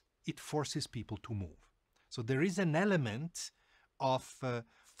effects, it forces people to move. So there is an element of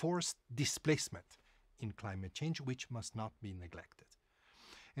forced displacement in climate change which must not be neglected.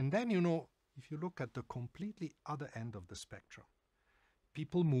 And then, you know, if you look at the completely other end of the spectrum,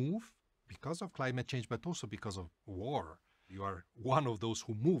 people move because of climate change, but also because of war. You are one of those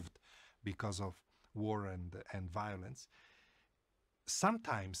who moved because of war and violence.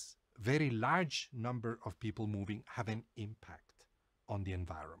 Sometimes very large number of people moving have an impact on the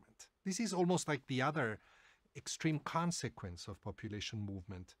environment. This is almost like the other extreme consequence of population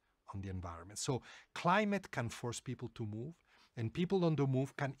movement on the environment. So climate can force people to move, and people on the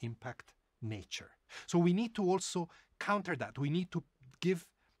move can impact nature. So we need to also counter that. We need to give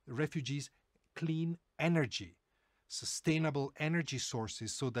refugees clean energy, sustainable energy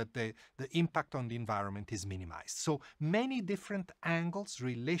sources, so that the impact on the environment is minimized. So many different angles,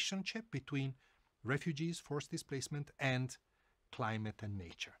 relationship between refugees, forced displacement, and climate and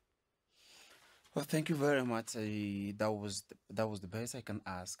nature. Well, thank you very much. That was the best I can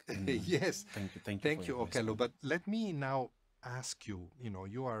ask. Yes. Thank you. Okello. But let me now ask you. You know,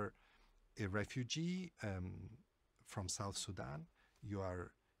 you are a refugee from South Sudan. You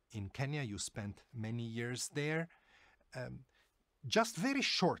are in Kenya. You spent many years there. Just very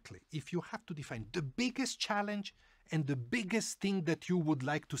shortly, if you have to define the biggest challenge and the biggest thing that you would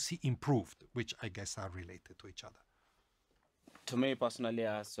like to see improved, which I guess are related to each other. To me personally,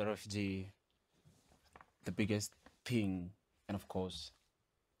 as a refugee, the biggest thing, and of course,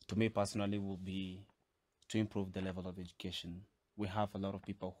 to me personally, will be to improve the level of education. We have a lot of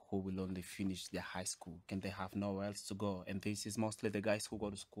people who will only finish their high school and they have nowhere else to go. And this is mostly the guys who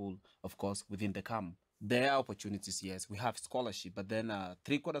go to school, of course, within the camp. There are opportunities, yes. We have scholarship, but then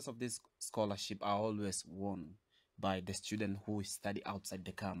 3/4 of this scholarship are always won by the student who study outside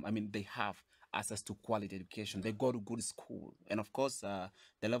the camp. I mean, they have access to quality education. They go to good school. And of course, the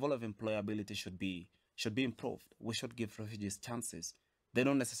level of employability should be improved. We should give refugees chances. They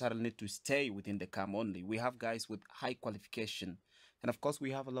don't necessarily need to stay within the camp only. We have guys with high qualification. And of course,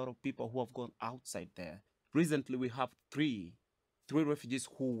 we have a lot of people who have gone outside there. Recently, we have three refugees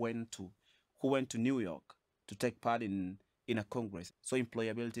who went to New York to take part in a congress. So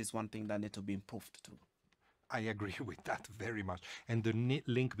employability is one thing that needs to be improved too. I agree with that very much. And the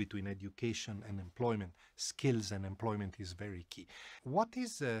link between education and employment, skills and employment is very key. What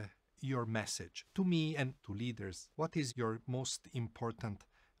is your message to me and to leaders? What is your most important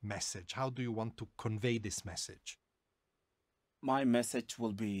message? How do you want to convey this message? My message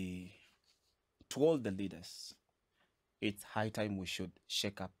will be to all the leaders. It's high time we should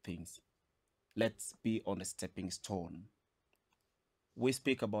shake up things. Let's be on a stepping stone. We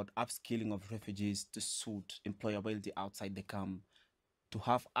speak about upskilling of refugees to suit employability outside the camp, to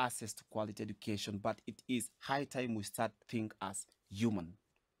have access to quality education, but it is high time we start think as human.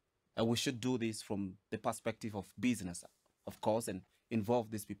 And we should do this from the perspective of business, of course, and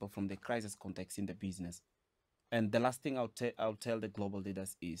involve these people from the crisis context in the business. And the last thing I'll tell the global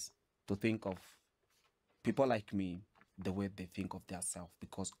leaders is to think of people like me the way they think of themselves,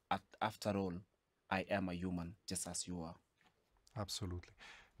 because after all, I am a human just as you are. Absolutely.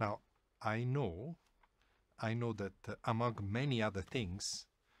 Now, I know that among many other things,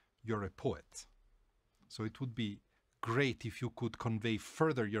 you're a poet. So it would be great if you could convey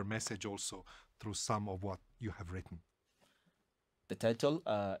further your message also through some of what you have written. The title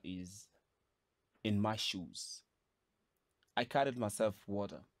is In My Shoes. I carried myself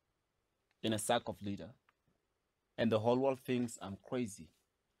water in a sack of leather, and the whole world thinks I'm crazy,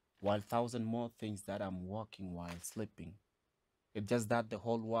 while 1,000 more things that I'm walking while sleeping. It's just that the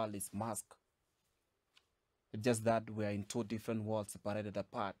whole world is masked. It's just that we are in two different worlds separated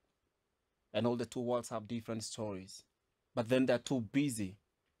apart, and all the two worlds have different stories. But then they're too busy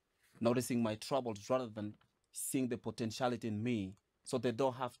noticing my troubles rather than seeing the potentiality in me, so they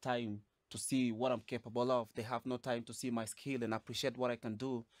don't have time to see what I'm capable of. They have no time to see my skill and appreciate what I can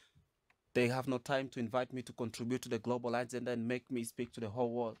do. They have no time to invite me to contribute to the global agenda and make me speak to the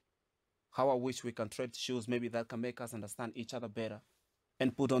whole world. How I wish we can trade shoes, maybe that can make us understand each other better.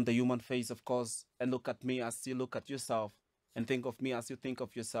 And put on the human face, of course, and look at me as you look at yourself, and think of me as you think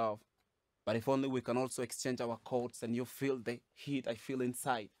of yourself. But if only we can also exchange our codes and you feel the heat I feel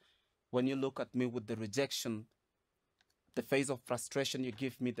inside. When you look at me with the rejection, the face of frustration you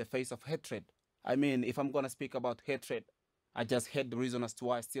give me, the face of hatred. I mean, if I'm going to speak about hatred, I just hate the reason as to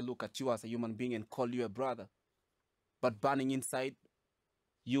why I still look at you as a human being and call you a brother. But burning inside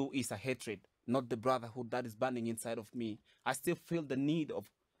you is a hatred, not the brotherhood that is burning inside of me. I still feel the need of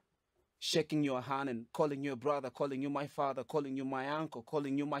shaking your hand and calling you a brother, calling you my father, calling you my uncle,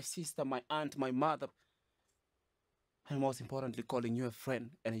 calling you my sister, my aunt, my mother, and most importantly, calling you a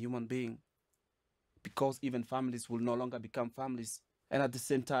friend and a human being. Because even families will no longer become families. And at the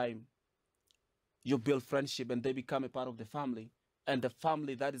same time, you build friendship and they become a part of the family. And the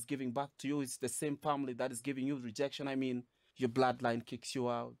family that is giving back to you is the same family that is giving you rejection. I mean, your bloodline kicks you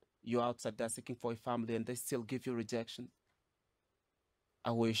out. You're outside there seeking for a family and they still give you rejection.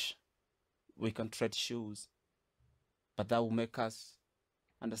 I wish we can trade shoes, but that will make us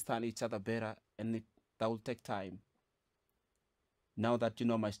understand each other better, and that will take time. Now that you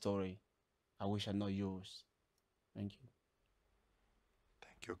know my story, I wish I know yours. Thank you.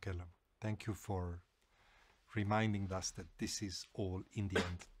 Thank you, Caleb. Thank you for reminding us that this is all, in the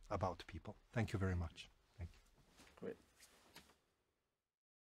end, about people. Thank you very much. Thank you. Great.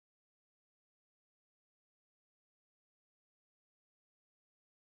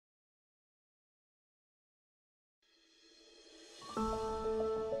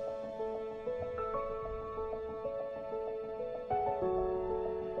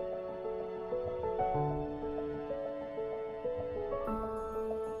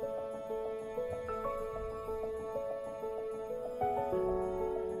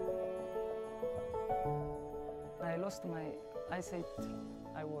 I lost my eyesight.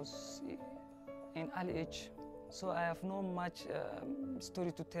 I was in early age, so I have no much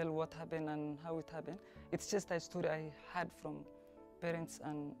story to tell what happened and how it happened. It's just a story I had from parents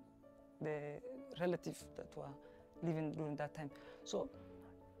and the relatives that were living during that time. So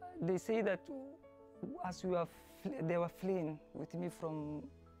they say that as we were they were fleeing with me from,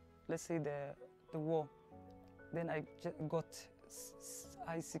 let's say, the war. Then I got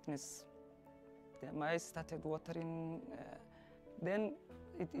eye sickness. My eyes started watering. Then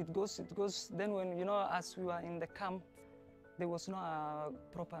it goes. Then when, you know, as we were in the camp, there was no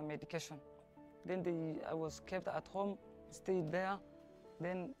proper medication. Then I was kept at home, stayed there.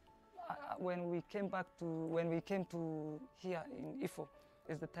 Then when we came to here in Ifo,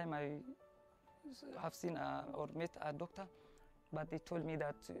 is the time I have seen or met a doctor, but they told me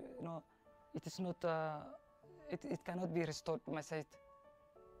that you know, it is not. It cannot be restored, my sight,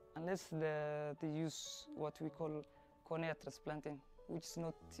 unless they use what we call cornea transplanting, which is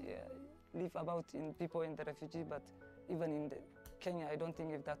not live about in people in the refugee, but even in Kenya, I don't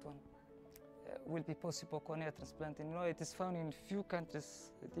think if that one will be possible, cornea transplanting. You know, it is found in few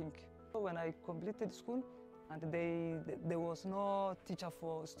countries, I think. When I completed school, and there was no teacher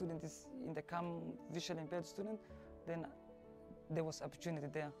for students in the camp, visually impaired student, then there was opportunity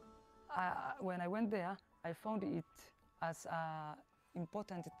there. When I went there, I found it as an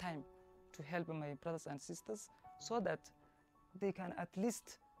important time to help my brothers and sisters so that they can at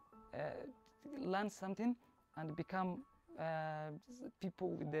least learn something and become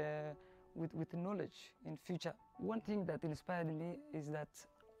people with knowledge in future. One thing that inspired me is that,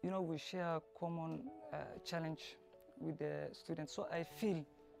 you know, we share a common challenge with the students. So I feel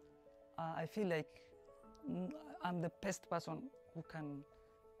like I'm the best person who can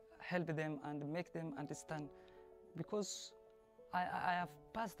help them and make them understand, because I have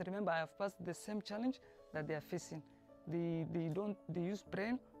passed. Remember, I have passed the same challenge that they are facing. They use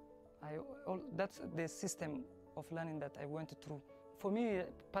braille. That's the system of learning that I went through. For me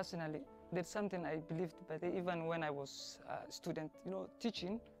personally, there's something I believed, but even when I was a student, you know,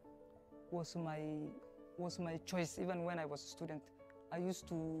 teaching was my choice. Even when I was a student, I used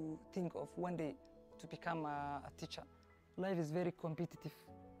to think of one day to become a teacher. Life is very competitive,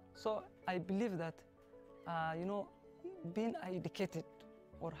 so I believe that you know, being educated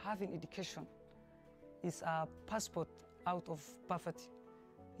or having education is a passport out of poverty.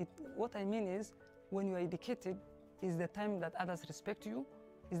 What I mean is, when you are educated, is the time that others respect you,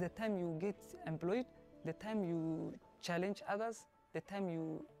 is the time you get employed, the time you challenge others, the time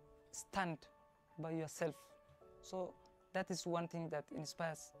you stand by yourself. So that is one thing that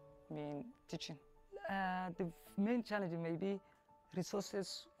inspires me in teaching. The main challenge may be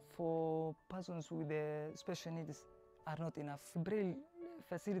resources for persons with special needs are not enough. Braille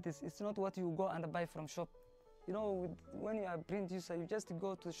facilities, it's not what you go and buy from shop. You know, when you are a brain user, you just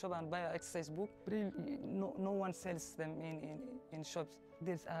go to the shop and buy an exercise book. Braille, no one sells them in shops.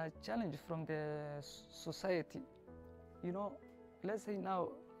 There's a challenge from the society. You know, let's say now,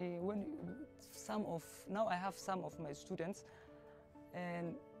 now I have some of my students,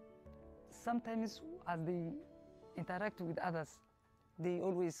 and sometimes as they interact with others, they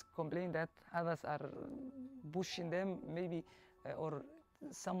always complain that others are pushing them, maybe, or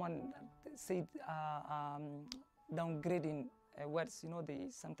someone said downgrading words. You know,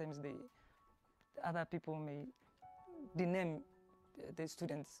 sometimes they other people may dename the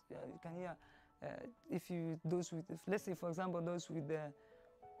students. You can hear if those with, let's say for example, those with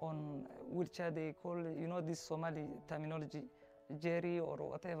on wheelchair, they call, you know, this Somali terminology, Jerry or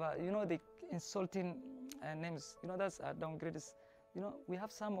whatever, you know, the insulting names, you know, that's downgrades. You know, we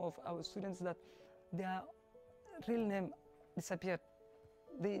have some of our students that their real name disappeared.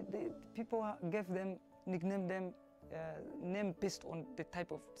 People gave them, nicknamed them, name based on the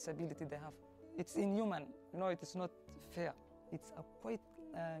type of disability they have. It's inhuman, you know, it is not fair. It's a quite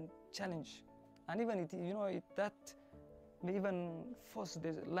challenge. And even, that may even force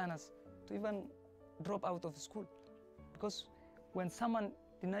the learners to even drop out of school. Because when someone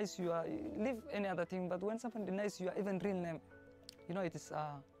denies you, leave any other thing, but when someone denies your even real name, you know, it's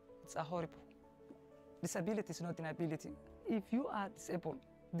a horrible. Disability is not inability. If you are disabled,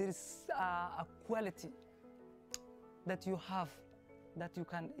 there is a quality that you have that you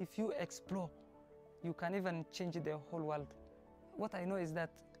can, if you explore, you can even change the whole world. What I know is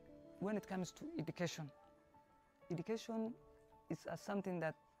that when it comes to education is something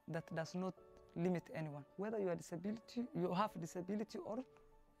that does not limit anyone. Whether you have disability or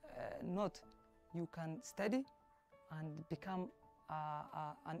not, you can study and become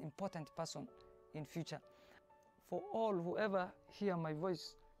an important person in future. For all whoever hear my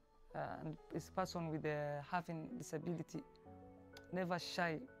voice and is person with having disability, never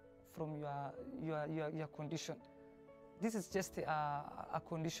shy from your condition. This is just a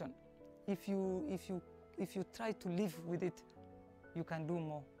condition. If you try to live with it, you can do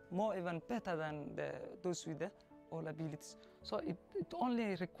more even better than those with all abilities. So it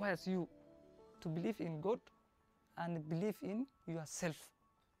only requires you to believe in God and believe in yourself.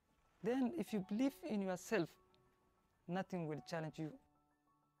 Then if you believe in yourself, nothing will challenge you.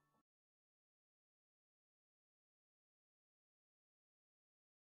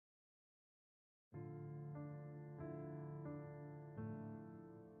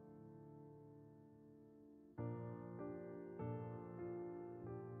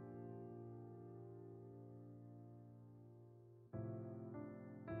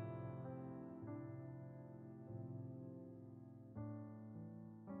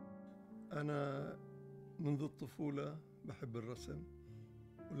 أنا منذ الطفولة بحب الرسم،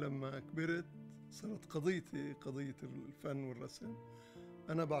 ولما كبرت صارت قضيتي قضية الفن والرسم.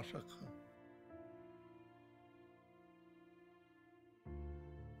 أنا بعشقها.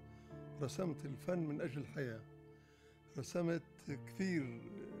 رسمت الفن من أجل الحياة. رسمت كثير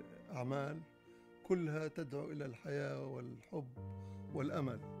أعمال كلها تدعو إلى الحياة والحب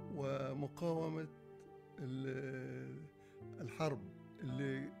والأمل ومقاومة الحرب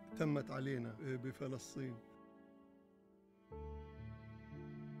اللي تمت علينا بفلسطين.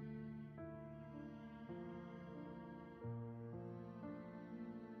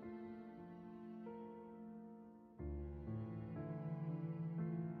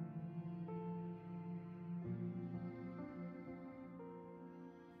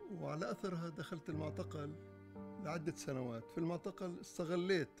 وعلى أثرها دخلت المعتقل لعدة سنوات. في المعتقل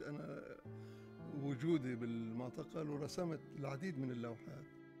استغليت أنا وجودي بالمعتقل ورسمت العديد من اللوحات.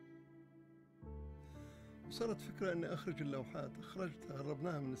 وصارت فكرة أني أخرج اللوحات. أخرجتها،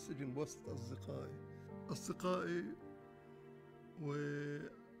 هربناها من السجن بواسطة أصدقائي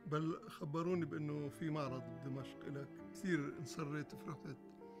بل خبروني بأنه في معرض بدمشق لك. كثير انصريت وفرحت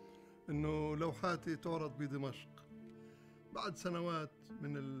أنه لوحاتي تعرض بدمشق. بعد سنوات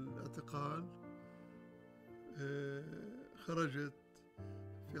من الاعتقال خرجت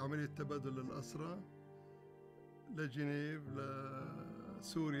في عملية تبادل الأسرى لجنيف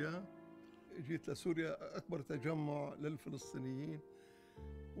لسوريا. جيت لسوريا أكبر تجمع للفلسطينيين،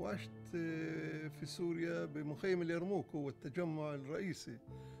 وعشت في سوريا بمخيم اليرموك، هو التجمع الرئيسي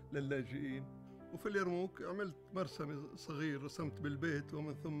للاجئين. وفي اليرموك عملت مرسم صغير، رسمت بالبيت،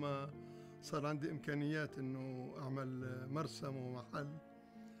 ومن ثم صار عندي إمكانيات إنه أعمل مرسم ومحل،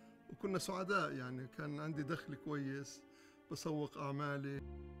 وكنا سعداء. يعني كان عندي دخل كويس، بسوق أعمالي.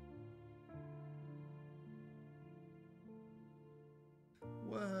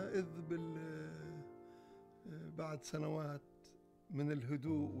 وإذ بعد سنوات من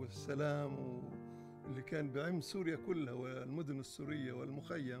الهدوء والسلام اللي كان بعم سوريا كلها والمدن السورية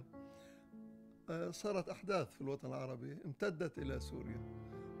والمخيم، صارت أحداث في الوطن العربي امتدت إلى سوريا.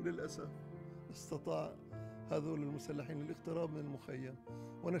 وللأسف استطاع هذول المسلحين الاقتراب من المخيم،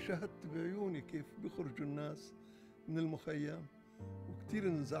 وأنا شاهدت بعيوني كيف بيخرجوا الناس من المخيم، وكثير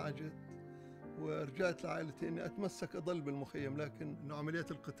انزعجت. ورجعت لعائلتي اني اتمسك اضل بالمخيم، لكن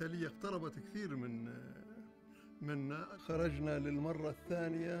العمليات القتاليه اقتربت كثير منا. خرجنا للمره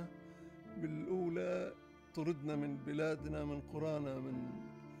الثانيه. بالاولى طردنا من بلادنا، من قرانا، من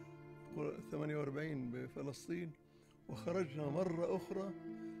 48 بفلسطين، وخرجنا مرة أخرى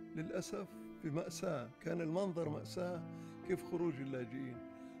للأسف بمأساة. كان المنظر مأساة كيف خروج اللاجئين.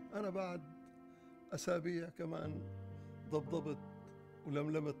 أنا بعد أسابيع كمان ضبضبت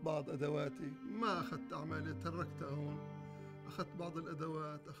ولملمت بعض أدواتي، ما أخذت أعمالي، تركتها هون. أخذت بعض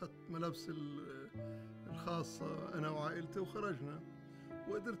الأدوات، أخذت ملابس الخاصة أنا وعائلتي، وخرجنا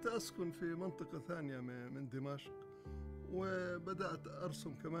وقدرت أسكن في منطقة ثانية من دمشق، وبدأت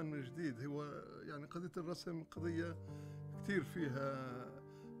أرسم كمان من جديد. هو يعني قضية الرسم قضية كتير فيها،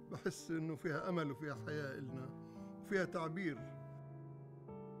 بحس إنه فيها أمل وفيها حياة إلنا وفيها تعبير.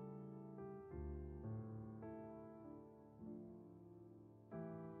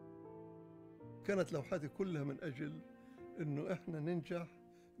 كانت لوحاتي كلها من أجل إنه إحنا ننجح،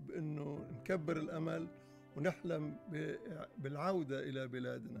 بإنه نكبر الأمل ونحلم بالعودة إلى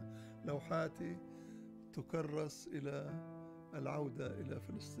بلادنا. لوحاتي تكرس إلى العودة إلى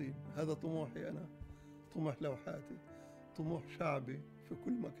فلسطين، هذا طموحي أنا، طموح لوحاتي، طموح شعبي في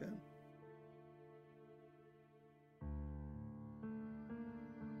كل مكان.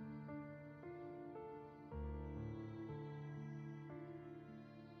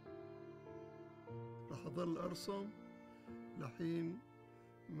 راح أظل أرسم لحين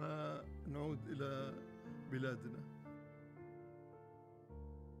ما نعود إلى بلادنا.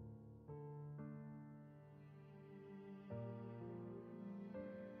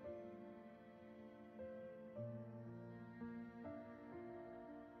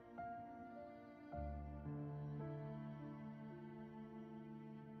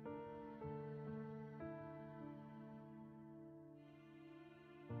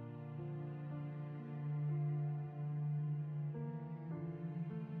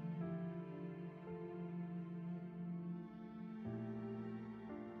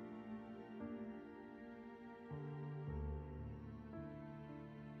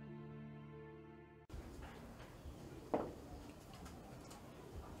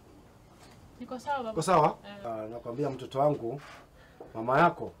 Niko sawa baba. Uko sawa? Nakwambia mtoto wangu, mama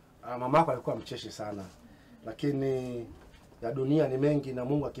yako alikuwa mcheshi sana. Lakini ya dunia ni mengi na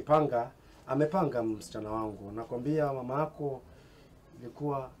Mungu akipanga, amepanga msichana wangu. Nakwambia mama yako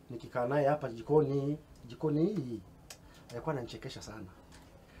ilikuwa nikikaa naye hapa jikoni hii, alikuwa ananichekesha sana.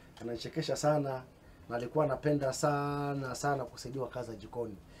 Ananichekesha sana na alikuwa anapenda sana kusaidiwa kazi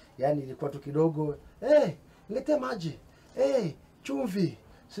jikoni. Yaani ilikuwa tu kidogo, niletee maji. Chumvi.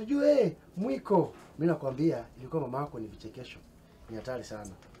 Sijui mwiko. Mimi nakwambia ilikuwa mama yako ni vichekesho. Ni hatari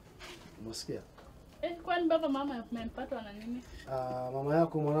sana. Umesikia? Kwani baba mama mmempatwa na nini? Mama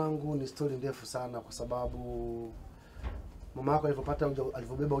yako mwanangu ni story ndefu sana, kwa sababu mama yako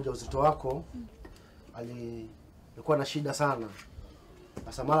alivyobeba ujauzito wako alikuwa na shida sana.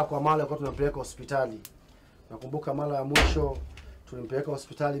 Sasa mara kwa mara alikuwa tunampeleka hospitali. Nakumbuka mara ya mwisho tulimpeleka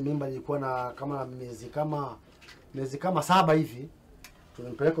hospitali, mimba ilikuwa na kama miezi kama 7 hivi.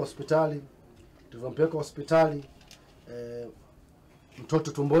 Tulimpeleka hospitali. Tulimpeleka hospitali,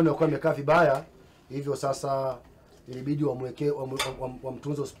 mtoto tumboni alikuwa amekaa vibaya. Hivyo sasa ilibidi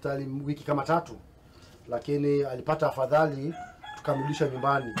wamtunze hospitali wiki kama 3. Lakini alipata afadhali, tukamrudisha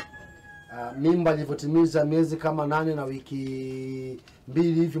nyumbani. Mimba ilivyotimiza miezi kama 8 na wiki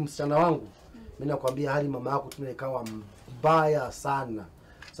 2 hivi, msichana wangu, mimi nakwambia hali mama yako ikawa mbaya sana,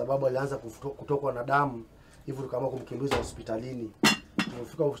 sababu alianza kutokwa na damu. Hivyo tukaamua kumkimbiza hospitalini.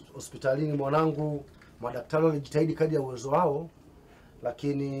 Tulifika hospitalini mwanangu, madaktari walijitahidi kadri ya uwezo wao,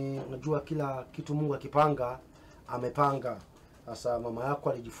 lakini unajua kila kitu Mungu akipanga amepanga. Sasa mama yako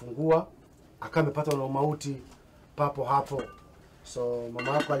alijifungua, akamepata na mauti papo hapo. So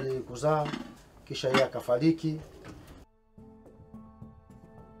mama yako alikuzaa, kisha yeye akafariki.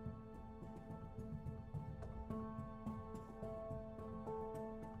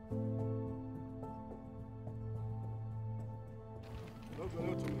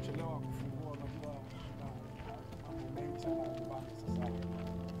 Leo tumechelewa kufungua, unajua mambo mengi sana nyumbani sasa.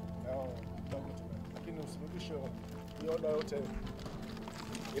 Leo lakini usirudishe hiyo oda yote.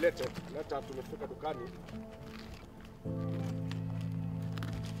 Leta tumefika dukani.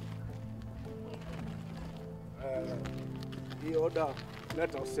 Hii oda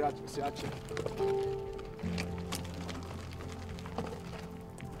leta, usiache.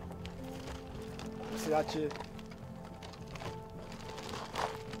 Usiache.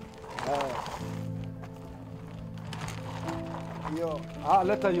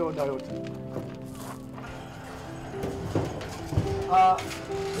 Leta hiyo oda yote.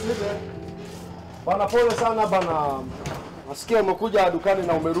 Bana, pole sana bana. Nasikia umekuja dukani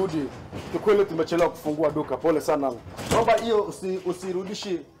na umerudi. Kikweli tumechelewa kufungua duka. Pole sana. Naomba hiyo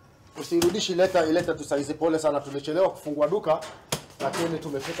usirudishi, ileta tu saizi. Pole sana, tumechelewa kufungua duka lakini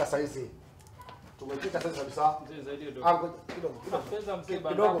tumefika saizi. Tumefika sasa kabisa. Mzee zaidi kidogo. Pesa mzee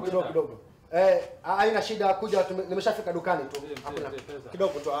Kidogo. Haina shida kuja nimeshafika dukani tu. Hakuna.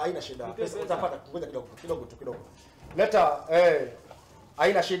 Kidogo tu haina shida. Pesa utapata ngoja kidogo. Leta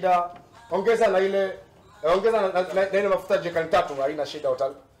haina shida. Ongeza na ile na ile mafuta jikani 3 haina shida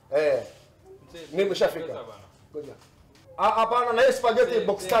nimeshafika. Ngoja. Hapana na spaghetti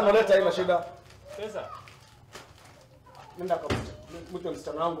box 5 leta haina shida. Pesa. Nenda kwa mtu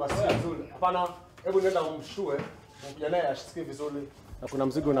msichana wangu asikie vizuri. Hapana, hebu nenda umshue, ukija naye asikie vizuri. Na kuna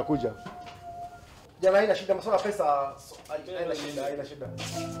mzigo unakuja. Jana haina shida, masuala pesa haina shida.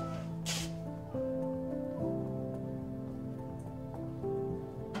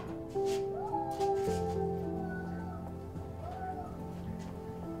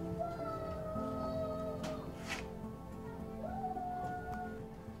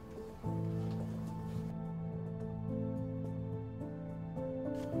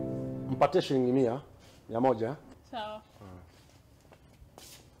 Mpatie shilingi 100. Sawa.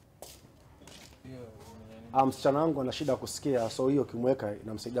 Msichana wangu ana shida kusikia, so hiyo kimweka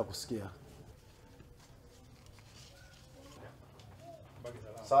inamsaidia kusikia.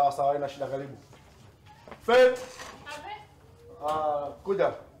 Sawa, ina shida karibu. Fe.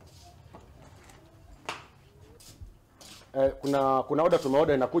 Kuja. Kuna order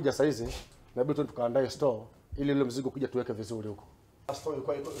tumeorder inakuja saa hizi. Inabidi tu tukaandae store ili ile mzigo kuja tuweke vizuri huko. Store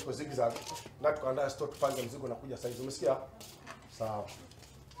iko zigzag. Na tukaandaa store tupange mzigo unakuja saa hizi. Umesikia? Sawa.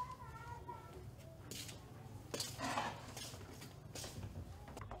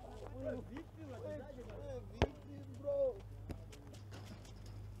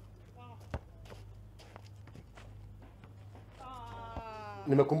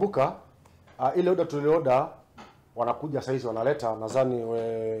 Nimekumbuka ile order tulioorder wanakuja saa hizi wanaleta, nadhani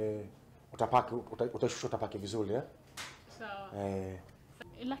utapaki vizuri Sawa.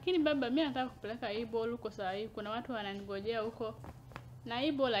 Lakini baba, mimi nataka kupeleka hii ball huko saa hii. Kuna watu wananigojea huko. Na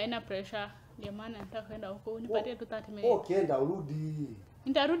hii ball haina pressure. Ndio maana nataka kwenda huko. Unipatie tu 30 minutes. Ukienda urudi.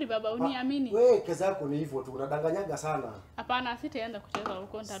 Nitarudi baba, uniamini. Wewe kazi yako ni hivyo tu, unadanganyaga sana. Hapana, sitaenda kucheza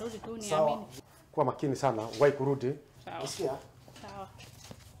huko, nitarudi tu, uniamini. Sawa. Kuwa makini sana, wahi kurudi. Sawa. Usikia? Sawa.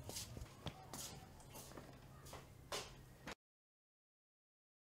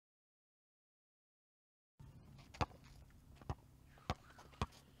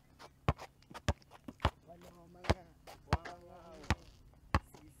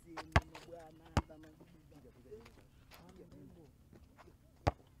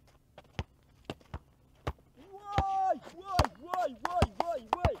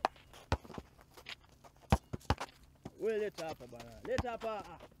 Wewe leta hapa bana. Leta hapa.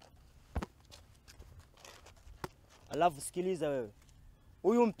 Alafu sikiliza wewe.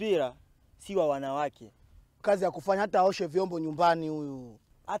 Huyu mpira si wa wanawake. Kazi ya kufanya hata aoshe vyombo nyumbani huyu.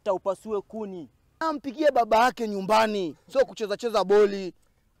 Hata upasue kuni. Ampigie baba yake nyumbani. Sio kucheza boli.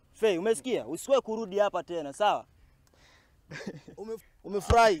 Fei, umesikia? Usiwe kurudi hapa tena, sawa?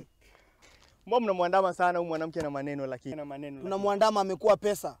 Umefurahi? Mbona mnamwandama sana huyu mwanamke na maneno lakini. Tunamwandama amekuwa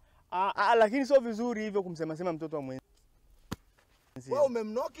pesa. Lakini sio vizuri hivyo kumsema mtoto wa mwenzi. Wewe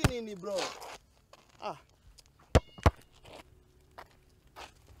umemnoki nini bro?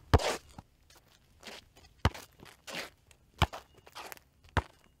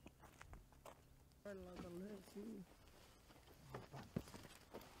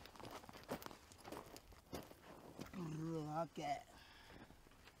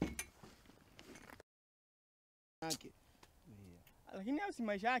 Lakini hayo si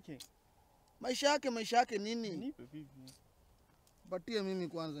maisha yake. Maisha yake nini? Nipe vipi? Patie mimi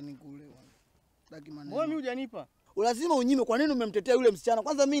kwanza nikule kwanza. Daki maneno. Wewe mimi hujanipa. Lazima unyime, kwa nini umemtetea yule msichana?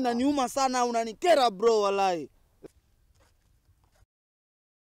 Kwanza mimi inaniuma sana, unanikera bro walai.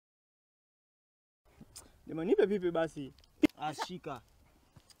 Dema nipe vipi basi? Ashika.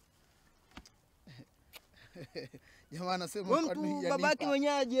 Jamaa anasema kwa nini babaki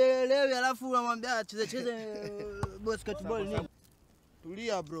mwenyewe ajielewi alafu unamwambia cheze basketball nini?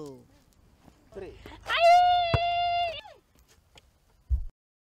 Tulia bro. 3.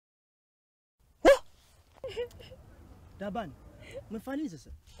 Taban. Umefanya sasa?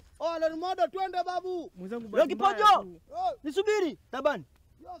 Alimodo twende babu. Mwenzangu bado. Kipojo. Nisubiri. Taban.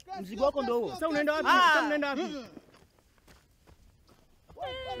 Mzigo wako ndio huo. Sasa unaenda wapi? Sasa mnaenda wapi?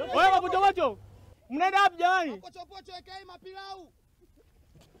 Wewe mapocho. Mnaenda wapi jamani? Pocho ekei mapilau.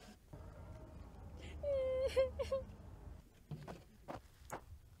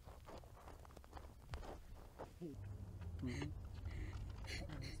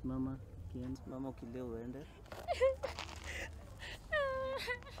 Mama ukileo uende.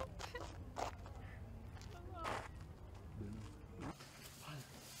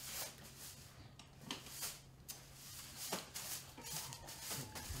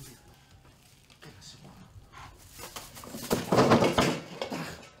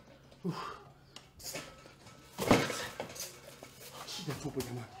 Shida tupo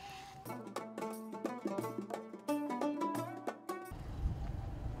jamani.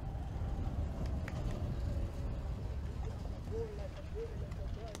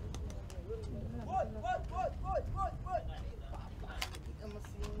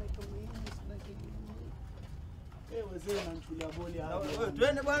 Wazee wananichukulia boli hapa.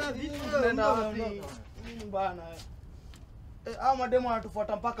 Twende bwana, vipi tunaenda wapi? Nini bwana? Hao mademo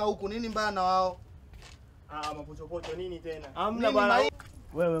wanatufuata mpaka huku. Nini mbaya na wao? Mapochopocho nini tena? Hamna bwana.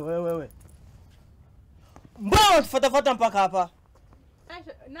 Wewe. Mbona unatufuata mpaka hapa?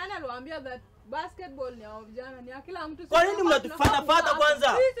 Nani aliwaambia that basketball ni ya vijana, ni ya kila mtu? Kwa nini mnatufuata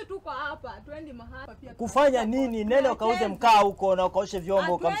kwanza? Sisi tuko hapa, twende mahali pia. Kufanya nini? Nenda ukauze mkaa huko na ukaoshe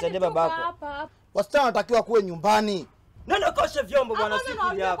vyombo ukamsaidia babako. Wasichana wanatakiwa kuwe nyumbani. Nenda ukaoshe vyombo bwana,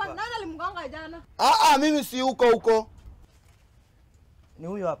 usikuja hapa. Nani alimgonga jana? Mimi si huko. Ni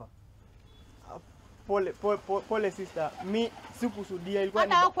huyo hapa. Pole sister. Mi sikusudia, ilikuwa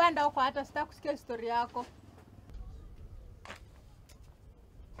hata kwenda huko, hata sitaki kusikia story yako.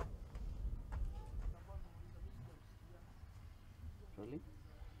 Rolling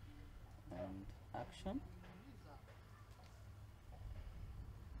and action.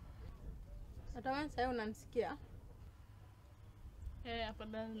 Natamani sasa unanisikia?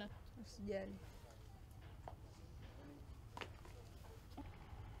 Afadhali na usijali.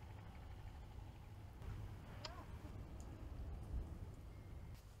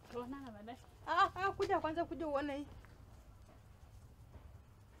 tuonana baadaye. Kuja kwanza, kuja uone hii.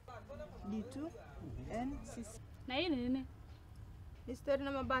 D2 N6. Na hii ni nini? Ni story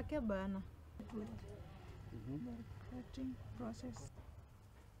na mabake bana. Cutting process.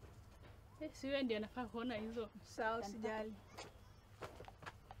 Si wewe ndiye anafaa kuona hizo. Sawa, usijali.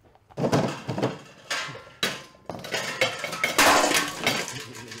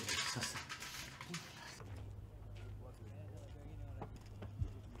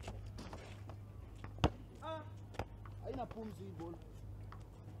 Haina pumzi hii ball.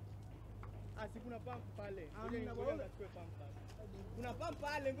 Si kuna pump pale. Ngoja nikachukue pump basi. Kuna pump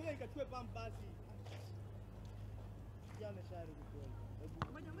pale, ngoja nikachukue pump basi. Jana shari kweli.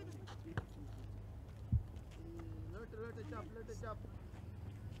 Lete chap.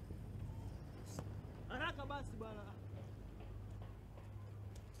 Haraka basi bwana.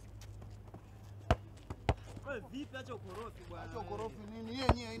 Wewe vipi, acha ukorofi bwana. Acha ukorofi nini? Hii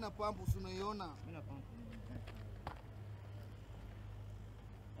yenyewe haina pump, unaiona? Haina pump.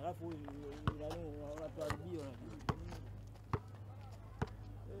 Alafu unatuharibia unajua.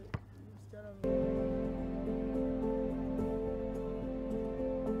 Msichana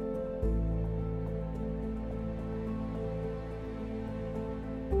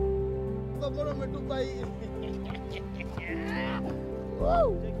mbona umetupa hii?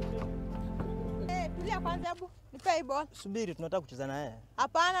 Tulia kwanza, hebu nipe hii ball. Subiri, tunataka kucheza na yeye.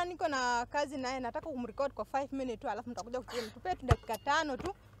 Hapana, niko na kazi naye, nataka kumrecord kwa 5 minutes tu, alafu nitakuja kucheza. Tupe tu dakika 5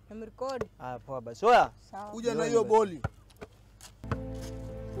 tu nimrecord. Poa basi. Oya, kuja na hiyo boli.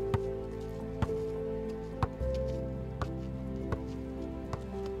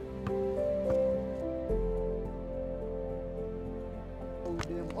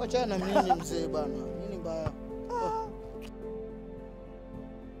 Wacha na mimi mzee bana. Nini mbaya?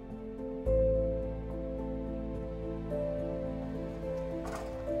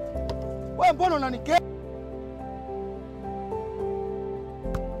 Wewe mbona unanike?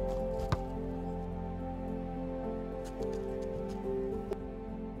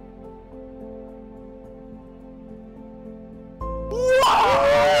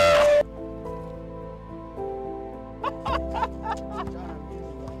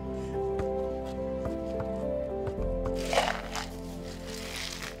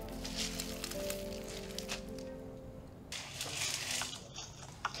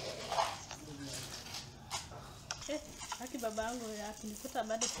 Haki babangu akinikuta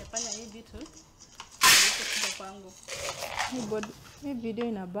bado sijafanya hii vitu. Niko kwangu. Hii video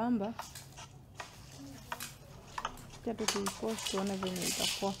inabamba. Acha tuipost tuone venye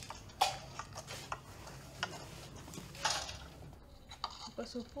itakuwa. Kwa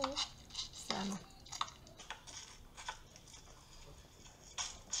supu sana.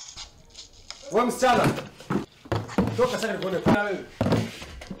 Wewe msichana. Toka sasa nikuone kuna wewe.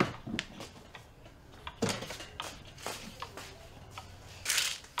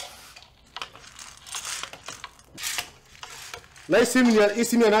 Na hii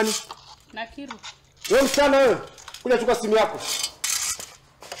simu ya nani? Nakiru. Wewe msichana wewe, kuja chukua simu yako.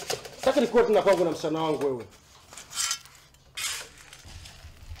 Sasa nikuwa tuna kwangu na msichana wangu wewe.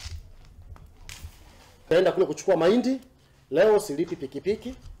 Kaenda kule kuchukua mahindi. Leo silipi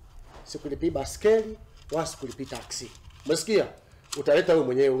pikipiki, sikulipi baskeli, wala sikulipi taksi. Umesikia? utaleta wewe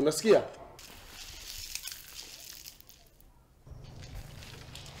mwenyewe, unasikia?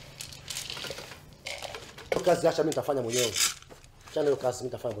 Kazi acha mimi nitafanya mwenyewe. Chana hiyo kazi mimi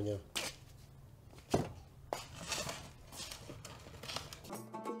nitafanya mwenyewe.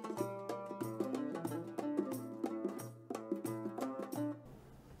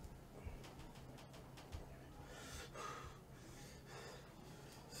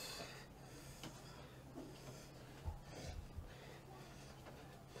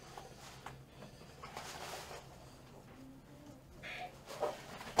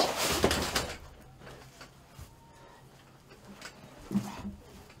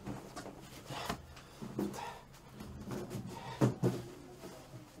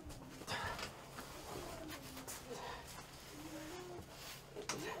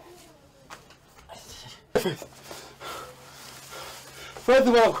 Fezi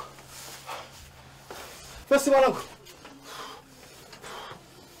mwanangu. Fezi mwanangu.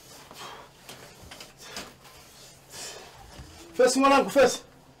 Fezi mwanangu, fezi.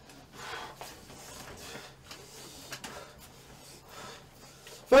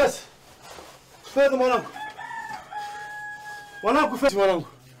 Fezi. Fezi mwanangu. Mwanangu, fezi mwanangu.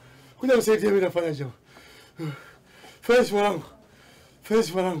 Kuja msaidie mimi nafanya jambo. Fezi mwanangu.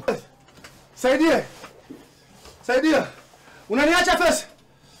 Fezi mwanangu. Saidie. Saidia. Unaniacha Fezi?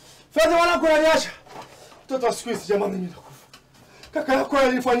 Fezi mwanangu unaniacha. Mtoto wa siku hizi jamani mimi nakufa. Kaka yako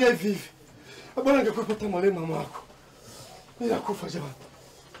alifanyia hivi hivi. Bwana angekupata marehemu mama yako. Mimi nakufa jamani.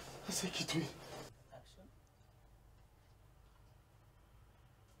 Sasa kitu hii.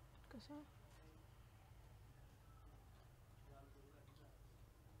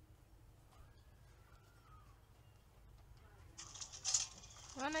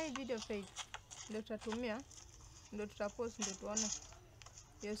 Wana hii video page ndio tutatumia, ndio tutapost, ndio tuone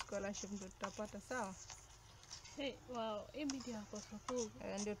hiyo scholarship ndio tutapata, sawa? Hey, wow, hii video yako so cool.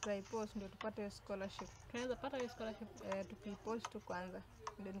 Ndio tutaipost ndio tupate hiyo scholarship. Tunaweza pata hiyo scholarship tukipost tu kwanza.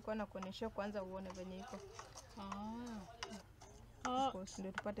 Ndio nilikuwa nakuonyesha kwanza uone venye iko. Post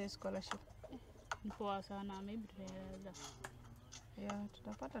ndio tupate hiyo scholarship. Ni poa sana, maybe tutaweza. Yeah,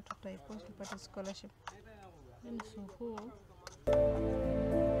 tutapata, tutaipost tupate scholarship. Ni so cool.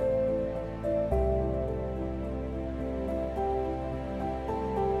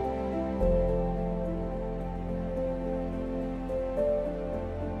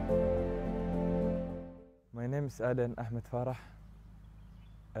 My name is Aden Ahmed Farah,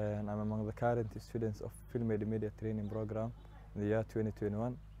 and I'm among the current students of FilmAid Media Training Program in the year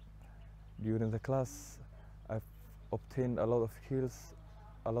 2021. During the class, I've obtained a lot of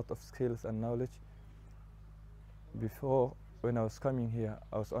skills and knowledge. Before, when I was coming here,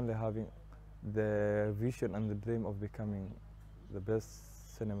 I was only having the vision and the dream of becoming the best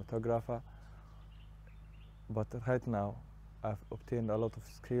cinematographer. But right now, I've obtained a lot of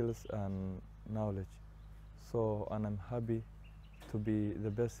skills and knowledge. And I'm happy to be the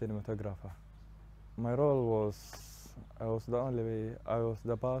best cinematographer. My role was, I was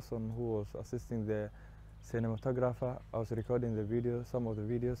the person who was assisting the cinematographer. I was recording the video, some of the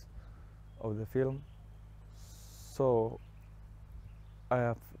videos of the film. So I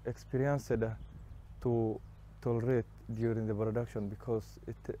have experienced to tolerate during the production because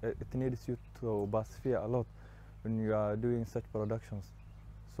it needs you to persevere a lot when you are doing such productions.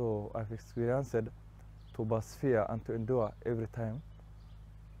 So I've experienced to persevere and to endure every time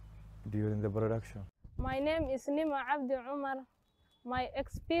during the production. My name is Nima Abdi Umar. My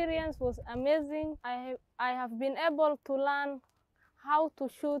experience was amazing. I have been able to learn how to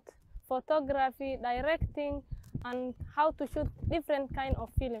shoot photography, directing, and how to shoot different kind of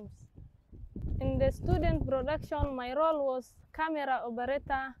films. In the student production, my role was camera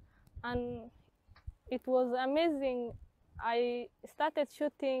operator, and it was amazing. I started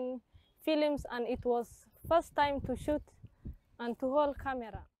shooting films, and it was first time to shoot and to hold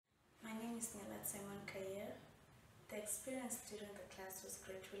camera. My name is Nelat Simon Kayer. The experience during the class was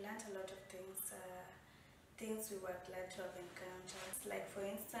great. We learned a lot of things, things we were glad to have encountered. Like for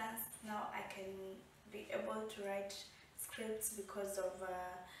instance, now I can be able to write scripts because of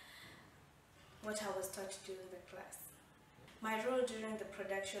what I was taught during the class. My role during the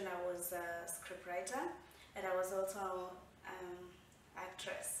production, I was a scriptwriter, and I was also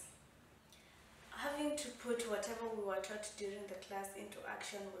actress. Having to put whatever we were taught during the class into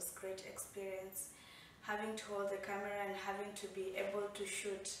action was great experience. Having to hold the camera and having to be able to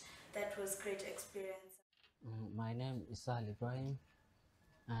shoot, that was great experience. My name is Sal Ibrahim,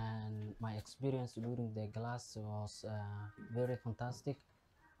 and my experience during the class was very fantastic.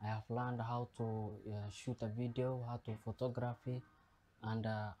 I have learned how to shoot a video, how to photography, and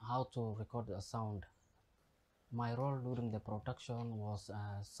how to record a sound. My role during the production was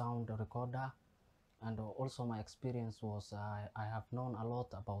a sound recorder, and also my experience was I have known a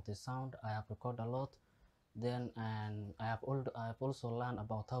lot about the sound. I have recorded a lot, and I have also learned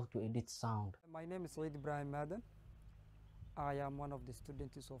about how to edit sound. My name is Said Ibrahim Madan. I am one of the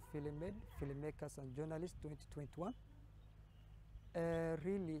students of FilmAid, Filmmakers and Journalists 2021.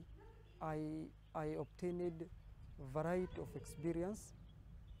 Really, I obtained a variety of experience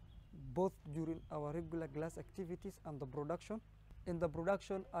both during our regular class activities and the production. In the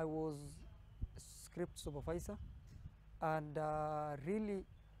production, I was script supervisor, and really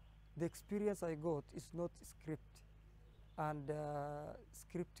the experience I got is not script and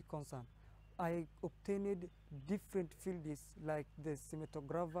script concern. I obtained different fields like the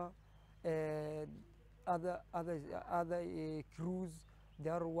cinematographer, other crews,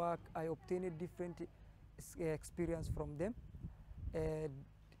 their work. I obtained different experience from them.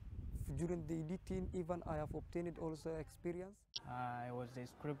 During the editing, even I have obtained also experience. I was the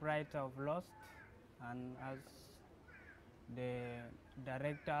scriptwriter of Lost, and as the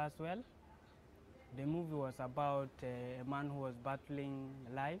director as well. The movie was about a man who was battling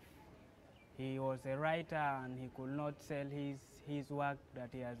life. He was a writer and he could not sell his work that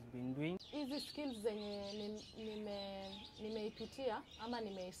he has been doing. Hizi skills zenye nimeipitia ama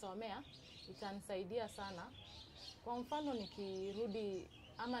nimeisomea itanisaidia sana. Kwa mfano nikirudi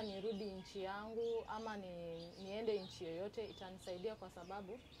ama nirudi nchi yangu ama niende nchi yoyote, itanisaidia kwa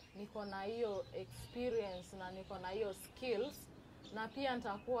sababu niko na hiyo experience na niko na hiyo skills, na pia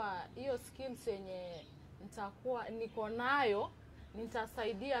nitakuwa hiyo skills yenye niko nayo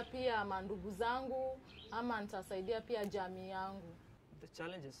nitasaidia pia mandugu zangu ama nitasaidia pia jamii yangu. The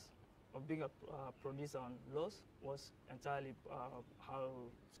challenges of being a producer on Lost was entirely how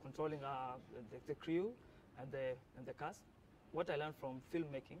controlling the crew and the cast. What I learned from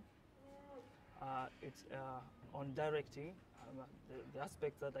filmmaking, it's on directing, the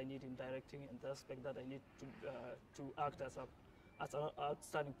aspects that I need in directing and the aspect that I need to act as an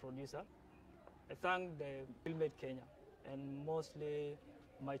outstanding producer. I thank the FilmAid Kenya and mostly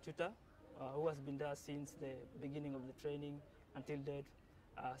my tutor, who has been there since the beginning of the training until date,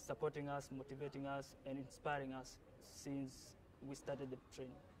 supporting us, motivating us, and inspiring us since we started the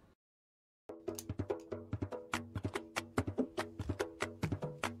training.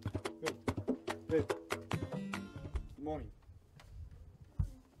 Good morning.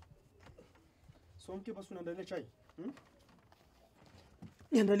 So mke basi unaandalia chai?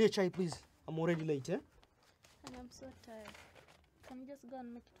 Niandalie chai please. I'm already late, eh? And I'm so tired. Can you just go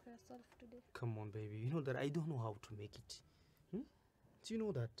and make it for yourself today? Come on, baby. You know that I don't know how to make it. Do you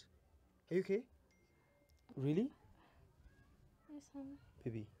know that? Are you okay? Really? Yes, honey.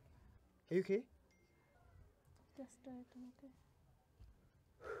 Baby, are you okay? Just do it, I'm okay.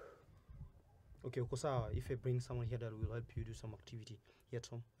 Okay, uko sawa. If I bring someone here that will help you do some activity here at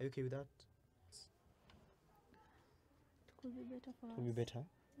home, are you okay with that? It could be better for us. It will be better?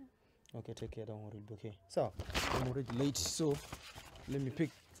 Yeah. Okay, take care, don't worry, it'll be okay. So, I'm already late, so let me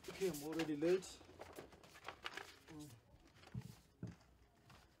pick. Okay, I'm already late.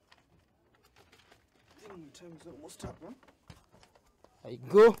 I think time is almost up, huh? There you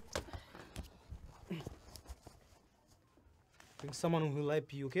go. Bring someone who will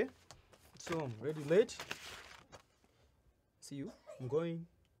help you, okay? So I'm ready late. See you. I'm going.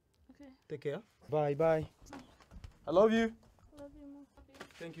 Okay. Take care. Bye bye. I love you. Love you, Mom.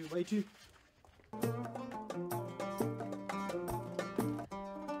 Thank you. Bye too.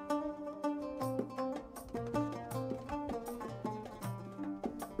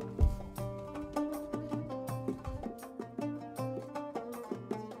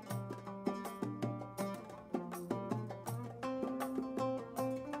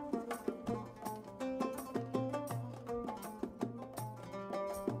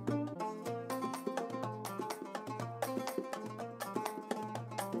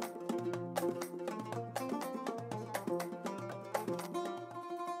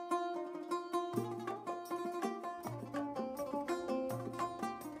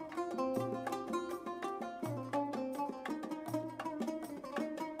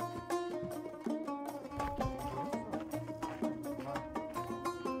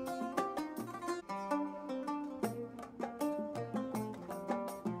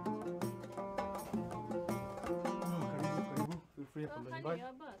 Free up honey, bye.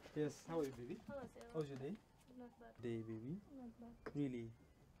 you're back. Yes, how are you, baby? How's your day? Not bad. Day, baby. Not bad. Really?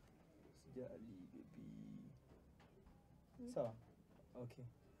 Sijali, baby. Sawa. Okay.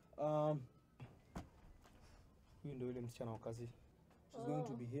 Huyu ndio yule msichana wa kazi. She's going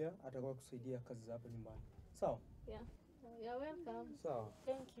to be here. Atakuwa kusaidia kazi za hapa nyumbani. Sawa? Yeah. You're welcome. Sawa.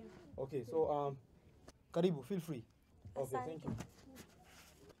 Thank you. Okay, so Karibu, feel free. Okay, Asante. thank you.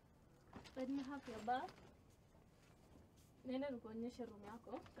 Let me have your bag. Nenda nikuonyeshe room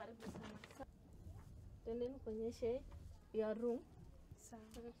yako. Karibu sana. Nenda nikuonyeshe your room.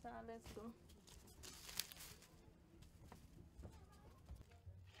 Sawa, let's go.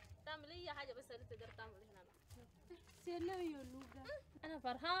 تعمل اي حاجه بس اللي تقدر تعمل هنا. Sielewi hiyo lugha. انا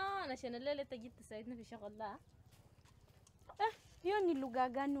فرحان عشان الليله انت جيت تساعدنا في شغل ده. Hiyo ni lugha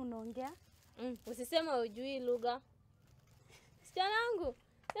gani unaongea? Usisema hujui lugha. Sichana yangu,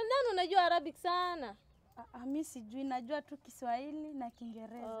 nadhani unajua Arabic sana. Mimi sijui, najua tu Kiswahili na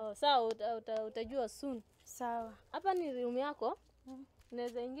Kiingereza. Oh, sawa utajua soon. Sawa. Hapa ni room yako.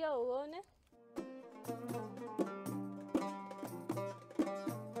 Unaweza ingia uone.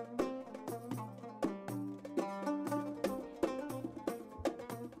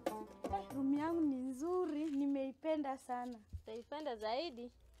 Room yangu ni nzuri, nimeipenda sana. Utaipenda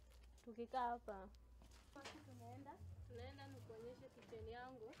zaidi tukikaa hapa. Tunaenda nikuonyeshe kitchen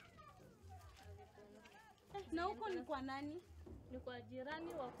yangu. Na huko ni kwa nani? Ni kwa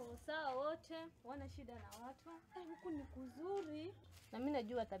jirani wako sawa wote, wana shida na watu. Huku ni kuzuri. Na mimi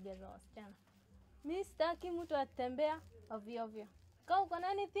najua tabia za wasichana. Mimi sitaki mtu atembea ovyo ovyo. Kama uko na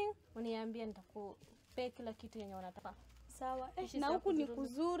anything, uniambie nitakupea kila kitu yenye unataka. Sawa. Na huku ni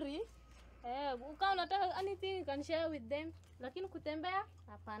kuzuri. Kama unataka anything you can share with them, lakini kutembea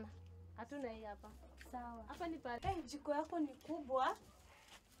hapana. Hatuna hii hapa. Sawa. Hapa ni pale. Jiko yako ni kubwa.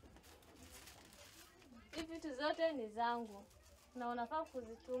 Hivi vitu zote ni zangu. Na unafaa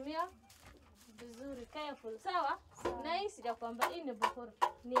kuzitumia vizuri, careful, sawa? Na hii sijakwambia hii ni bukhur,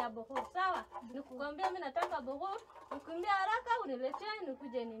 ni ya bukhur, sawa? Nikukwambia mimi nataka bukhur, nikimbia haraka uniletee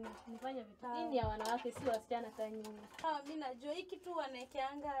nikuje nifanye vitu. Hii ni ya wanawake, si wasichana kama nyinyi. Mimi najua hiki tu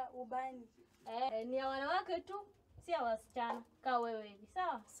wanaekeanga ubani. Ni ya wanawake tu, si ya wasichana kama wewe hivi,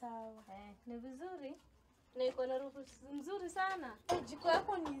 sawa? Sawa. Ni vizuri. Na iko na ruhusa nzuri sana. Jiko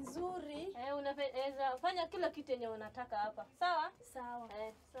yako ni nzuri. Unaweza fanya kila kitu yenye unataka hapa. Sawa? Sawa.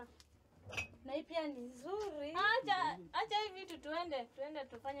 Sawa. Na hii pia ni nzuri. Acha hivi vitu tuende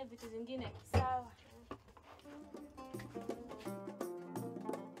tufanye vitu zingine. Sawa.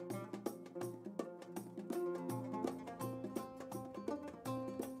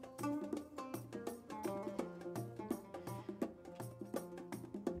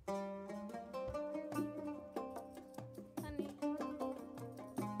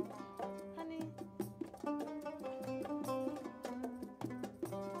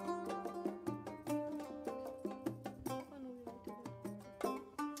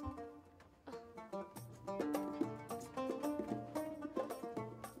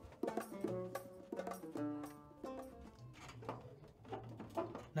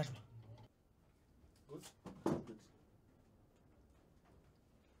 Najma. Good.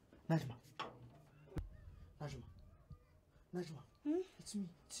 Najma. Najma. It's me.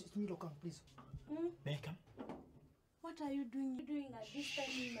 It's me, Lokang, please. May I come? What are you doing? You're doing at this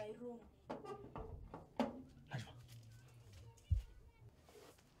time in my room. Najma.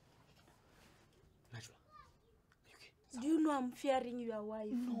 Najma. Do you know I'm fearing your wife?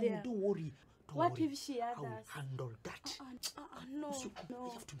 No, there? don't worry. What if she had I will us? handle that. No,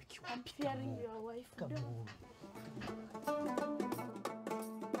 I have to make you I'm happy. fearing your wife. Come on.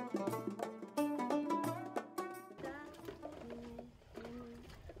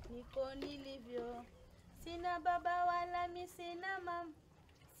 Niko nilivyo, sina baba wala mi sina mama,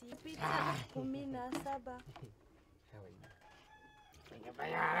 sipita 17.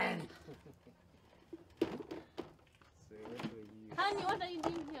 Honey, what are you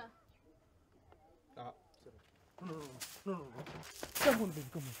doing here? No. Come on, baby,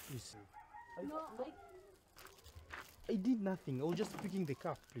 come on, please. No, I did nothing. I was just picking the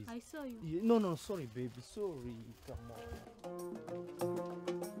cup, please. I saw you. Yeah, no, sorry, baby. Sorry. Come on.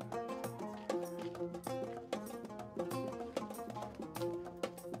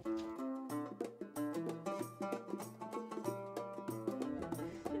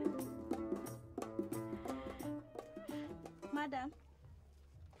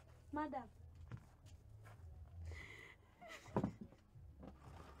 Madam.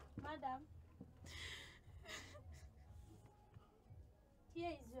 Here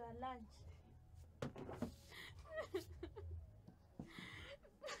is your lunch.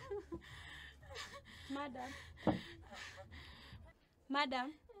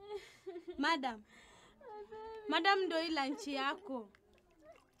 Madam, ndo hii lunch yako.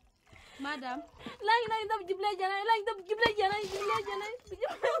 Madam. La ina bjibla jana.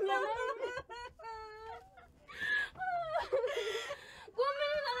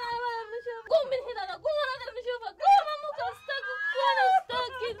 قوم من هنا قوم انا اقدر نشوفك قوم امك استاك وانا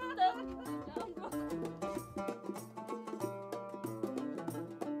استاك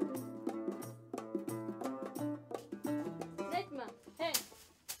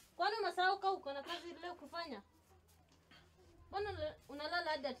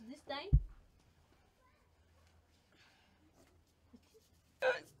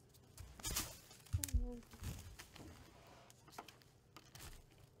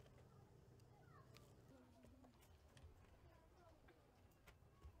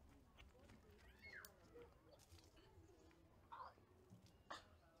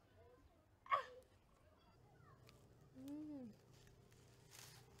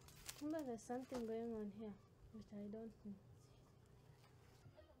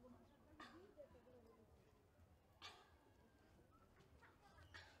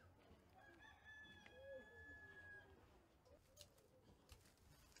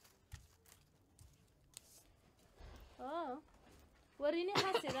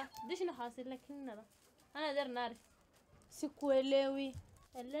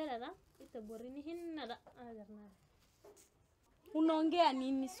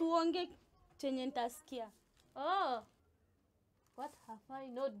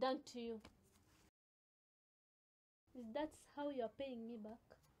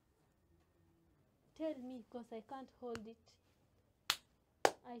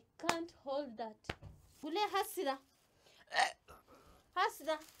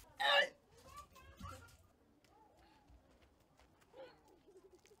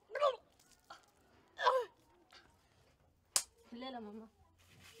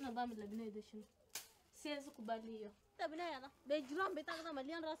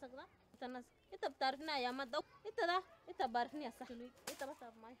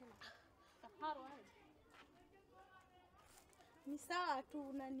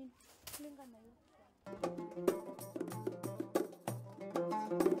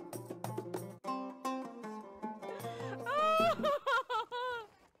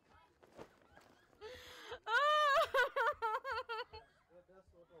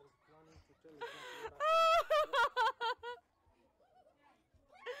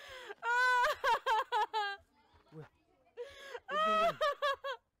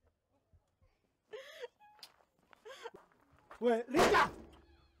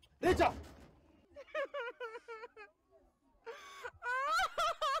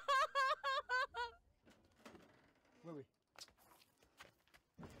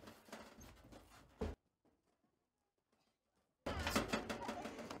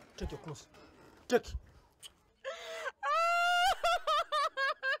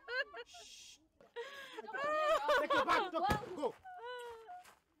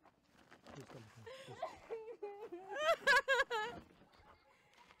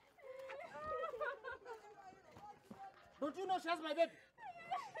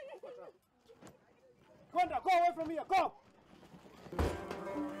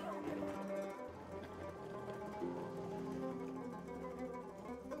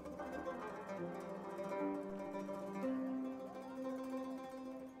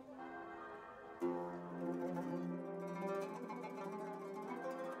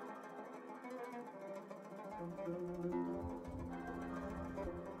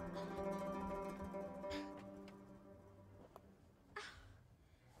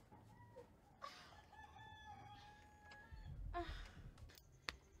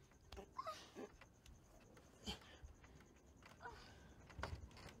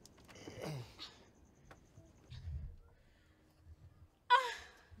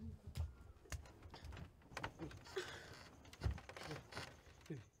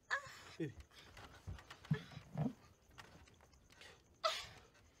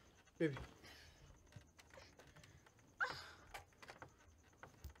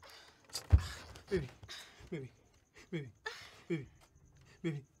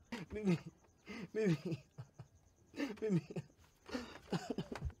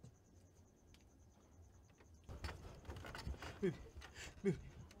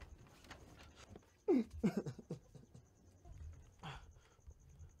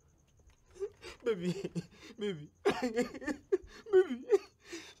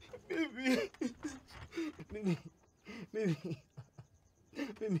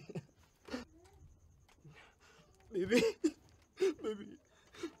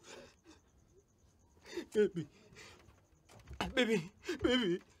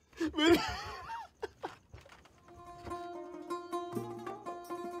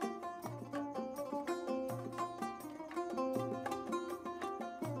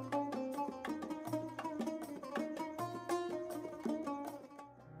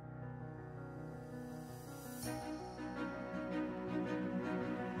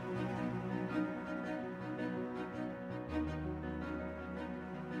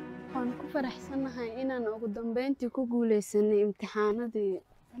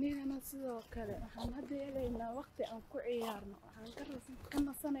anigana sidoo kale waxaan hadda helaynaa waqti aan ku ciyaarno waxaan ka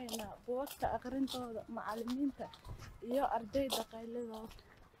nasanaynaa buugagta aqrintooda macallimiinta iyo ardayda qayladooda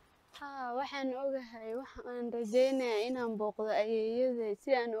haa waxaan ogahay waxaan rajaynayaa inaan booqdo ayeeyaday si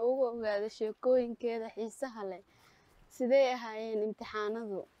aan ugu ogaado sheekooyinkeeda xiisaha leh sidee ahaayeen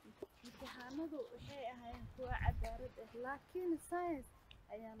imtixaanadu waxay ahaayeen kuwa cadaalad ah laakiin science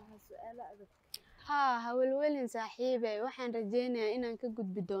ayaa lahaa su'aalo adag haa hawelwelin saaxiibey waxaan rajaynayaa inaan ka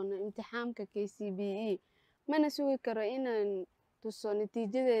gudbi doono imtixaanka KCPE mana sugi karo inaan tuso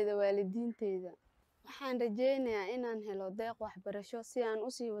natiijadeeda waalidiinteyda waxaan rajaynayaa inaan helo deeq waxbarasho si aan u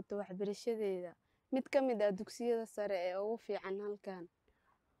sii wato waxbarashadeeda mid ka mid ah dugsiyada sare ee ugu fiican halkan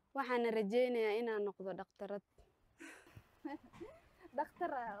waxaana rajaynayaa inaan noqdo dhaqtarad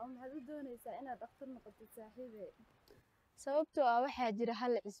dhaqtar ah oo maxaad u doonaysaa inaad dhaqtar noqoto saaxiibey sababtoo ah waxaa jira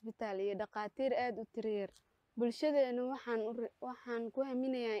hal cisbitaal iyo dhaqaatiir aad u tireer bulshadeena waxaan ku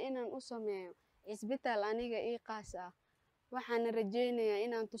haminayaa inaan u sameeyo cisbitaal aniga ii qaas ah waxaana rajaynayaa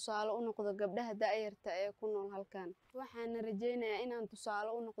inaan tusaale u noqdo gabdhaha da'yarta ee ku nool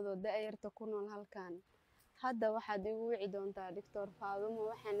halkan hadda waxaad igu wici doontaa Dr. Faadumo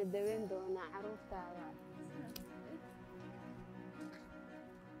waxaana daweyn doonaa carruurtaada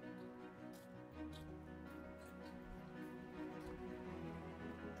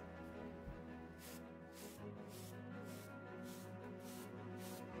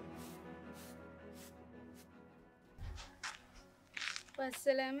waa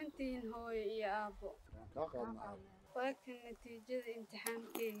salaamantihiin hooyo iyo aabbo waa kan natiijada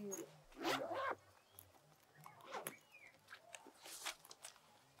imtixaankeyga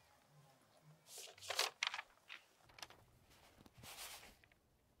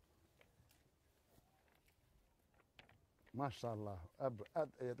ما شاء الله أب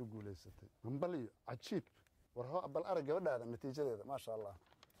أيد وجوليستي منبلي عجيب ورها بل أرى جودة هذا النتيجة هذا ما شاء الله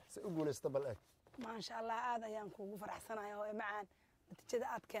سأقوليست بل ما شاء الله هذا ينكو فرح سنة يا معان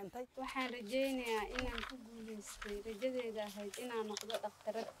نتيجة أد كنتي waxaan rajaynayaa inaan ku guuleystay rajadeeda ahayd inaan noqdo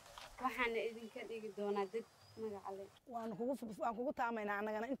dhaqtarad waxaana idinka dhigi doonaa dad magac leh waan kugu taamaynaa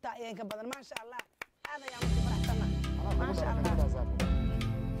annagana intaa ayaan ka badan ma sha Allah hada ayaan ku faraxsanahay ma sha Allah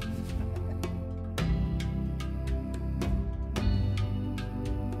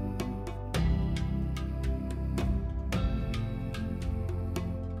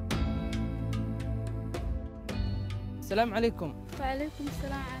السلام عليكم. وعليكم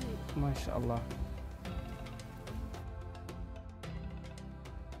السلام علي. ما شاء الله.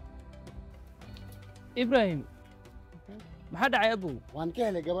 إبراهيم maxaa dhacay abow waan ka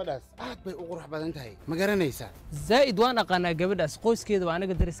helay gabadhaas aad bay u qurux badan tahay ma garanaysaa zaa'id waan aqaanaa gabadhaas qoyskeeda waa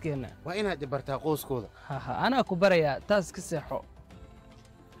anaga dariskeena waa inaad bartaa qoyskooda ha anaa ku barayaa taas ka seexo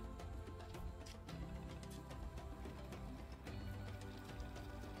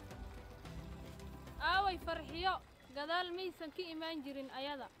aaway farxiyo gadaal maysan ka imaan jirin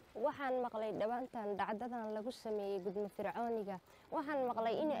ayada waxaan maqlay dhawaantan dhacdadan lagu sameeyey gudmo fircooniga waxaan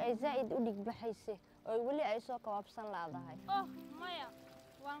maqlay in ay zaa'id u dhigbaxayse oo weli ay soo kawaabsan laadahay oh maya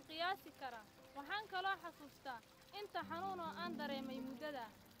waan qiyaasi karaa waxaan kaloo xasuustaa inta xanuun oo aan dareemay muddada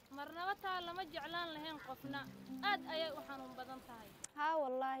marnaba taa lama jeclaan lahayn qofna aad ayay u xanuun badan tahay haa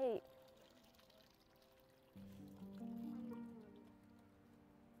wallaahi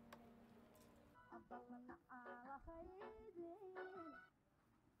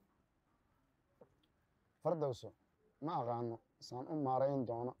fardowso ma aqaano saan u maarayn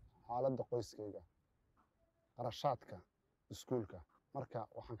doono xaaladda qoyskayga qarashaadka iskuulka marka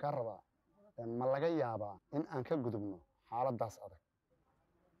waxaan kaa rabaa ma laga yaabaa in aan ka gudubno xaaladdaas adag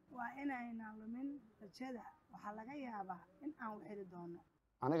waa inaynan lumin rajada waxaa laga yaabaa in aan u heli doono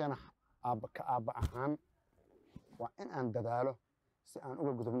anigana ka aabba ahaan waa in aan dadaalo si aan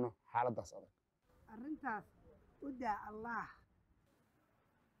uga gudubno xaaladdaas adag arrintaas u daa allah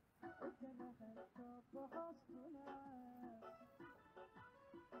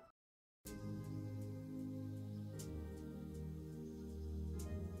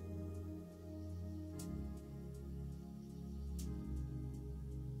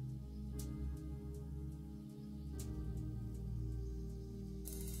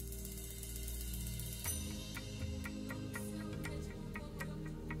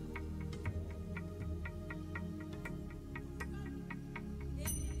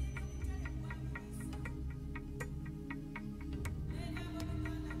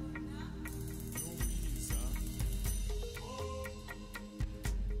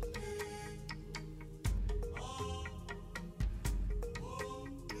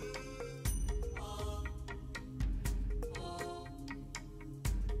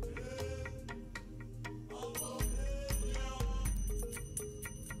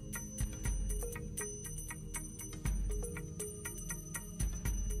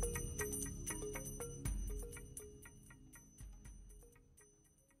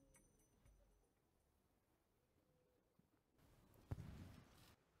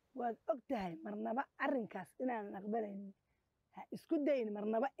waad og tahay marnaba arrinkaas inaanan aqbalaynin ha isku dayin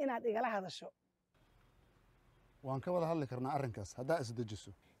marnaba inaad igala hadasho waan ka wada hadli karnaa arrinkaas haddaa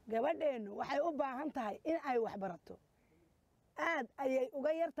isdejiso gabadheennu waxay u baahan tahay in ay wax barato aad ayay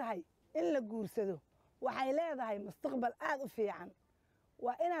uga yar tahay in la guursado waxay leedahay mustaqbal aad u fiican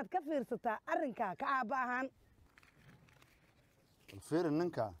waa inaad ka fiirsataa arrinkaa ka aabba ahaan fiiri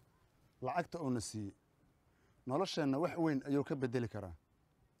ninka lacagta uuna siiyey nolosheenna wax weyn ayuu ka beddeli karaa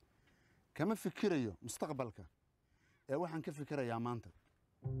kama fikirayo mustaqbalka ee waxaan ka fikirayaa maanta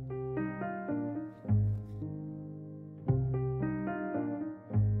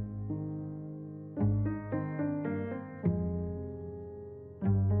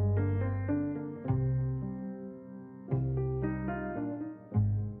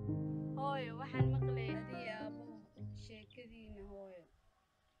hooyo waxaan maqlayay adii aabbuhu sheekadiina hooyo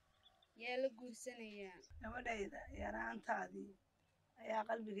yaa la guursanayaa gabadhayda yaraantaadii ayaa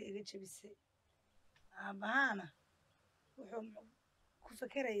qalbiga iga jebisay aabbahaana wuxuu ku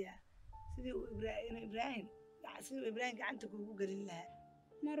fikirayaa sidii uu ibraahim gacanta kuugu gelin lahaa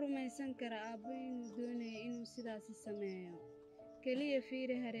ma rumaysan kara aabbo inuu doonayo inuu sidaasi sameeyo keliya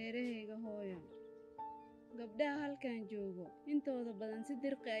fiiri hareerahayga hooyo gabdhaha halkan joogo intooda badan si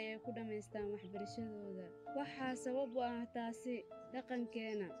dirqi ayay ku dhammaystaan waxbarashadooda waxaa sabab u ah taasi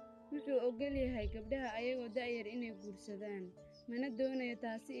dhaqankeena wuxuu oggol yahay gabdhaha ayagoo da'yar inay guursadaan mana doonayo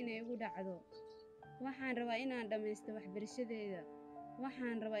taasi inay igu dhacdo waxaan rabaa inaan dhammaysto waxbarashadeeda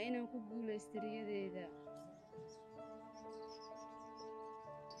waxaan rabaa inaan ku guulaysto riyadeeda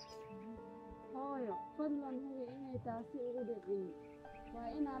hooyo fadlan hubi inay taasi ugu dhicin waa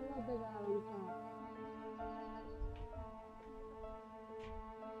inaad la dagaalantaa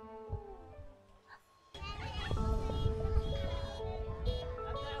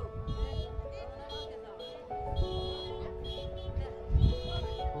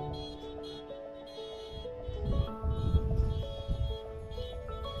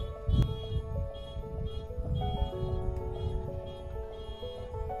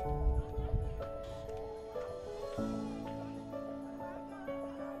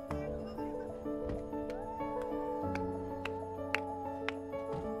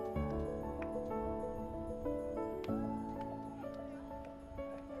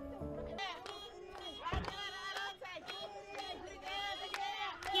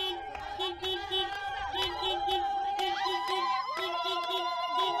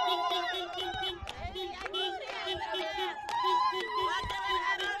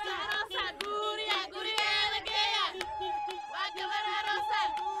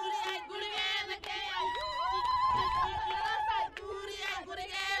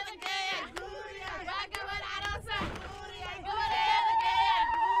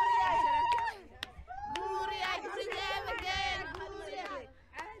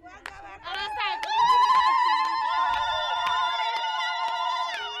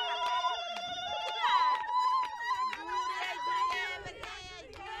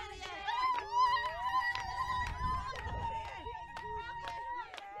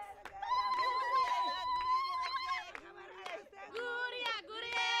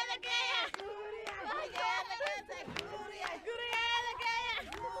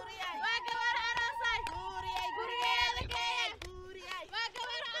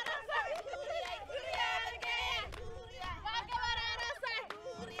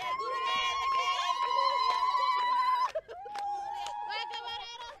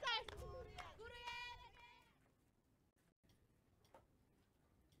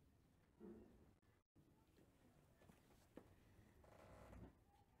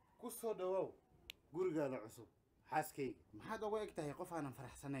ku soo dhawow gurigaada cusub xaaskayga maxaad uga eg tahay qof aanan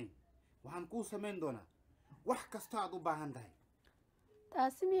faraxsanayn waxaan kuu samayn doonaa wax kastoo aad u baahan tahay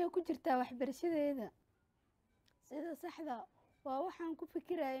taasi miyay ku jirtaa waxbarashadeeda sida saxda waa waxaan ku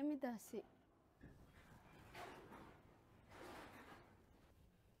fikiraya midaasi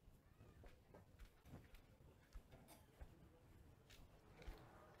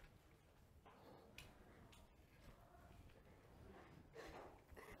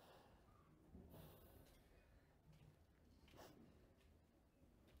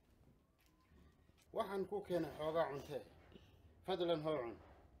waxaan ku keenay xoogaa cuntee fadlan hoo cun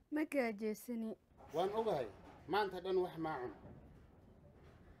ma gaajeysani waan ogahay maanta dhan wax maa cun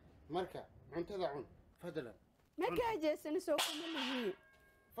marka cuntada cun fadlan ma gaajeysani soo kuma lihi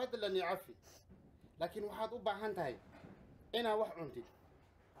fadlan i cafi laakiin waxaad u baahan tahay inaad wax cuntid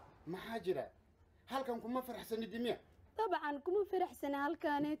maxaa jira halkan kuma faraxsanid miya dabcan kuma faraxsana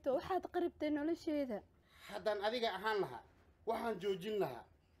halkaaneeto waxaad qaribtay nolosheeda haddaan adiga ahaan lahaa waxaan joojin lahaa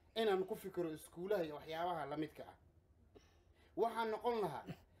inaan ku fikiro iskuulaha iyo waxyaabaha la midka ah waxaan noqon lahaa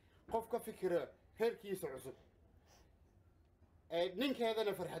qof ka fikira reerkiisa cusub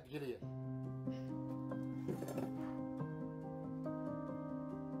ninkeedana farxad geliya.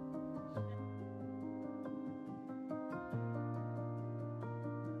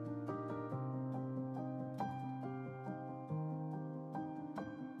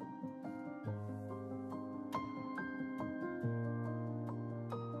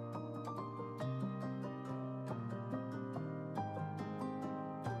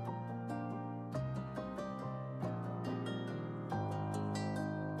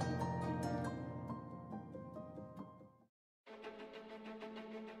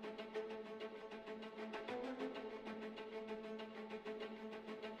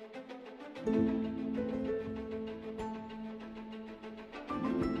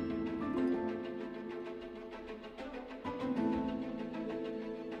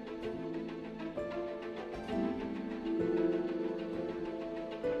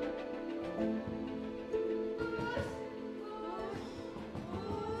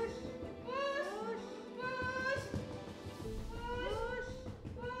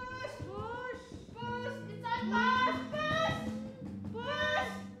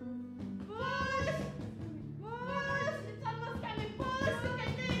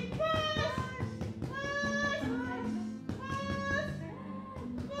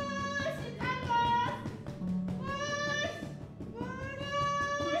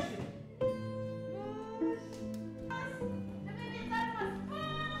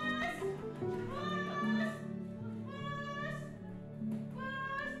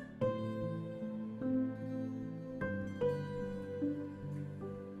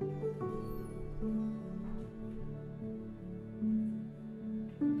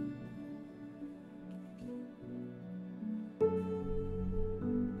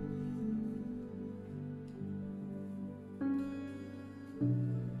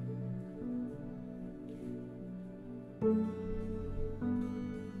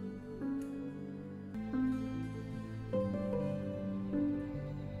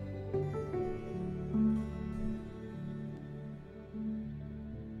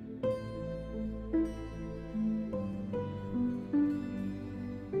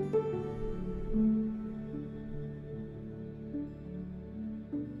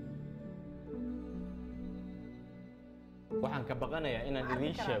 waxaan ka baqanayaa inaan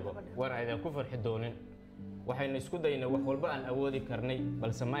idiin sheego war aydan ku farxi doonin waxaynu isku daynay wax walba aan awoodi karnay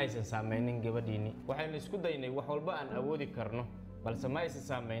balse ma aysan saameynin gabadhiinni waxaynu isku daynay wax walba aan awoodi karno balse ma aysan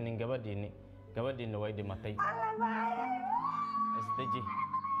saameynin gabadhiinna way dhimatay isdeji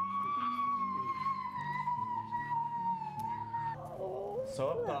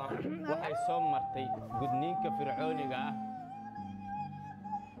sababtoo ah waxay soo martay gudniinka fircooniga ah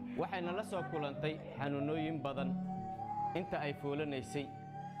waxayna la soo kulantay xanuunooyin badan inta ay foolanaysay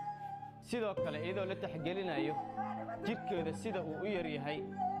sidoo kale iyadoo la taxgelinayo jidhkeeda sida uu u yar yahay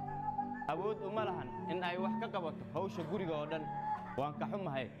awood uma lahan in ay wax ka qabato hawsha guriga oo dhan waan ka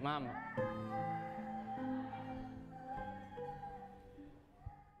xumahay maama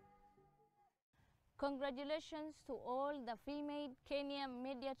Congratulations to all the FilmAid Kenya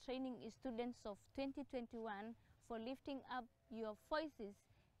media training students of 2021 for lifting up your voices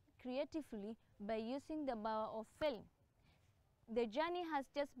creatively by using the power of film. The journey has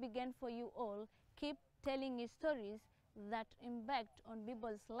just begun for you all. Keep telling stories that impact on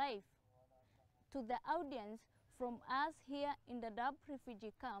people's life. To the audience from us here in the Dab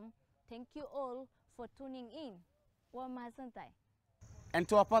refugee camp, thank you all for tuning in. And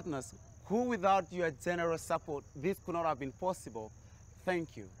to our partners, who without your generous support, this could not have been possible,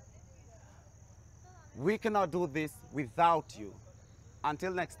 thank you. We cannot do this without you.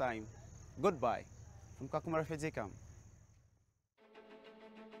 Until next time, goodbye from Kakuma Refugee Camp.